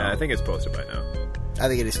posted by now. Yeah, I think it's posted by now. I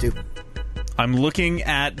think it is too. I'm looking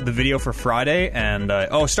at the video for Friday, and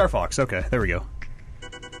Star Fox. Okay, there we go.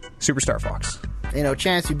 Super Star Fox. Ain't no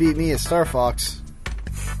chance you beat me as Star Fox.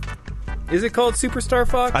 Is it called Super Star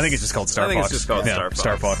Fox? I think it's just called Star I think Fox. it's just called Yeah, Star Fox.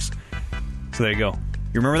 Star Fox. So there you go.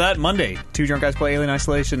 You remember that? Monday, two drunk guys play Alien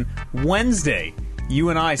Isolation. Wednesday, you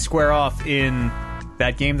and I square off in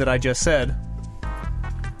that game that I just said.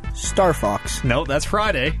 Star Fox. No, that's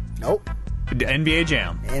Friday. Nope. NBA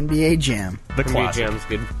Jam, NBA Jam. the NBA classic. Jam's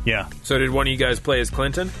good. Yeah. So did one of you guys play as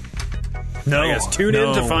Clinton? No. I guess tune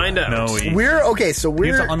in to find out. No. Do you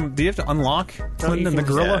have Do you have to unlock Clinton and the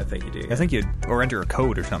can- gorilla? Yeah, I think you do. I think you or enter a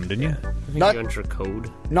code or something, didn't you? I think Not- you enter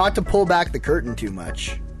code. not to pull back the curtain too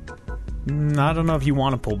much. I don't know if you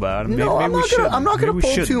want to pull back. Maybe, No, maybe we should. I'm not going to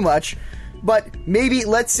pull too much. But maybe,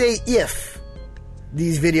 let's say, if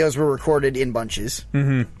these videos were recorded in bunches,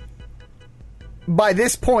 by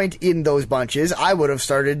this point in those bunches, I would have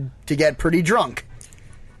started to get pretty drunk.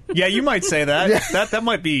 Yeah, you might say that. That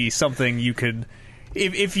might be something you could.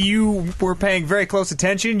 If you were paying very close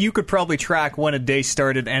attention, you could probably track when a day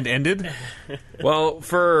started and ended. Well,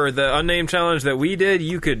 for the unnamed challenge that we did,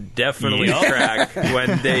 you could definitely Yup. track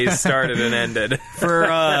when days started and ended.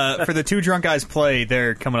 For the two drunk guys play,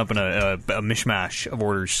 they're coming up in a mishmash of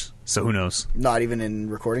orders. So who knows? Not even in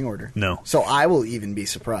recording order. No. So I will even be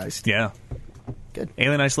surprised. Yeah. Good.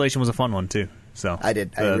 Alien Isolation was a fun one too. So I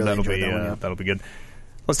did. I really that'll enjoyed be that one, yeah. that'll be good.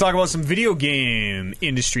 Let's talk about some video game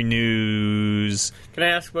industry news. Can I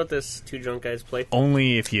ask about this Two Drunk Guys play?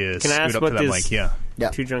 Only if you Can I scoot ask up what to that this- mic. Yeah. Yeah.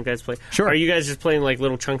 Two Drunk Guys play? Sure. Are you guys just playing like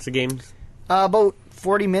little chunks of games? About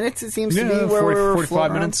 40 minutes, it seems to be where 40, we're 45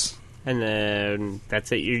 floating around. minutes. And then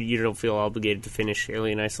that's it? You don't feel obligated to finish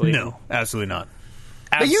Alien Isolation? No, absolutely not.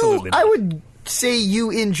 But Absolutely not. I would say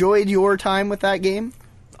you enjoyed your time with that game.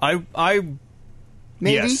 I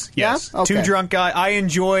Maybe? yes. Yeah? Okay. Two drunk guy. I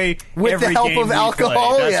enjoy With the every help game of we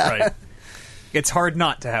alcohol? play. That's Yeah. right. It's hard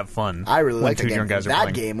not to have fun. I really when like two the game. drunk guys are That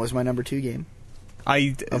playing. game was my number 2 game.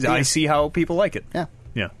 I see how people like it. Yeah.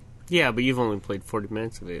 Yeah. Yeah, but you've only played 40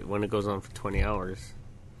 minutes of it when it goes on for 20 hours.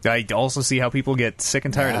 I also see how people get sick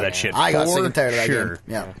and tired of that shit. I got For sick and tired of that sure. game.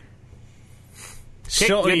 Yeah.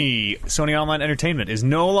 Sony Online Entertainment is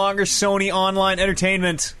no longer Sony Online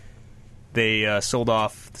Entertainment. They Sony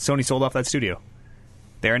sold off that studio.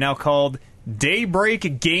 They are now called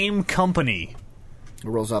Daybreak Game Company. It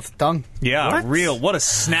rolls off the tongue. Yeah, What? what a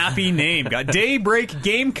snappy name. Got Daybreak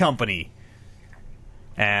Game Company.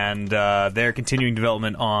 And they're continuing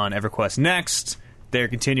development on EverQuest Next. They're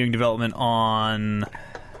continuing development on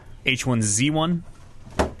H1Z1.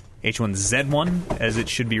 H1Z1, as it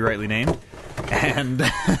should be rightly named. And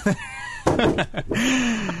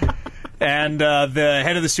and the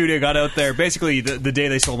head of the studio got out there. Basically, the day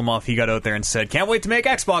they sold him off, he got out there and said, "Can't wait to make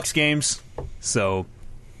Xbox games." So,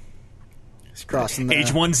 It's crossing the...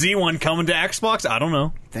 H1Z1 coming to Xbox? I don't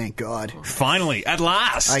know. Thank God. Finally, at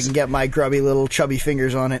last, I can get my grubby little chubby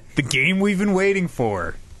fingers on it. the game we've been waiting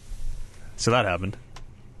for. So that happened.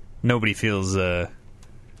 Nobody feels.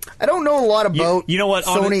 I don't know a lot about You know what?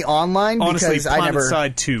 Sony Online Honestly, because I Planet never...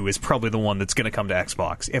 Side 2 is probably the one that's going to come to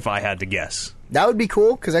Xbox, if I had to guess. That would be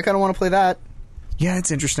cool because I kind of want to play that. Yeah, it's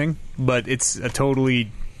interesting, but it's a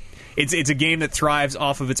totally... It's a game that thrives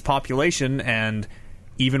off of its population, and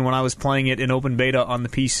even when I was playing it in open beta on the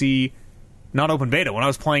PC... Not open beta, when I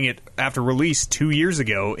was playing it after release 2 years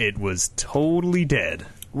ago, it was totally dead.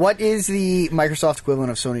 What is the Microsoft equivalent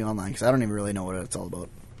of Sony Online? Because I don't even really know what it's all about.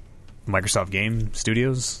 Microsoft Game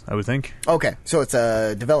Studios, I would think. Okay, so it's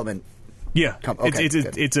a development... Yeah, Okay,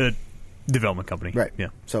 it's a development company. Right. Yeah.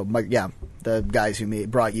 So, the guys who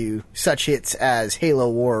brought you such hits as Halo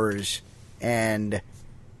Wars and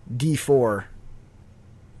D4.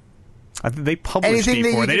 I think they published Anything that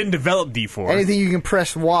you D4. They can- didn't develop D4. Anything you can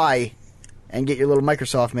press Y and get your little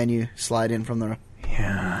Microsoft menu slide in from the...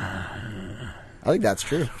 Yeah. I think that's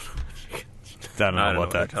true. I don't know I don't know about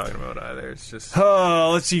what that. you're talking about either. It's just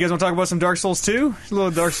Let's see. You guys want to talk about some Dark Souls 2? A little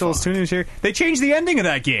Dark Souls 2 news here. They changed the ending of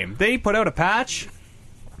that game. They put out a patch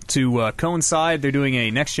to coincide. They're doing a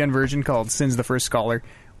next-gen version called Sins the First Scholar,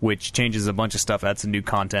 which changes a bunch of stuff, adds some new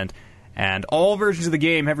content. And all versions of the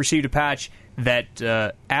game have received a patch that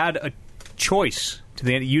add a choice to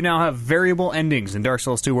the end. You now have variable endings in Dark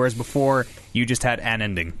Souls 2, whereas before you just had an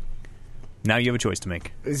ending. Now you have a choice to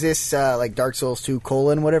make. Is this like Dark Souls 2 :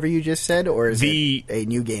 whatever you just said, or is it a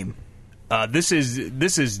new game? This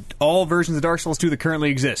is all versions of Dark Souls 2 that currently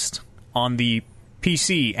exist on the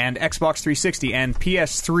PC and Xbox 360 and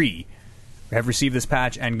PS3 have received this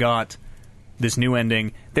patch and got this new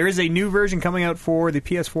ending. There is a new version coming out for the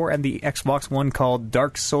PS4 and the Xbox One called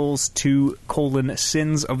Dark Souls 2: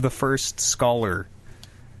 Sins of the First Scholar.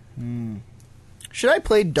 Should I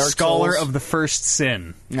play Dark Scholar Souls? of the First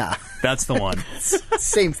Sin. Nah. That's the one.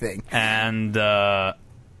 Same thing. And the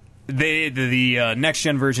next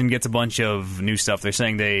gen version gets a bunch of new stuff. They're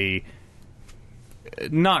saying they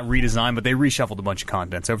not redesigned, but they reshuffled a bunch of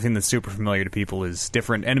content. So everything that's super familiar to people is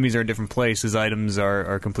different. Enemies are in different places. Items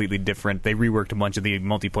are completely different. They reworked a bunch of the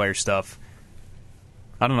multiplayer stuff.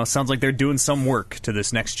 I don't know. Sounds like they're doing some work to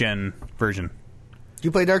this next gen version.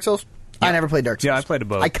 You play Dark Souls? Yeah. I never played Dark Souls. Yeah, I played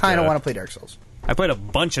about, I kind of want to play Dark Souls. I played a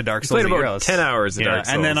bunch of Dark Souls. played a year. about I was- 10 hours of Dark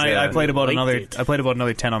and then Souls, I played about Liked another. it. I played about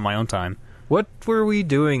another 10 on my own time. what were we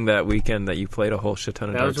doing that weekend that you played a whole shit ton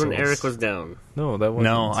of That Dark was when Souls? Eric was down. No, that wasn't.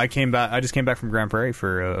 No, I came back. I just came back from Grand Prairie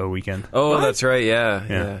for a weekend. Oh, What? that's right. Yeah,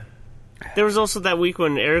 Yeah. yeah. There was also that week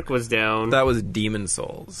when Eric was down. That was Demon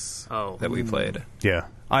Souls. Oh. that we played. Yeah,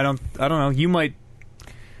 I don't know. You might.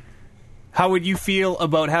 How would you feel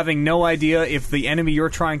about having no idea if the enemy you're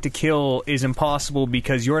trying to kill is impossible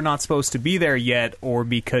because you're not supposed to be there yet, or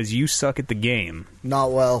because you suck at the game?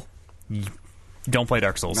 Not well. Don't play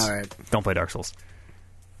Dark Souls. All right. Don't play Dark Souls.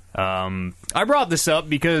 I brought this up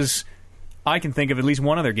because I can think of at least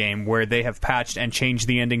one other game where they have patched and changed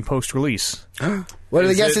the ending post-release. What are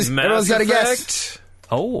the Is it guesses? Mass Everyone's got to guess. Effect?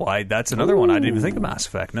 Oh, that's another one. I didn't even think of Mass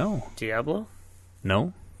Effect. No, Diablo?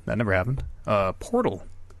 that never happened. Portal.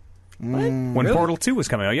 Mm. When Really? Portal 2 was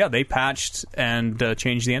coming out, yeah, they patched and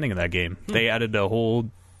changed the ending of that game. They added a whole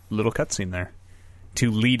little cutscene there to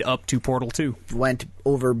lead up to Portal 2. Went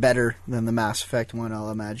over better than the Mass Effect one, I'll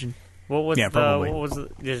imagine. What was Yeah, probably. What was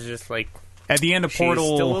it? It's just like At the end of she's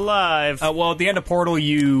Portal, still alive. Well, at the end of Portal,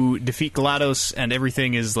 you defeat GLaDOS, and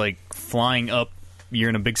everything is like flying up. You're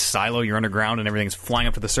in a big silo. You're underground, and everything's flying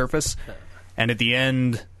up to the surface. And at the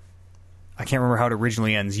end, I can't remember how it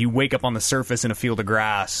originally ends. You wake up on the surface in a field of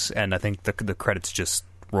grass, and I think the credits just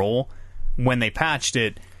roll. When they patched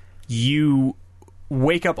it, you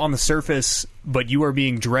wake up on the surface, but you are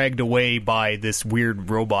being dragged away by this weird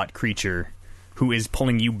robot creature who is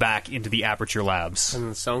pulling you back into the Aperture Labs. And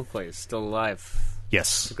the song plays, Still Alive.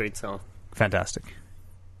 Yes. It's a great song. Fantastic.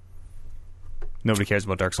 Nobody cares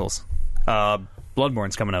about Dark Souls.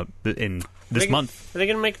 Bloodborne's coming out in this month. Are they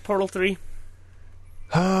going to make Portal 3?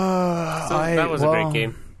 That was a great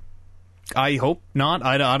game. I hope not.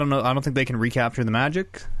 I don't know. I don't think they can recapture the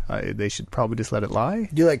magic. They should probably just let it lie.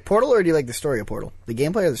 Do you like Portal or do you like the story of Portal? The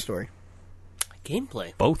gameplay or the story?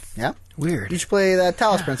 Gameplay. Both. Yeah? Weird. You should play that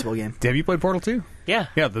Talos Principle game. Have you played Portal 2? Yeah.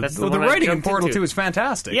 Yeah, That's the one I writing in jumped Portal into. 2 is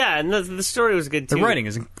fantastic. Yeah, and the story was good too. The writing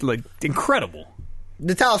is like incredible.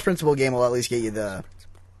 The Talos Principle game will at least get you the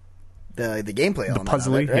gameplay element. The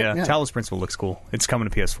puzzly, of it, right? yeah. Talos Principle looks cool. It's coming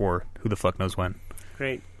to PS4. Who the fuck knows when?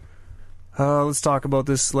 Great. Let's talk about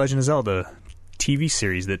this Legend of Zelda TV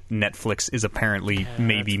series that Netflix is apparently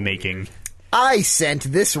maybe making. I sent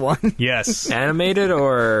this one. Yes. Animated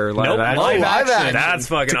or live Nope, action? live action. That's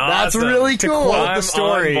fucking That's awesome. really To cool. quote I'm the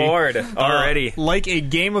story, on board already. like a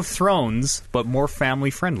Game of Thrones, but more family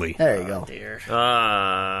friendly. There you go. Dear.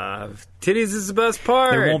 Titties is the best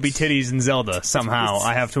part. There won't be titties in Zelda somehow.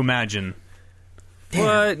 I have to imagine.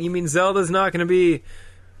 What? You mean Zelda's not going to be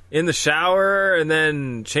in the shower and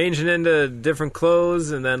then changing into different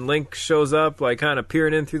clothes and then Link shows up like kind of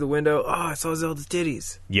peering in through the window? Oh, I saw Zelda's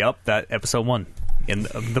titties. Yep, that episode 1 in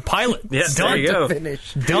the pilot. Yeah, It's there done. you go.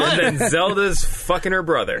 Finish. Done. And then Zelda's fucking her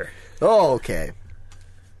brother. Oh, okay.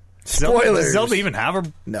 Zelda, Spoilers. does Zelda even have her?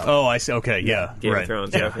 No. Oh, I see. Okay, yeah, Game right. of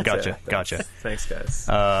Thrones. Yeah, reference, gotcha, yeah. gotcha. Thanks, guys.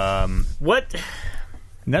 What?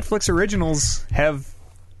 Netflix originals have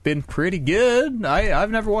been pretty good. I've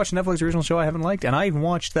never watched a Netflix original show I haven't liked, and I even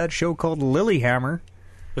watched that show called Lilyhammer,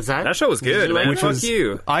 Was that? That show was good, you like man. it? which Fuck was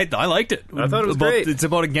you. I liked it. I thought it was About- great. It's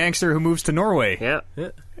about a gangster who moves to Norway. Yeah. Yeah.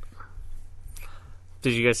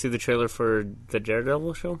 Did you guys see the trailer for the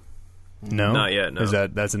Daredevil show? No, Not yet, no. Is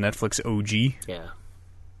that's a Netflix OG? Yeah.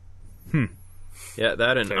 Yeah,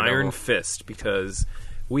 that and Daredevil. Iron Fist, because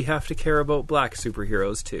we have to care about black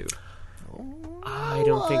superheroes too. I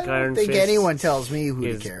don't think I Iron don't think Fist anyone tells me who to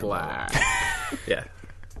is care black. Yeah.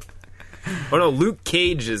 Oh no, Luke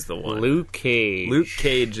Cage is the one. Luke Cage. Luke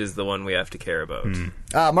Cage is the one we have to care about.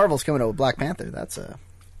 about. Marvel's coming out with Black Panther. That's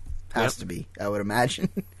has to be, I would imagine.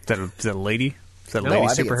 Is that a lady? Is that a No, lady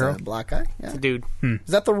I think superhero? it's a black guy. Yeah. Dude. Is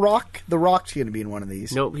that The Rock? The Rock's going to be in one of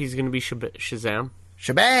these. Nope, he's going to be Shazam.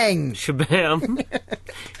 Shebang! Shabam.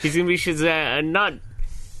 He's going to be Shazam. Not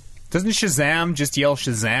Doesn't Shazam just yell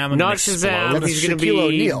Shazam and not explode? Shazam. That's He's going to Shaquille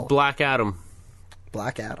be O'Neal. Black Adam.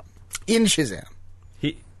 Black Adam. In Shazam.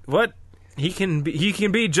 He can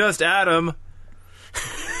be just Adam.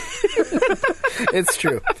 It's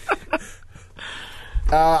true.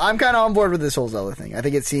 I'm kind of on board with this whole Zelda thing. I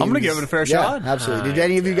think it seems... I'm gonna give it a fair shot. Absolutely. Did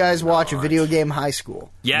any of you guys watch Video Game High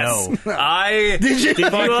School? Yes. No. I Did you?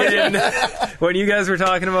 fucking when you guys were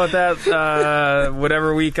talking about that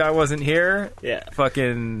whatever week I wasn't here. Yeah.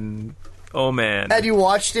 Fucking oh man. Had you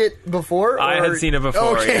watched it before? I or- had seen it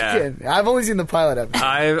before, Okay, yeah. good. I've only seen the pilot episode.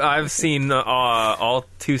 I've seen all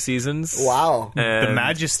 2 seasons. Wow. And The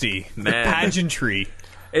majesty, the Man. pageantry.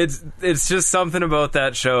 It's just something about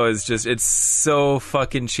that show is just it's so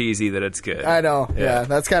fucking cheesy that it's good. I know. Yeah. Yeah,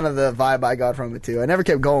 that's kind of the vibe I got from it, too. I never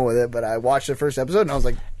kept going with it, but I watched the first episode, and I was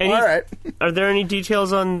like, Any- all right. Are there any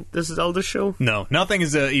details on this Zelda show? No, nothing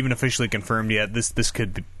is even officially confirmed yet. This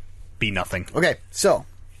could be nothing. Okay, so,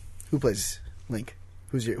 who plays Link?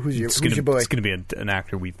 Who's your It's boy? It's gonna be an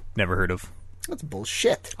actor we've never heard of. That's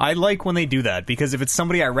bullshit. I like when they do that because if it's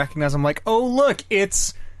somebody I recognize, I'm like, oh look,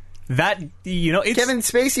 it's that it's Kevin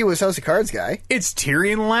Spacey was House of Cards guy. It's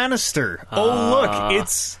Tyrion Lannister. Oh look,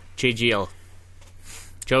 it's JGL.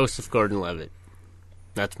 Joseph Gordon-Levitt.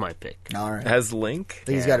 That's my pick. All right. Has Link? I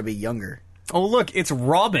think he's got to be younger. oh look, it's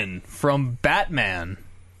Robin from Batman.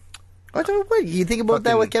 What? You think about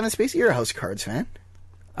that with Kevin Spacey? You're a House of Cards fan.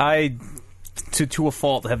 I to a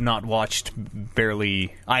fault have not watched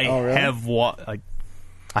barely. I Oh, really? have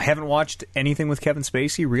I haven't watched anything with Kevin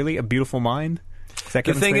Spacey. Really, A Beautiful Mind. Is that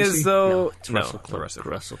The Kevin thing Spacey? is though, It's no, Russell Crowe. Russell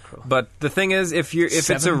Crowe. Russell Crowe. But the thing is, if it's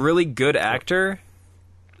a Seven? really good actor,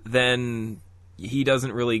 then he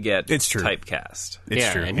doesn't really get It's true. typecast. It's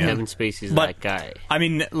yeah, true. and yeah. Kevin Spacey's But- that guy. I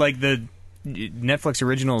mean, like the Netflix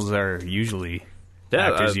originals are usually Yeah,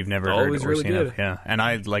 actors you've never heard always or really seen good. of. Yeah, and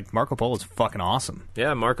I like Marco Polo's fucking awesome.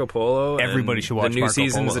 Yeah, Marco Polo. Everybody and should watch the new Marco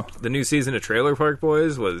seasons. Polo. The new season of Trailer Park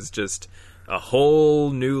Boys was just a whole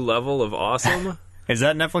new level of awesome. Is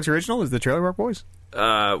that Netflix original? Is the Trailer Park Boys?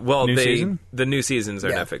 Well, New season? the new seasons are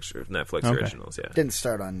Yeah. Netflix Okay. originals. Yeah, Didn't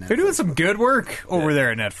start on Netflix. They're doing some good work over there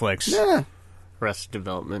at Netflix. Yeah. Arrested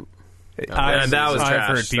Development. that was I've trash.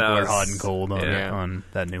 heard people That are was- hot and cold on, yeah. on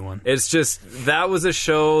that new one. It's just, that was a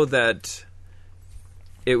show that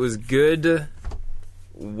it was good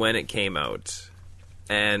when it came out.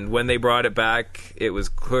 And when they brought it back, it was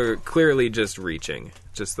clearly just reaching,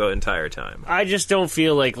 just the entire time. I just don't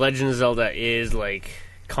feel like Legend of Zelda is like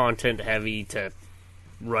content heavy to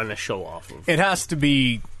run a show off of. It has to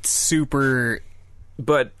be super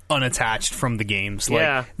But unattached from the games. Like,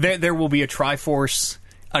 Yeah. there will be a Triforce.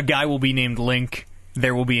 A guy will be named Link.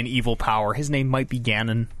 There will be an evil power. His name might be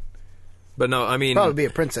Ganon. no, I mean, Probably be a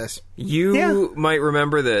princess. you Yeah. might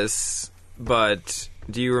remember this, but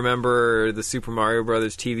do you remember the Super Mario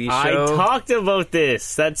Brothers TV show? I talked about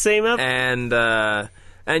this that same episode.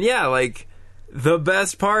 And yeah, like, the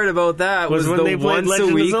best part about that was when the they played once Legend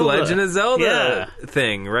a of week Zelda. Legend of Zelda Yeah.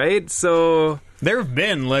 thing, right? So There have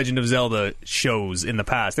been Legend of Zelda shows in the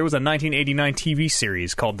past. There was a 1989 TV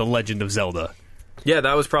series called The Legend of Zelda. yeah,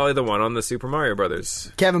 that was probably the one on the Super Mario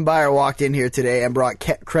Brothers. Kevin Byer walked in here today and brought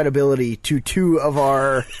credibility to two of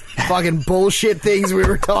our fucking bullshit things we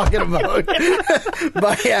were talking about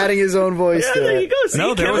by adding his own voice Yeah, to there it. you go. See,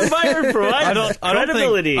 No, there Kevin was- Byron provides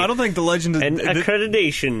credibility I don't think the Legend of and the,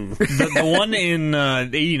 accreditation. the one in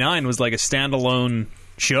 89 was like a standalone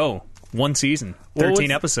show. One season, What 13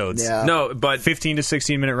 was- episodes. Yeah. No, but 15 to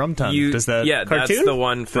 16 minute runtime. you, Does that? yeah, cartoon? that's the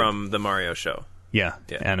one from the Mario show. Yeah,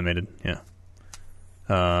 Yeah. animated. Yeah.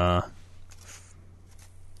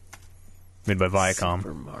 Made by Viacom.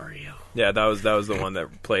 Super Mario. Yeah, that was the one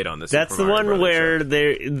that played on the. That's Super the Mario one Brothers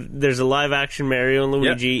where show. there's a live action Mario and Yeah.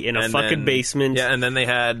 Luigi in a And fucking then- basement. Yeah, and then they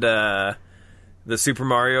had the Super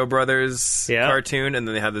Mario Brothers Yeah. cartoon, and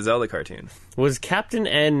then they had the Zelda cartoon. Was Captain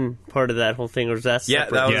N part of that whole thing, or was that Yeah,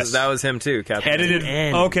 separate? that was Yes. that was him too. Captain. Edited.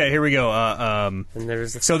 N. Okay, here we go. And there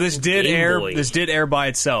was So this did Game air. Boy. This did air by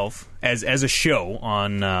itself as a show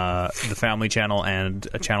on the Family Channel and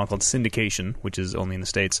a channel called Syndication, which is only in the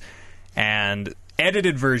States. And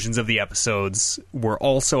edited versions of the episodes were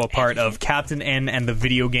also a part of Captain N and the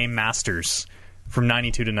Video Game Masters from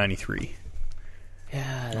 92 to 93.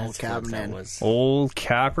 Yeah, that's Captain what that N. was. Old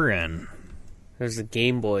Capper N. There's a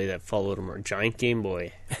Game Boy that followed him, or a giant Game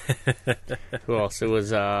Boy. Who else? It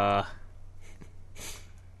was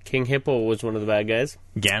King Hippo was one of the bad guys.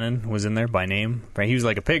 Ganon was in there by name. Right? He was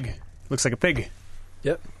like a pig. Looks like a pig.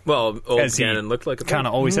 Yep. Well, old As he Ganon looked like a Kind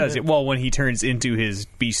of always has. Well, when he turns into his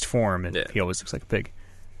beast form, Yeah. he always looks like a pig.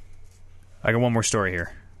 I got one more story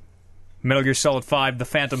here. Metal Gear Solid 5, The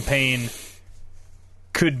Phantom Pain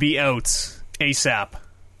could be out ASAP.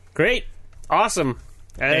 Great, awesome,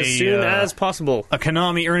 as soon as possible. A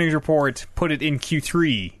Konami earnings report put it in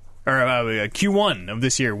Q3 or Q1 of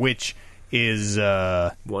this year, which is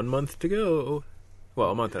 1 month to go.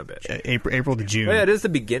 Well, a month and a bit. April to June. Oh, yeah, it is the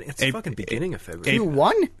beginning. It's the Ap- fucking beginning of February.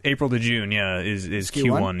 Q1? April to June, yeah, is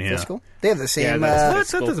Q1, yeah. Fiscal? They have the same.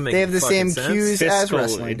 that's What? That doesn't make they have the fucking same sense. cues as Fiscal,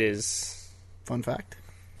 wrestling. it is. Fun fact.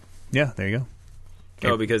 Yeah, there you go.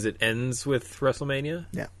 Oh, because it ends with WrestleMania?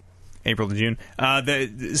 Yeah. April to June.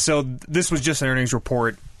 So this was just an earnings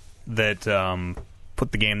report that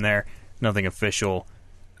put the game there. Nothing official,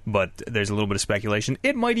 but there's a little bit of speculation.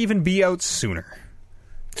 It might even be out sooner.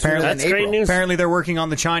 Apparently, That's great news. apparently they're working on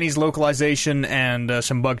the Chinese localization and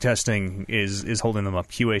some bug testing is holding them up.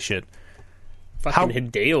 QA shit. Fucking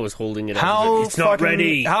Hideo is holding it. How up. It's not fucking-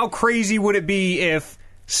 ready. How crazy would it be if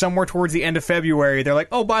somewhere towards the end of February they're like,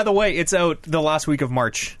 oh, by the way, it's out the last week of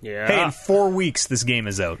March. Yeah. Hey, in 4 weeks this game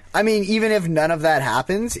is out. I mean, even if none of that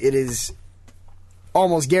happens, it is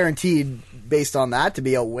almost guaranteed based on that to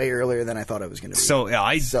be out way earlier than I thought it was going to be. So,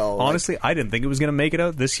 yeah, So, like- honestly, I didn't think it was going to make it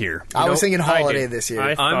out this year. I was know, thinking I holiday did. this year.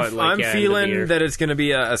 I thought, like, I'm yeah, end of the feeling year. that it's going to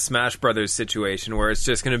be a Smash Brothers situation where it's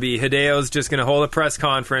just going to be Hideo's just going to hold a press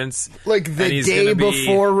conference. like and the he's day gonna be-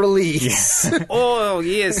 before release. Oh,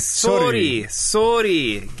 yes,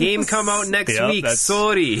 sorry. Game come out next Yep, week, that's-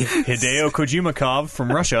 sorry. Hideo Kojimakov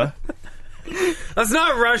from Russia. That's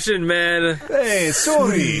not Russian, man. Hey,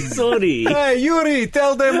 sorry. Sorry. Hey, Yuri,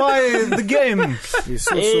 tell them why the game. You're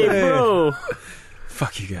so Hey, sorry. bro.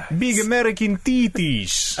 Fuck you guys. Big American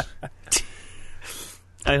titties.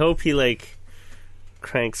 I hope he like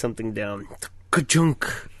cranks something down. Ka-junk.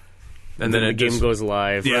 And Then then the it game just goes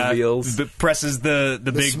live. reveals. Presses the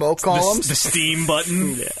big smoke columns? the steam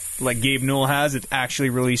button, like Gabe Newell has. It actually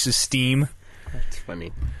releases steam. It's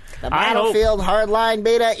funny. The I hope- Battlefield Hardline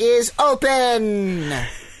beta is open.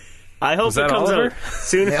 I hope Was it that comes Oliver? out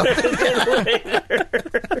sooner than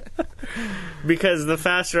later. Because the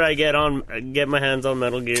faster I get my hands on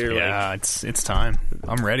Metal Gear, like, Yeah, it's time.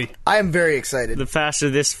 I'm ready. I am very excited. the faster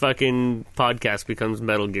this fucking podcast becomes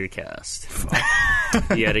Metal Gear Cast.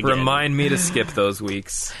 Yet again. Remind me to skip those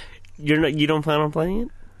weeks. You don't plan on playing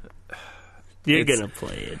it? You're It's- gonna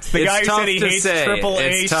play it. The guy who tough said he to hates say.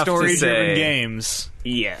 AAA It's tough to story-driven say. games.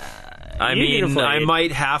 Yeah. I You're gonna mean, play I it.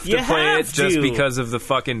 might have to You play it have just to. because of the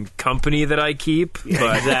fucking company that I keep.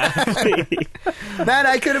 But Exactly. Man,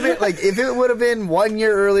 I could have been, like, if it would have been 1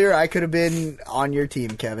 year earlier, I could have been on your team,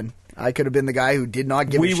 Kevin. I could have been the guy who did not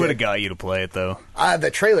give a We shit. would have got you to play it, though.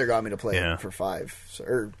 The trailer got me to play Yeah. it for 5.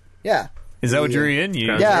 Yeah. Is that what you're in?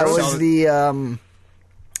 You Yeah, it saw was the... I'm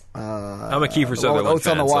a Kiefer Sutherland Oats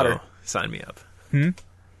on fan, the Water. so sign me up.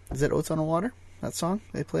 Is it Oats on the Water? That song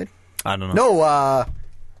they played? I don't know. No,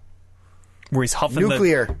 Where he's huffing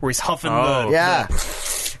Nuclear. Where he's huffing Oh. the yeah.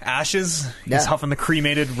 ashes. Yeah. He's huffing the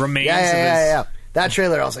cremated remains Yeah, of his... yeah. That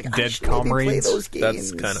trailer, I was like, I Dead should maybe play comrades. those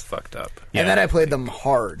games. That's kind of fucked up. Yeah. And then I played them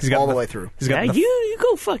hard, He's got all the way through. He's Yeah, got the you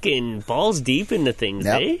go fucking balls deep into things,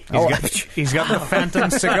 Yep. eh? Oh, He's got the Phantom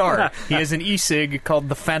cigar. He has an e-cig called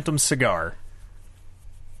the Phantom cigar.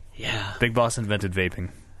 Yeah. Big Boss invented vaping.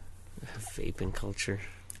 Vaping culture.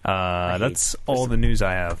 That's all the news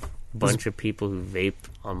I have. Bunch of people who vape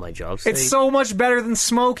on my job site. It's so much better than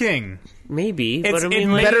smoking. Maybe, It's- but I it mean,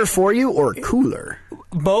 may- like, better for you or cooler?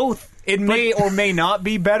 Both. It may or may not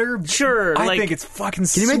be better. Sure, I like- think it's fucking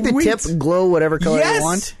Can you make the sweet. tip glow whatever color yes! you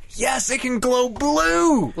want? Yes, it can glow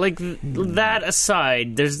blue. like that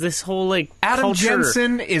aside, there's this whole like Adam culture.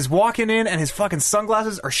 Jensen is walking in and his fucking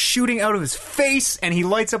sunglasses are shooting out of his face and he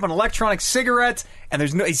lights up an electronic cigarette and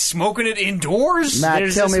he's smoking it indoors. Matt,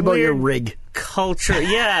 There's tell this me about your weird- rig. Culture,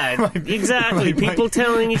 yeah, exactly. my- People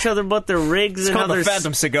telling each other about their rigs It's and how called they're the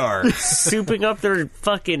Phantom cigar. souping up their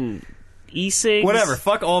fucking e-cigs. Whatever,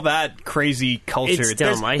 fuck all that crazy culture. It's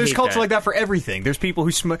dumb. I There's hate culture that. like that for everything. There's people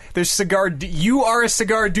who smoke. There's cigar. You are a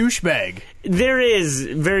cigar douchebag. There is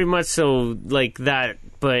very much so like that,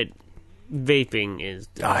 but vaping is.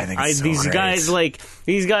 I think it's so these great.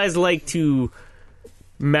 These guys like to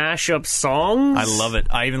mash up songs. I love it.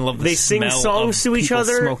 I even love the They sing smell songs of to each people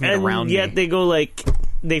other, smoking it and around yet me. they go like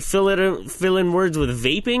they fill in words with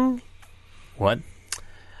vaping. What?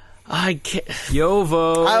 I can't.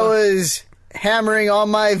 Yovo. I was hammering on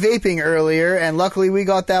my vaping earlier, and luckily we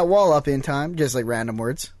got that wall up in time, just like random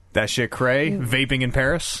words. That shit cray? Vaping in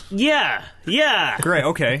Paris? Yeah, Great,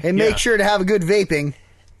 okay. And make sure to have a good vaping.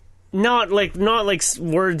 not like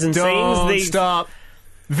words and Don't sayings. They stop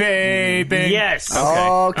vaping. Yes. Okay.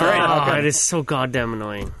 Okay. Great. Oh, Okay. it is so goddamn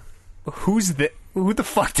annoying. Who the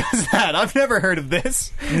fuck does that? I've never heard of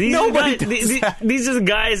this. These Nobody are guys, does that. these are the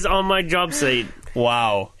guys on my job site,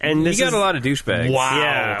 Wow. and You this got is a lot of douchebags. Wow.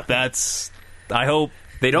 Yeah. That's... I hope...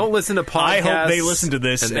 They don't listen to podcasts. I hope they listen to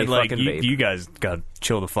this and, they like, fucking vape. you guys gotta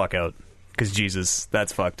chill the fuck out. Because, Jesus,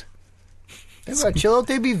 that's fucked. They gotta chill out,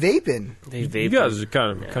 they be vaping. they vape. You guys are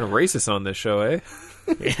kind of racist on this show, eh?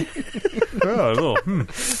 Oh, a little,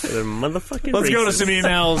 They're motherfucking. Let's go to racist. some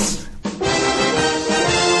emails.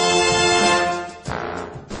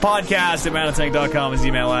 Podcast at ManaTank.com is the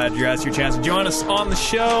email address. Your chance to join us on the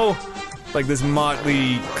show. Like this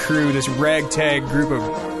motley crew, this ragtag group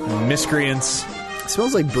of miscreants. It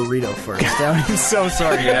smells like burrito first. I'm so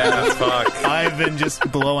sorry. Yeah, fuck. I've been just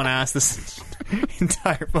blowing ass this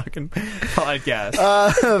entire fucking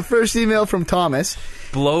podcast. First email from Thomas.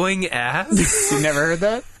 Blowing ass? You never heard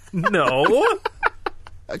that? No.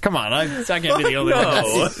 Come on, I can't be the only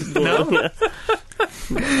one. No.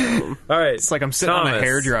 All right. It's like I'm sitting on a Thomas.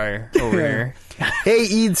 hairdryer over here.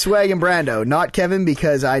 Hey, Eid, Swag, and Brando. Not Kevin,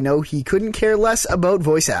 because I know he couldn't care less about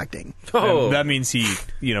voice acting. Oh, That means he,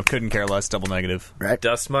 couldn't care less. Double negative. Right?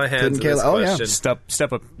 dust my hands Couldn't of care this less. Oh, yeah. question.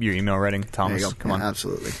 Step up your email writing, There Thomas. you go. Come on. Yeah,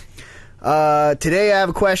 absolutely. Today I have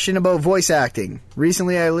a question about voice acting.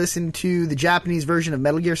 Recently I listened to the Japanese version of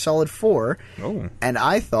Metal Gear Solid 4, Oh. and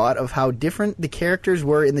I thought of how different the characters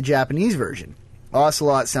were in the Japanese version.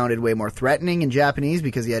 Ocelot sounded way more threatening in Japanese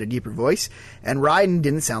because he had a deeper voice, and Raiden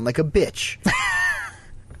didn't sound like a bitch.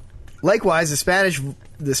 Likewise,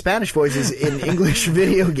 the Spanish voices in English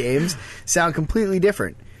video games sound completely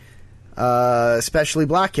different, especially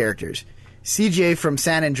black characters. CJ from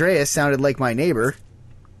San Andreas sounded like my neighbor.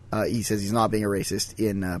 He says he's not being a racist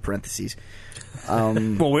in parentheses. Well,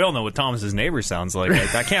 we all know what Thomas's neighbor sounds like.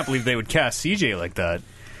 I can't believe they would cast CJ like that.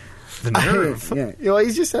 The nerve. Yeah. Well,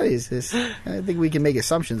 he's just I think we can make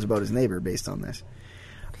assumptions about his neighbor based on this.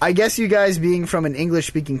 I guess you guys, being from an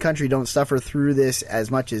English-speaking country, don't suffer through this as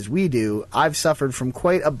much as we do. I've suffered from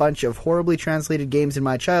quite a bunch of horribly translated games in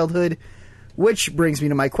my childhood, which brings me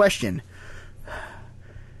to my question.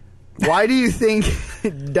 Why do you think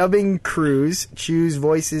dubbing crews choose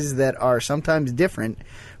voices that are sometimes different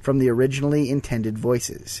from the originally intended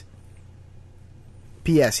voices?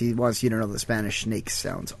 P.S. He wants you to know the Spanish snake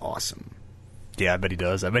sounds awesome. Yeah, I bet he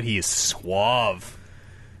does. I bet he is suave.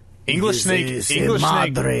 English snake is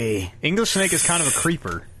kind of a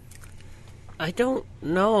creeper. I don't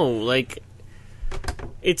know. Like,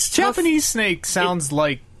 it's tough. Japanese snake sounds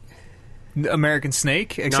like American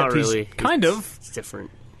snake, except Not really. he's kind of. It's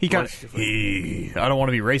different. He kind Much of. different. I don't want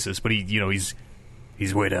to be racist, but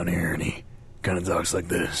he's way down here and he kind of talks like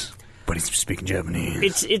this, but he's speaking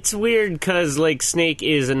Japanese. It's weird because like Snake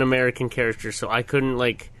is an American character, so I couldn't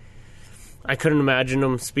imagine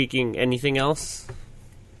him speaking anything else.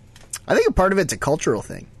 I think a part of it's a cultural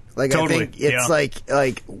thing. Like, Totally, I think it's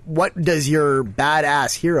like, what does your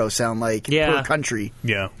badass hero sound like per country?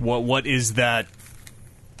 Yeah. What is that?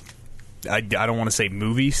 I don't want to say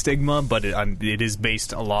movie stigma, but it is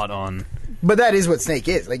based a lot on. But that is what Snake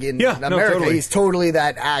is. Like, in America, totally. he's totally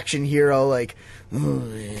that action hero. Like,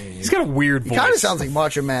 He's got a weird voice. he kind of sounds like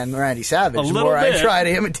Macho Man Randy Savage. A little more bit. I try to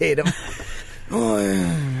imitate him.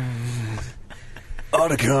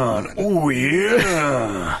 Otacon. Oh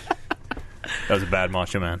yeah. That was a bad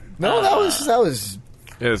Macho Man. No, that was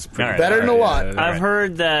It was pretty better than a lot. I've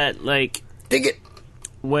heard that like dig it.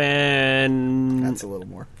 when That's a little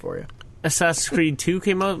more for you. Assassin's Creed 2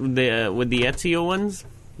 came out with the Ezio ones,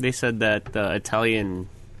 they said that the Italian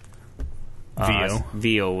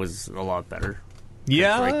VO was a lot better.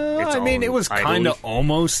 Yeah, like, it's I mean, all it was kind of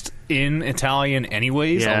almost in Italian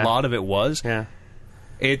anyways. Yeah. A lot of it was. Yeah.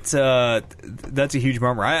 It's that's a huge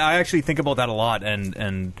bummer. I actually think about that a lot,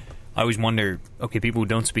 and I always wonder, okay, people who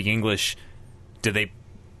don't speak English, do they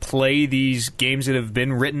play these games that have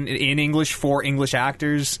been written in English for English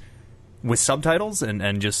actors with subtitles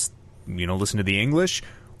and just, listen to the English?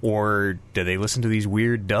 Or do they listen to these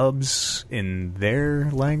weird dubs in their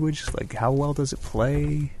language? Like, how well does it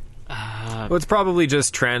play? Well, it's probably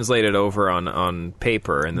just translated over on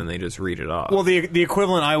paper, and then they just read it off. Well, the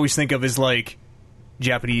equivalent I always think of is like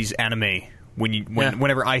Japanese anime.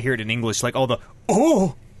 Whenever I hear it in English, like all the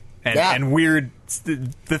and weird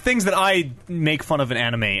the things that I make fun of in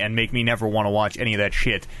anime and make me never want to watch any of that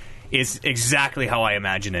shit is exactly how I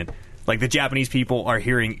imagine it. Like, the Japanese people are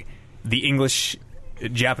hearing the English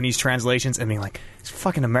Japanese translations and being like, it's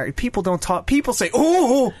fucking American. People don't talk. People say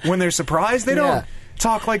 "oh" when they're surprised. They don't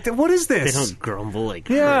talk like that. What is this? They don't grumble like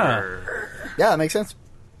Yeah. Yeah, that makes sense.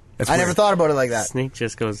 That's I weird. never thought about it like that. Snake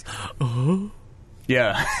just goes,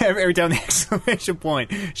 Yeah, every time the exclamation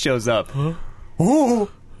point shows up. Oh.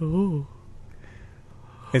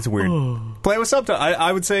 It's weird. Play with subtitles.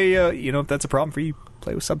 I would say, if that's a problem for you,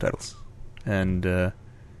 play with subtitles. And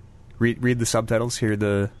read the subtitles, hear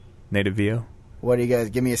the native VO. What do you guys...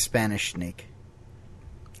 Give me a Spanish Snake.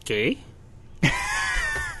 okay.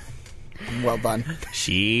 Well done.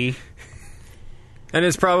 She. And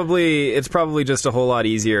it's probably just a whole lot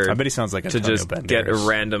easier. I bet he sounds like to Antonio just Banderas. get a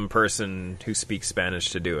random person who speaks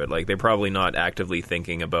Spanish to do it. Like, they're probably not actively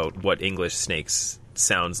thinking about what English Snakes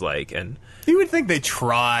sounds like. And You would think they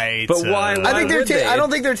try. But why- I think would they? I don't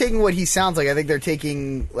think they're taking what he sounds like. I think they're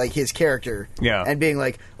taking like his character, Yeah. and being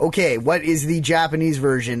like, okay, what is the Japanese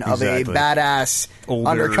version of Exactly. a badass Older.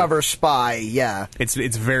 undercover spy? Yeah, It's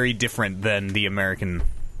very different than the American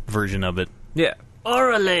version of it. yeah.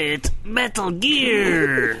 Oralate Metal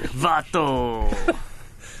Gear, Vato.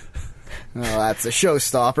 well, that's a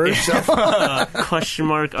showstopper. So Question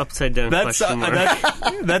mark, upside down question mark.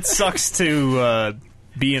 That sucks to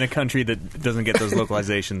be in a country that doesn't get those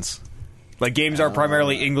localizations. Like, games are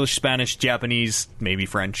primarily English, Spanish, Japanese, maybe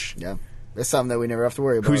French. yeah, that's something that we never have to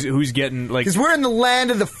worry about. Who's getting, like... Because we're in the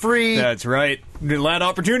land of the free. That's right. The land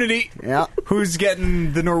opportunity. Yeah. Who's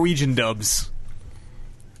getting the Norwegian dubs?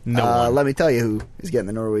 No one. Let me tell you who is getting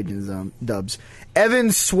the Norwegian dubs. Evan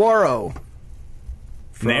Swaro.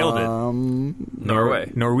 Nailed it. Norway.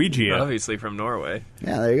 Norwegia. Obviously from Norway.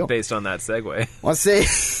 Yeah, there you go. Based on that segue. Want to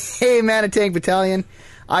say, hey, ManaTank Battalion.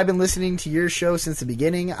 I've been listening to your show since the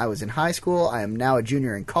beginning. I was in high school. I am now a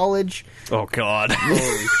junior in college. Oh, God.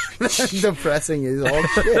 Depressing is all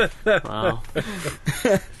shit.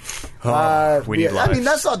 Wow. We need I lives. mean,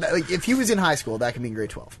 that's not that. Like, if he was in high school, that could mean grade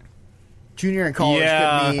 12. Junior in college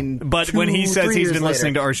could mean but when he says 3 he's years been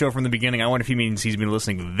listening later. to our show from the beginning, I wonder if he means he's been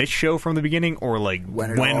listening to this show from the beginning, or like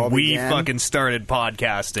When it all we began. fucking started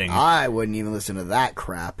podcasting. I wouldn't even listen to that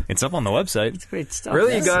crap. It's up on the website. It's great stuff.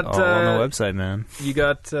 Really? Yes. You got All on the website, man. you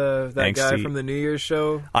got that guy Angsty. from the New Year's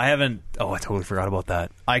show? I haven't. Oh, I totally forgot about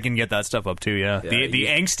that. I can get that stuff up too. Yeah, the you-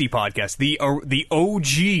 Angsty podcast, the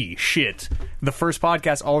OG shit, the first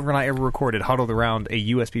podcast Oliver and I ever recorded, huddled around a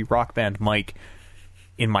USB Rock Band mic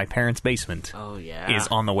in my parents' basement. Oh, yeah. Is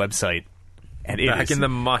on the website, and it Back is in the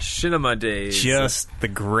machinima days. just the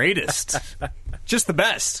greatest, just the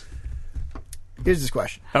best. Here's this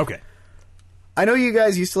question. Okay, I know you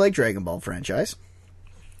guys used to like Dragon Ball franchise.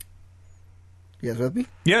 You guys with me?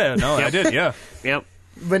 Yeah, no, I did, yeah. Yep.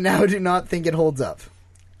 But now do not think it holds up.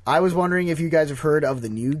 I was wondering if you guys have heard of the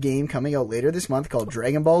new game coming out later this month called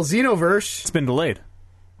Dragon Ball Xenoverse. It's been delayed.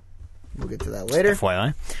 We'll get to that later.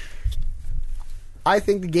 FYI. I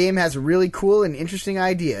think the game has a really cool and interesting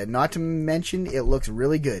idea. Not to mention, it looks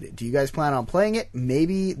really good. Do you guys plan on playing it?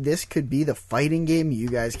 Maybe this could be the fighting game you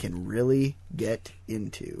guys can really get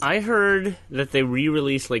into. I heard that they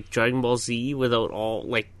re-released like Dragon Ball Z without all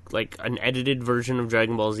like an edited version of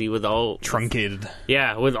Dragon Ball Z without Truncated.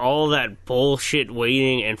 Yeah, with all that bullshit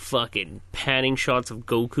waiting and fucking panning shots of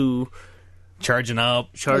Goku Charging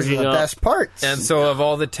up. Those are charging the up. best parts. And so, of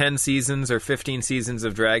all the 10 seasons or 15 seasons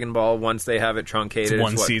of Dragon Ball, once they have it truncated, It's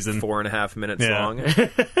one it's, what, season. 4.5 minutes Yeah. long.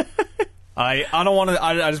 I don't want to.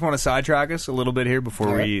 I just want to sidetrack us a little bit here before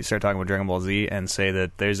All we right. start talking about Dragon Ball Z and say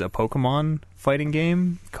that there's a Pokemon fighting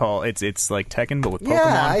game called it's like Tekken but with Pokemon.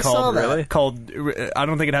 Yeah, I called, saw that. Really? Called I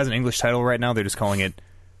don't think it has an English title right now. They're just calling it.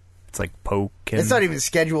 It's like Pokken. It's not even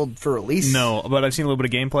scheduled for release. No, but I've seen a little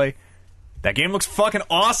bit of gameplay. That game looks fucking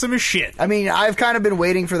awesome as shit. I mean, I've kind of been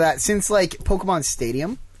waiting for that since, like, Pokemon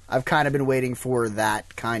Stadium. I've kind of been waiting for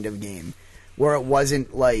that kind of game where it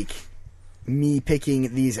wasn't, like, me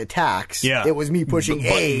picking these attacks. Yeah. It was me pushing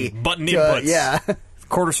Button to- inputs. Yeah.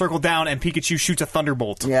 Quarter circle down and Pikachu shoots a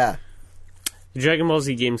thunderbolt. Yeah. The Dragon Ball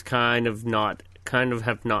Z games kind of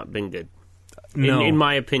have not been good. No. In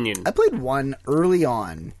my opinion. I played one early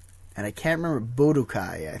on, and I can't remember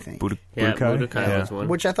Budokai, I think, Yeah, Budokai? Budokai was one.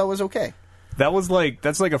 which I thought was okay.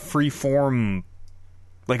 That's like a free form.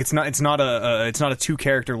 Like it's not a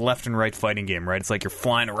 2-character left and right fighting game, right? It's like you're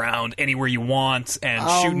flying around anywhere you want and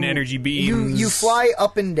shooting energy beams. You fly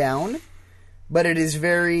up and down, but it is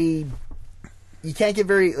very. You can't get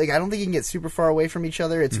very like. I don't think you can get super far away from each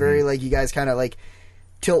other. It's very like you guys kind of like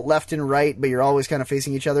tilt left and right, but you're always kind of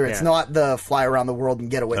facing each other. It's Yeah. not the fly around the world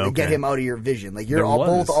and get away, Okay. get him out of your vision. Like you're There all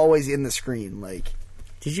was. both always in the screen. Like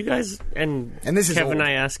Did you guys and this is Kevin? old.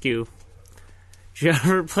 I ask you, did you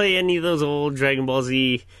ever play any of those old Dragon Ball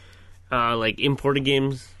Z like imported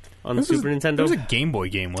games on the Super Nintendo? It was a Game Boy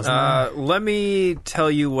game, wasn't it? Let me tell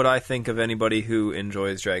you what I think of anybody who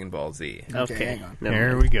enjoys Dragon Ball Z. Okay, hang on. never There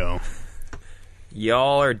mind. we go.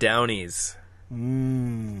 Y'all are downies.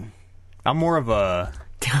 I'm more of a.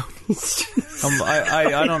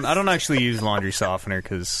 I don't actually use laundry softener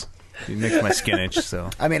because it makes my skin itch. So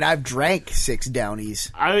I mean, I've drank 6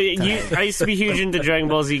 Downies. I used to be huge into Dragon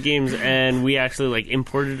Ball Z games, and we actually like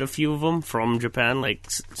imported a few of them from Japan, like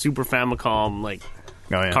Super Famicom, like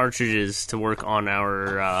oh, yeah. cartridges to work on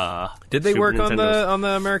our. Did they Super work Nintendos. on the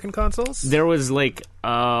American consoles? There was like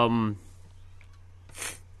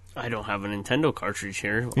I don't have a Nintendo cartridge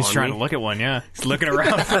here. He's on trying me. to look at one. Yeah, he's looking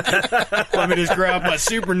around. Let me just grab my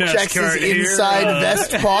Super NES Checks card his here. inside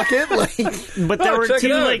vest pocket. Like But there were check it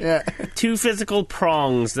two out. like Yeah. two physical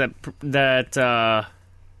prongs that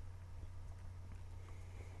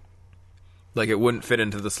Like it wouldn't fit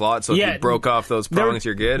into the slot, so if Yeah, you broke off those prongs,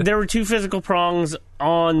 you're good? There were two physical prongs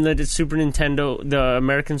on the Super Nintendo, the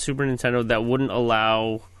American Super Nintendo, that wouldn't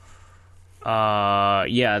allow, the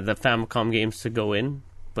Famicom games to go in.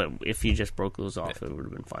 But if you just broke those off, it would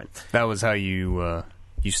have been fine. That was how you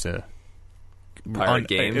used to Pirate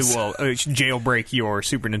games. jailbreak your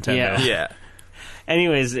Super Nintendo. Yeah. Yeah.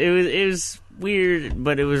 Anyways, it was weird,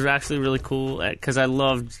 but it was actually really cool because I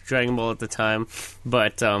loved Dragon Ball at the time.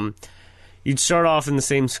 But you'd start off in the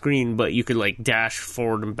same screen, but you could like dash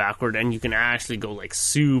forward and backward, and you can actually go like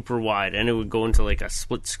super wide, and it would go into like a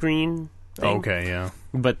split screen thing. Okay, yeah.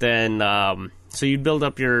 But then, so you'd build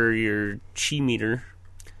up your chi meter,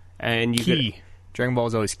 and you Key. could, Dragon Ball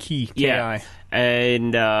is always key. yeah, Ki.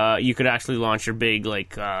 and you could actually launch your big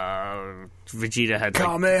like Vegeta had like,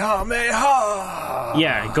 Kamehameha.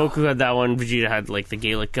 yeah, Goku had that one. Vegeta had like the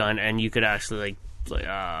Gaelic gun, and you could actually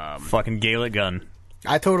Fucking Gaelic gun.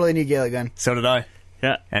 I totally need Gaelic gun. So did I.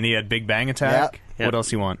 yeah, And he had Big Bang Attack. Yeah. What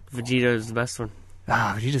else you want? Vegeta is the best one.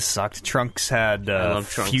 He just sucked. Trunks had I love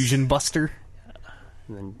Trunks. Fusion Buster.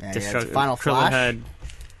 And then Yeah, he had Final Krillin Flash. had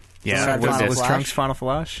Yeah, Final was Flash. Trunks Final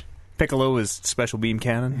Flash? Piccolo was Special Beam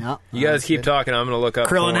Cannon. Yeah, You guys that's keep good. talking. I'm going to look up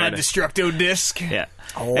Krillin porn. had Destructo Disc. yeah.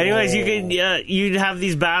 Oh. Anyways, you could you'd have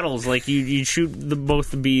these battles like you'd shoot both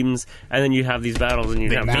the beams, and then you'd have these battles, and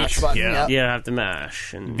you'd They have Mash Mash, button. yeah. Yeah. yeah have to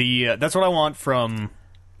mash and That's what I want from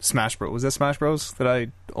Smash Bros. Was that Smash Bros. That I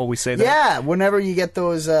always say that? Yeah, whenever you get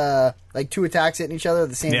those like 2 attacks hitting each other at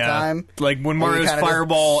the same time. Like when you Mario's kinda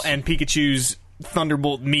Fireball and Pikachu's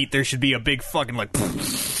Thunderbolt meet, there should be a big fucking like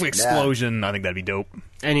explosion. I think that'd be dope.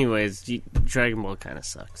 Anyways, Dragon Ball kind of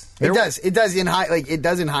sucks. It does in it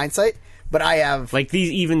does in hindsight, but I have Like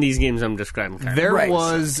these games I'm describing. Kind There Right.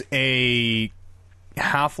 was a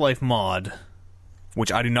Half-Life mod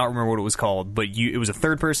which I do not remember what it was called, but it was a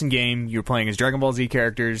third-person game. You were playing as Dragon Ball Z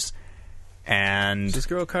characters, and Does this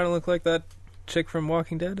girl kind of look like that chick from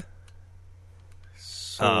Walking Dead?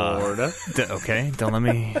 Sorta. Okay, don't let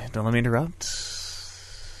me interrupt.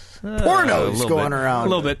 Pornos going around. A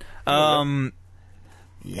little bit.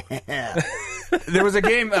 Yeah. There was a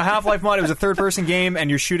game, a Half-Life mod. It was a third-person game, and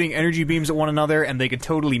you're shooting energy beams at one another, and they could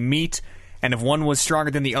totally meet. And if one was stronger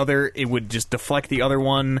than the other, it would just deflect the other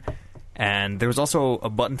one. And there was also a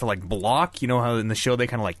button to like block. You know how in the show they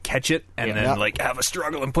kind of like catch it and then like have a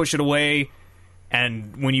struggle and push it away.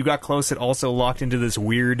 And when you got close, it also locked into this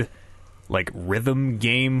weird like rhythm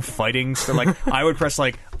game fighting. So like I would press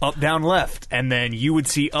like up, down, left, and then you would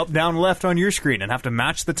see up, down, left on your screen and have to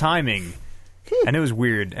match the timing. And it was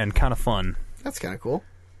weird and kind of fun. That's kind of cool.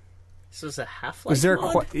 This was a Half-Life Was there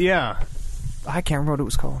mod? yeah. I can't remember what it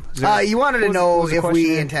was called. You wanted to know was the if we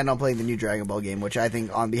question? intend on playing the new Dragon Ball game, which I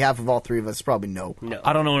think on behalf of all three of us, probably no. No.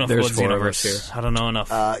 I don't know enough There's about four of us Xenoverse. I don't know enough.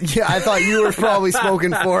 Yeah, I thought you were probably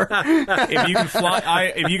spoken for. If you can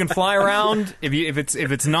fly, if you can fly around, if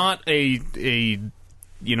it's not a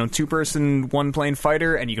two-person, one-plane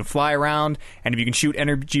fighter, and you can fly around, and if you can shoot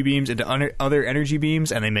energy beams into other energy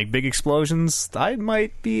beams, and they make big explosions, I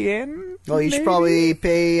might be in. Well, you should maybe? probably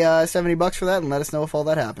pay $70 for that and let us know if all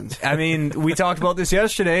that happens. I mean, we talked about this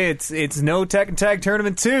yesterday. It's no Tekken Tag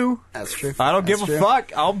Tournament 2. That's true. I don't That's give true. a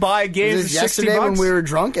fuck. I'll buy a game for This is $60. yesterday when we were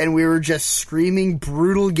drunk and we were just screaming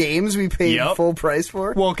brutal games we paid Yep. full price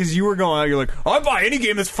for. Well, because you were going out, you're like, I buy any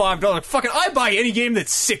game that's $5. Fucking, I buy any game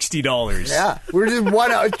that's $60. Yeah, we're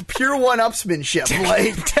just pure one-upsmanship.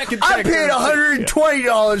 Like, Tekken I Tag paid Tournament.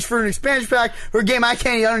 $120 for an expansion pack for a game I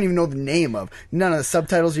don't even know the name of. None of the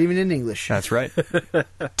subtitles are even in English. That's right.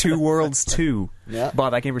 Two Worlds 2. Yeah. Bought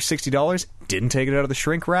that game for $60. Didn't take it out of the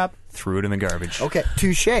shrink wrap. Threw it in the garbage. Okay,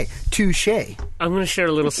 touche. I'm going to share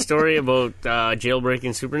a little story about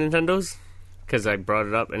jailbreaking Super Nintendos because I brought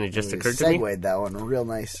it up and it just occurred to me. Segued that one real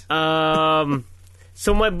nice.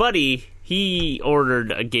 So my buddy, he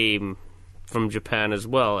ordered a game from Japan as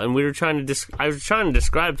well, and we were trying to. I was trying to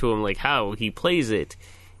describe to him like how he plays it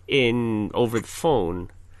over the phone.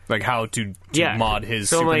 Like how to Yeah. mod his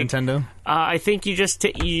So, Super like, Nintendo? I think you just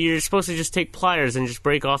you're supposed to just take pliers and just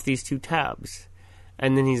break off these two tabs,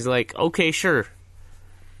 and then he's like, "Okay, sure."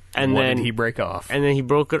 And What then did he break off? and then he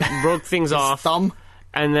broke things off. Thumb.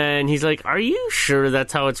 And then he's like, "Are you sure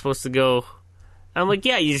that's how it's supposed to go?" I'm like,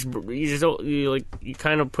 "Yeah, you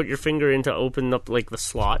kind of put your finger in to open up like the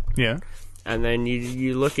slot, Yeah. and then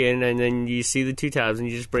you look in, and then you see the two tabs, and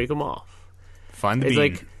you just break them off." Find the It's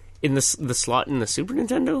bean. like in the slot in the Super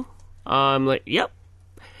Nintendo. I'm like, "Yep."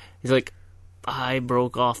 He's like, "I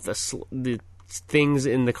broke off the things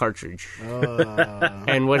in the cartridge,"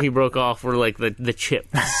 and what he broke off were like the chips.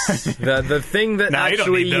 The thing that Nah, you don't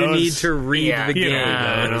actually need you those. need to read the you game. don't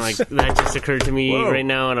need And I'm like, that just occurred to me Whoa. right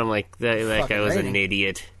now, and I'm like, that guy was an writing.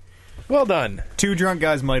 idiot. Well done. Two drunk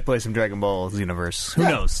guys might play some Dragon Ball Xenoverse. Who Yeah.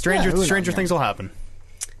 knows? Stranger Yeah, who knows, man. things will happen.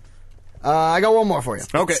 I got one more for you.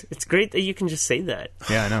 Okay. It's great that you can just say that.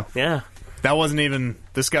 Yeah, I know. Yeah. That wasn't even...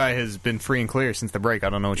 This guy has been free and clear since the break. I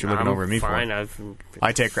don't know what you're looking over at me fine. for.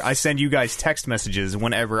 I send you guys text messages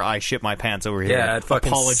whenever I shit my pants over here. Yeah, at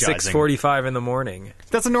fucking apologizing. 6:45 in the morning.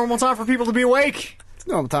 That's a normal time for people to be awake. It's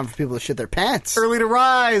normal time for people to shit their pants. Early to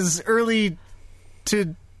rise. Early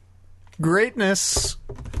to greatness.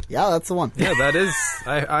 Yeah, that's the one. Yeah, that is.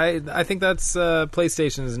 I think that's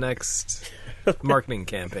PlayStation's next marketing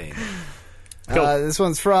campaign. This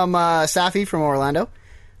one's from Safi from Orlando.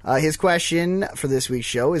 His question for this week's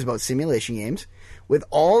show is about simulation games. With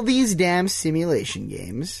all these damn simulation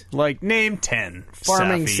games, Like, name 10.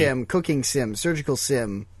 farming Safi. sim, cooking sim, surgical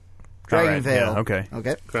sim, Dragon Alright, Veil. yeah, okay.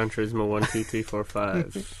 Okay. Gran Turismo 1, 2, 3, 4,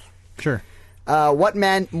 5. Sure. What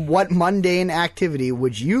mundane activity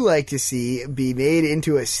would you like to see be made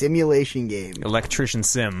into a simulation game? Electrician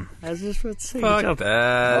sim. I was just about to say. Fuck jump.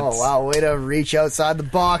 that. Oh wow, way to reach outside the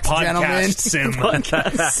box, gentlemen.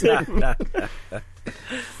 Podcast sim.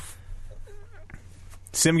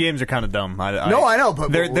 Sim games are kind of dumb. I know,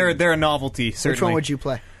 but they're a novelty. Certainly. which one would you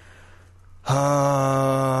play?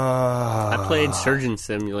 I played Surgeon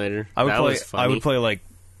Simulator. I would that play. was funny. I would play like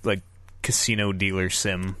casino dealer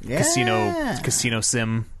sim. Yeah. Casino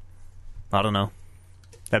sim. I don't know.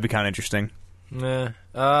 That'd be kind of interesting. Nah.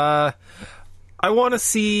 I want to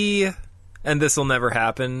see, and this will never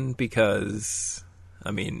happen because,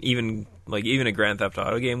 I mean, even a Grand Theft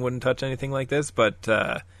Auto game wouldn't touch anything like this. But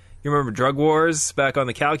you remember Drug Wars back on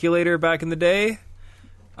the calculator back in the day?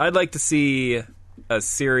 I'd like to see a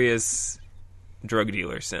serious drug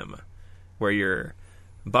dealer sim where you're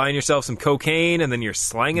buying yourself some cocaine, and then you're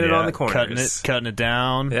slanging it on the corners. Cutting it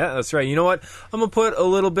down. Yeah, that's right. You know what? I'm going to put a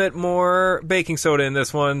little bit more baking soda in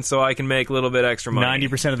this one so I can make a little bit extra money.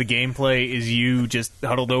 90% of the gameplay is you just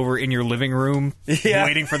huddled over in your living room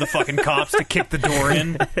waiting for the fucking cops to kick the door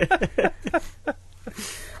in.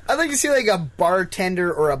 I'd like to see like a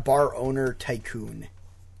bartender or a bar owner tycoon.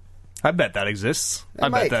 I bet that exists. I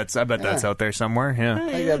bet that's out there somewhere. Yeah.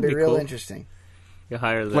 I think that'd be real interesting. You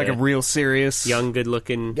hire Like a real serious young,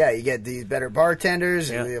 good-looking. Yeah, you get these better bartenders,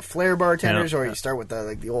 the flair bartenders, or you start with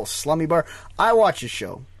the old slummy bar. I watched a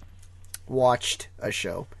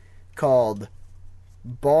show called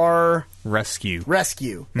Bar Rescue. Thank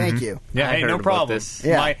you. Yeah, I hey, heard no about problem. this.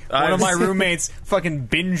 Yeah. One of my roommates fucking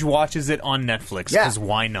binge watches it on Netflix because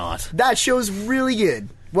why not? That show's really good.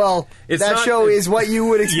 Well, It's that not- show is what you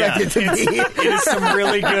would expect it to be. It is some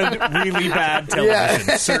really good, really bad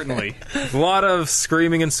television, certainly. A lot of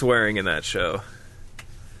screaming and swearing in that show.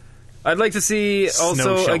 I'd like to see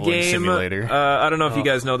also a shoveling game. simulator. I don't know if you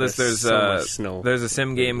guys know this. there's There's so much snow. there's a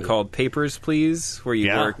sim game called Papers, Please, where you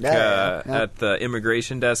work Yeah. at the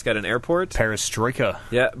immigration desk at an airport. Perestroika.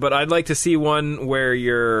 Yeah, but I'd like to see one where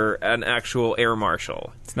you're an actual air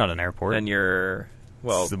marshal It's not an airport. and you're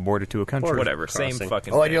It's the border to a country. whatever, same crossing.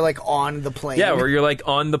 fucking. Oh, and thing. you're like on the plane. Yeah, where you're like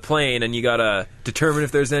on the plane and you gotta determine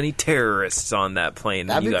if there's any terrorists on that plane.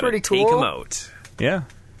 That'd and you be gotta pretty take cool. them out. Yeah,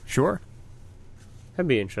 sure. That'd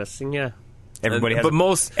be interesting, yeah. Everybody has but a-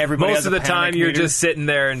 most everybody has of a the time panic you're meter. just sitting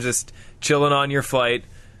there and just chilling on your flight,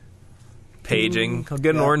 paging. I'll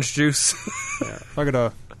get an orange juice. I got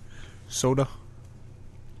a soda.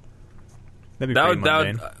 That'd be that pretty would,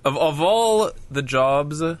 mundane. of all the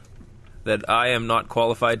jobs that I am not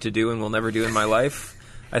qualified to do and will never do in my life,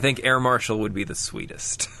 I think air marshal would be the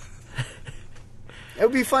sweetest. It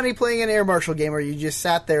would be funny playing an air marshal game where you just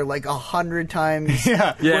sat there like 100 times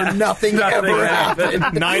Yeah. where nothing ever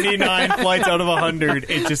happened. 99 flights out of 100.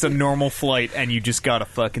 It's just a normal flight, and you just gotta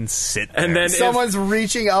fucking sit there. And then Someone's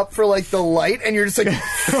reaching up for like the light, and you're just like,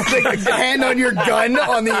 like a hand on your gun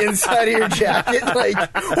on the inside of your jacket, like,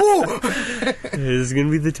 oh, This is gonna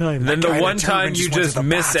be the time. then the guy one determined time just you went just to the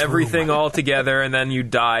miss bathroom. everything altogether, and then you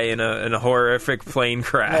die in a horrific plane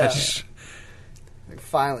crash.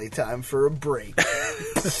 finally time for a break.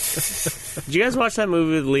 Did you guys watch that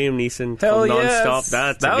movie with Liam Neeson? Hell called yes. Nonstop.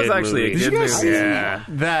 That's That a was good actually a movie. good Did you guys movie. see Yeah.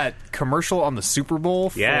 that commercial on the Super Bowl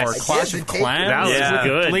for Yes. Clash Yeah, of the Clans? That was Yeah.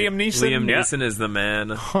 good. Liam Neeson? Liam Yeah. Neeson is the man.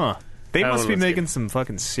 Huh. They That must one be was making good. some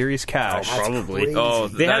fucking serious cash. Probably. crazy. Oh,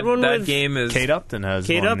 They that, had one that with game is. Kate Upton has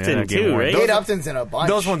Kate one. Upton, yeah, Game too, Award. right? Kate Upton's in a bunch.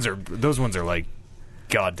 Those ones are like,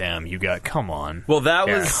 goddamn, you got, come on. Well, that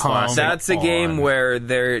Yeah, was come that's a game on. where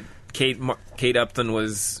Kate Upton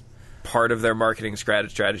was part of their marketing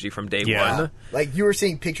strategy from day Yeah. one. Like, you were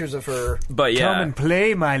seeing pictures of her But yeah, Come and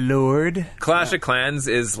play, my lord. Clash of Clans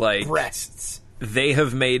is like breasts. they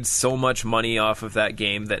have made so much money off of that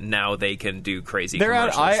game that now they can do crazy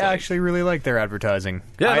commercials. I like- actually really like their advertising.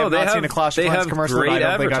 Yeah, I no, have they not have- seen a Clash they of Clans have commercial that I great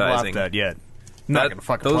don't think I've advertising. laughed at yet. I'm not gonna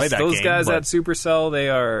fucking those, play that those game. guys but at Supercell, they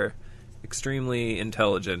are extremely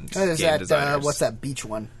intelligent There's game that, designers. what's that beach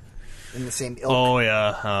one? In the same ilk. oh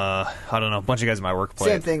yeah, I don't know. A bunch of guys in my work play.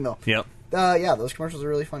 Same it. thing, though. Yep, Yeah, those commercials are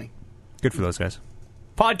really funny. good for those guys.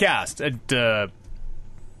 Podcast at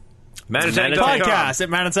ManaTank.com. podcast at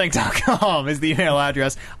ManaTank.com is the email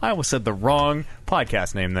address. I almost said the wrong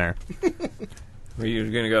podcast name there. Are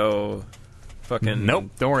you gonna go fucking Nope,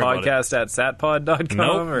 don't worry about it. podcast at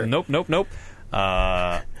satpod.com? or? Nope.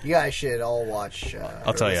 You guys should all watch.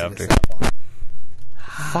 I'll tell you listen to after. Snap-on.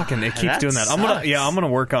 Fucking, it keeps That doing that. I'm gonna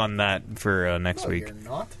work on that for next No, week. you're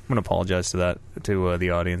not. I'm gonna apologize to the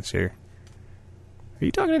audience here. Are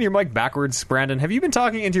you talking into your mic backwards, Brandon? Have you been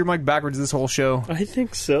talking into your mic backwards this whole show? I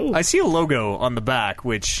think so. I see a logo on the back,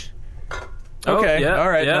 which. Oh, Okay, yeah, all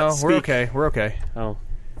right, yeah, no, we're speak. okay. We're okay. Oh.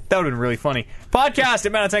 That would have been really funny. Podcast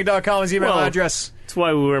at ManaTank.com is the email Well, address. That's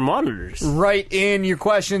why we wear monitors. Write in your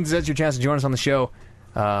questions. That's your chance to join us on the show.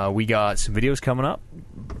 We got some videos coming up.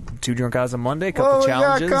 2 Drunk Guys on Monday, a couple What we got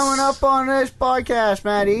challenges. coming up on this podcast,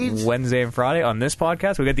 Matt Eads? Wednesday and Friday on this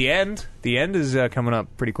podcast. We got the end. The end is coming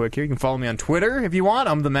up pretty quick here. You can follow me on Twitter if you want.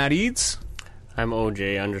 I'm the Matt Eads. I'm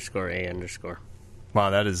OJ_A_. Wow,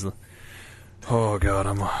 that is. Oh God,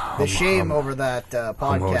 The shame over that podcast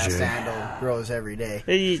OJ. handle grows every day.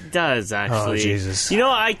 It does, actually. Oh, Jesus. You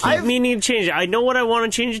know, I keep meaning to change it. I know what I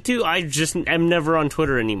want to change it to. I just am never on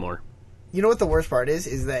Twitter anymore. You know what the worst part is?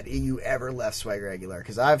 Is that you ever left Swag Regular?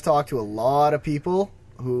 Because I've talked to a lot of people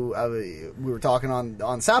who we were talking on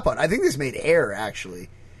Sapon. I think this made air, actually.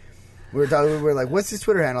 We were like, what's his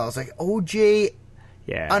Twitter handle? I was like, OJ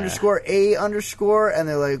Yeah. _A_, and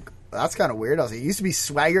they're like, that's kind of weird. I was like, it used to be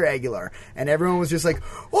Swagger Aguilar, and everyone was just like,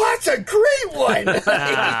 oh, that's a great one.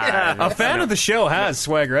 A fan of the show has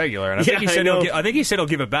Swag Regular, and I think he said he'll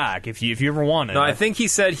give it back if you ever want it. No, I think he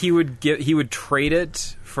said he would trade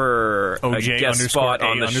it for OJ a guest spot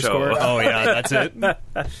on the show. Oh yeah, that's it.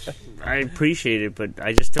 I appreciate it, but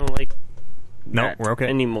I just don't like No, we're okay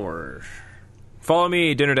anymore. Follow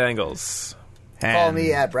me, Dinner Dangles. Follow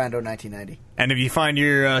me at Brando1990. And if you find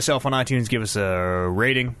yourself on iTunes, give us a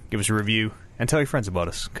rating, give us a review, and tell your friends about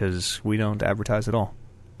us, because we don't advertise at all.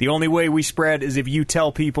 The only way we spread is if you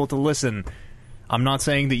tell people to listen. I'm not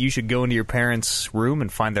saying that you should go into your parents' room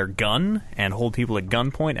and find their gun and hold people at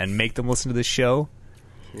gunpoint and make them listen to this show.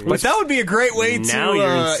 But that would be a great way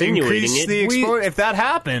to increase the exposure. If that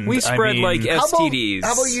happened, we spread like STDs.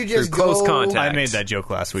 How about you just through close contact? I made that joke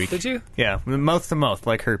last week. Did you? Yeah, mouth to mouth,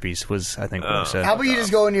 like herpes was, I think, what I said. How about you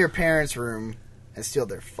just go into your parents' room and steal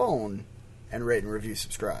their phone and rate and review,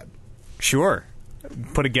 subscribe? Sure.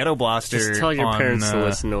 Put a ghetto blaster Just tell your parents to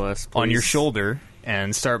listen to us, please. on your shoulder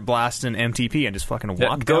and start blasting MTP and just fucking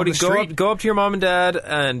walk down the street. Go up to your mom and dad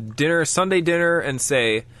and Sunday dinner and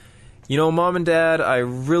say, you know, Mom and Dad, I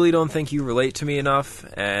really don't think you relate to me enough,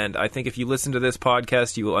 and I think if you listen to this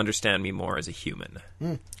podcast, you will understand me more as a human.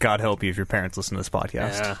 God help you if your parents listen to this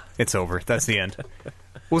podcast. Yeah. It's over. That's the end.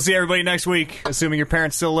 We'll see everybody next week, assuming your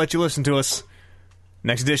parents still let you listen to us.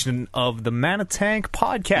 Next edition of the ManaTank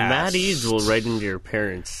Podcast. Matt Eads will write into your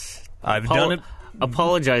parents. I've done it.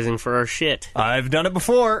 Apologizing for our shit. I've done it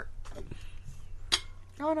before.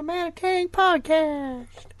 On a ManaTank Podcast.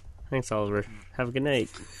 Thanks, Oliver. Have a good night.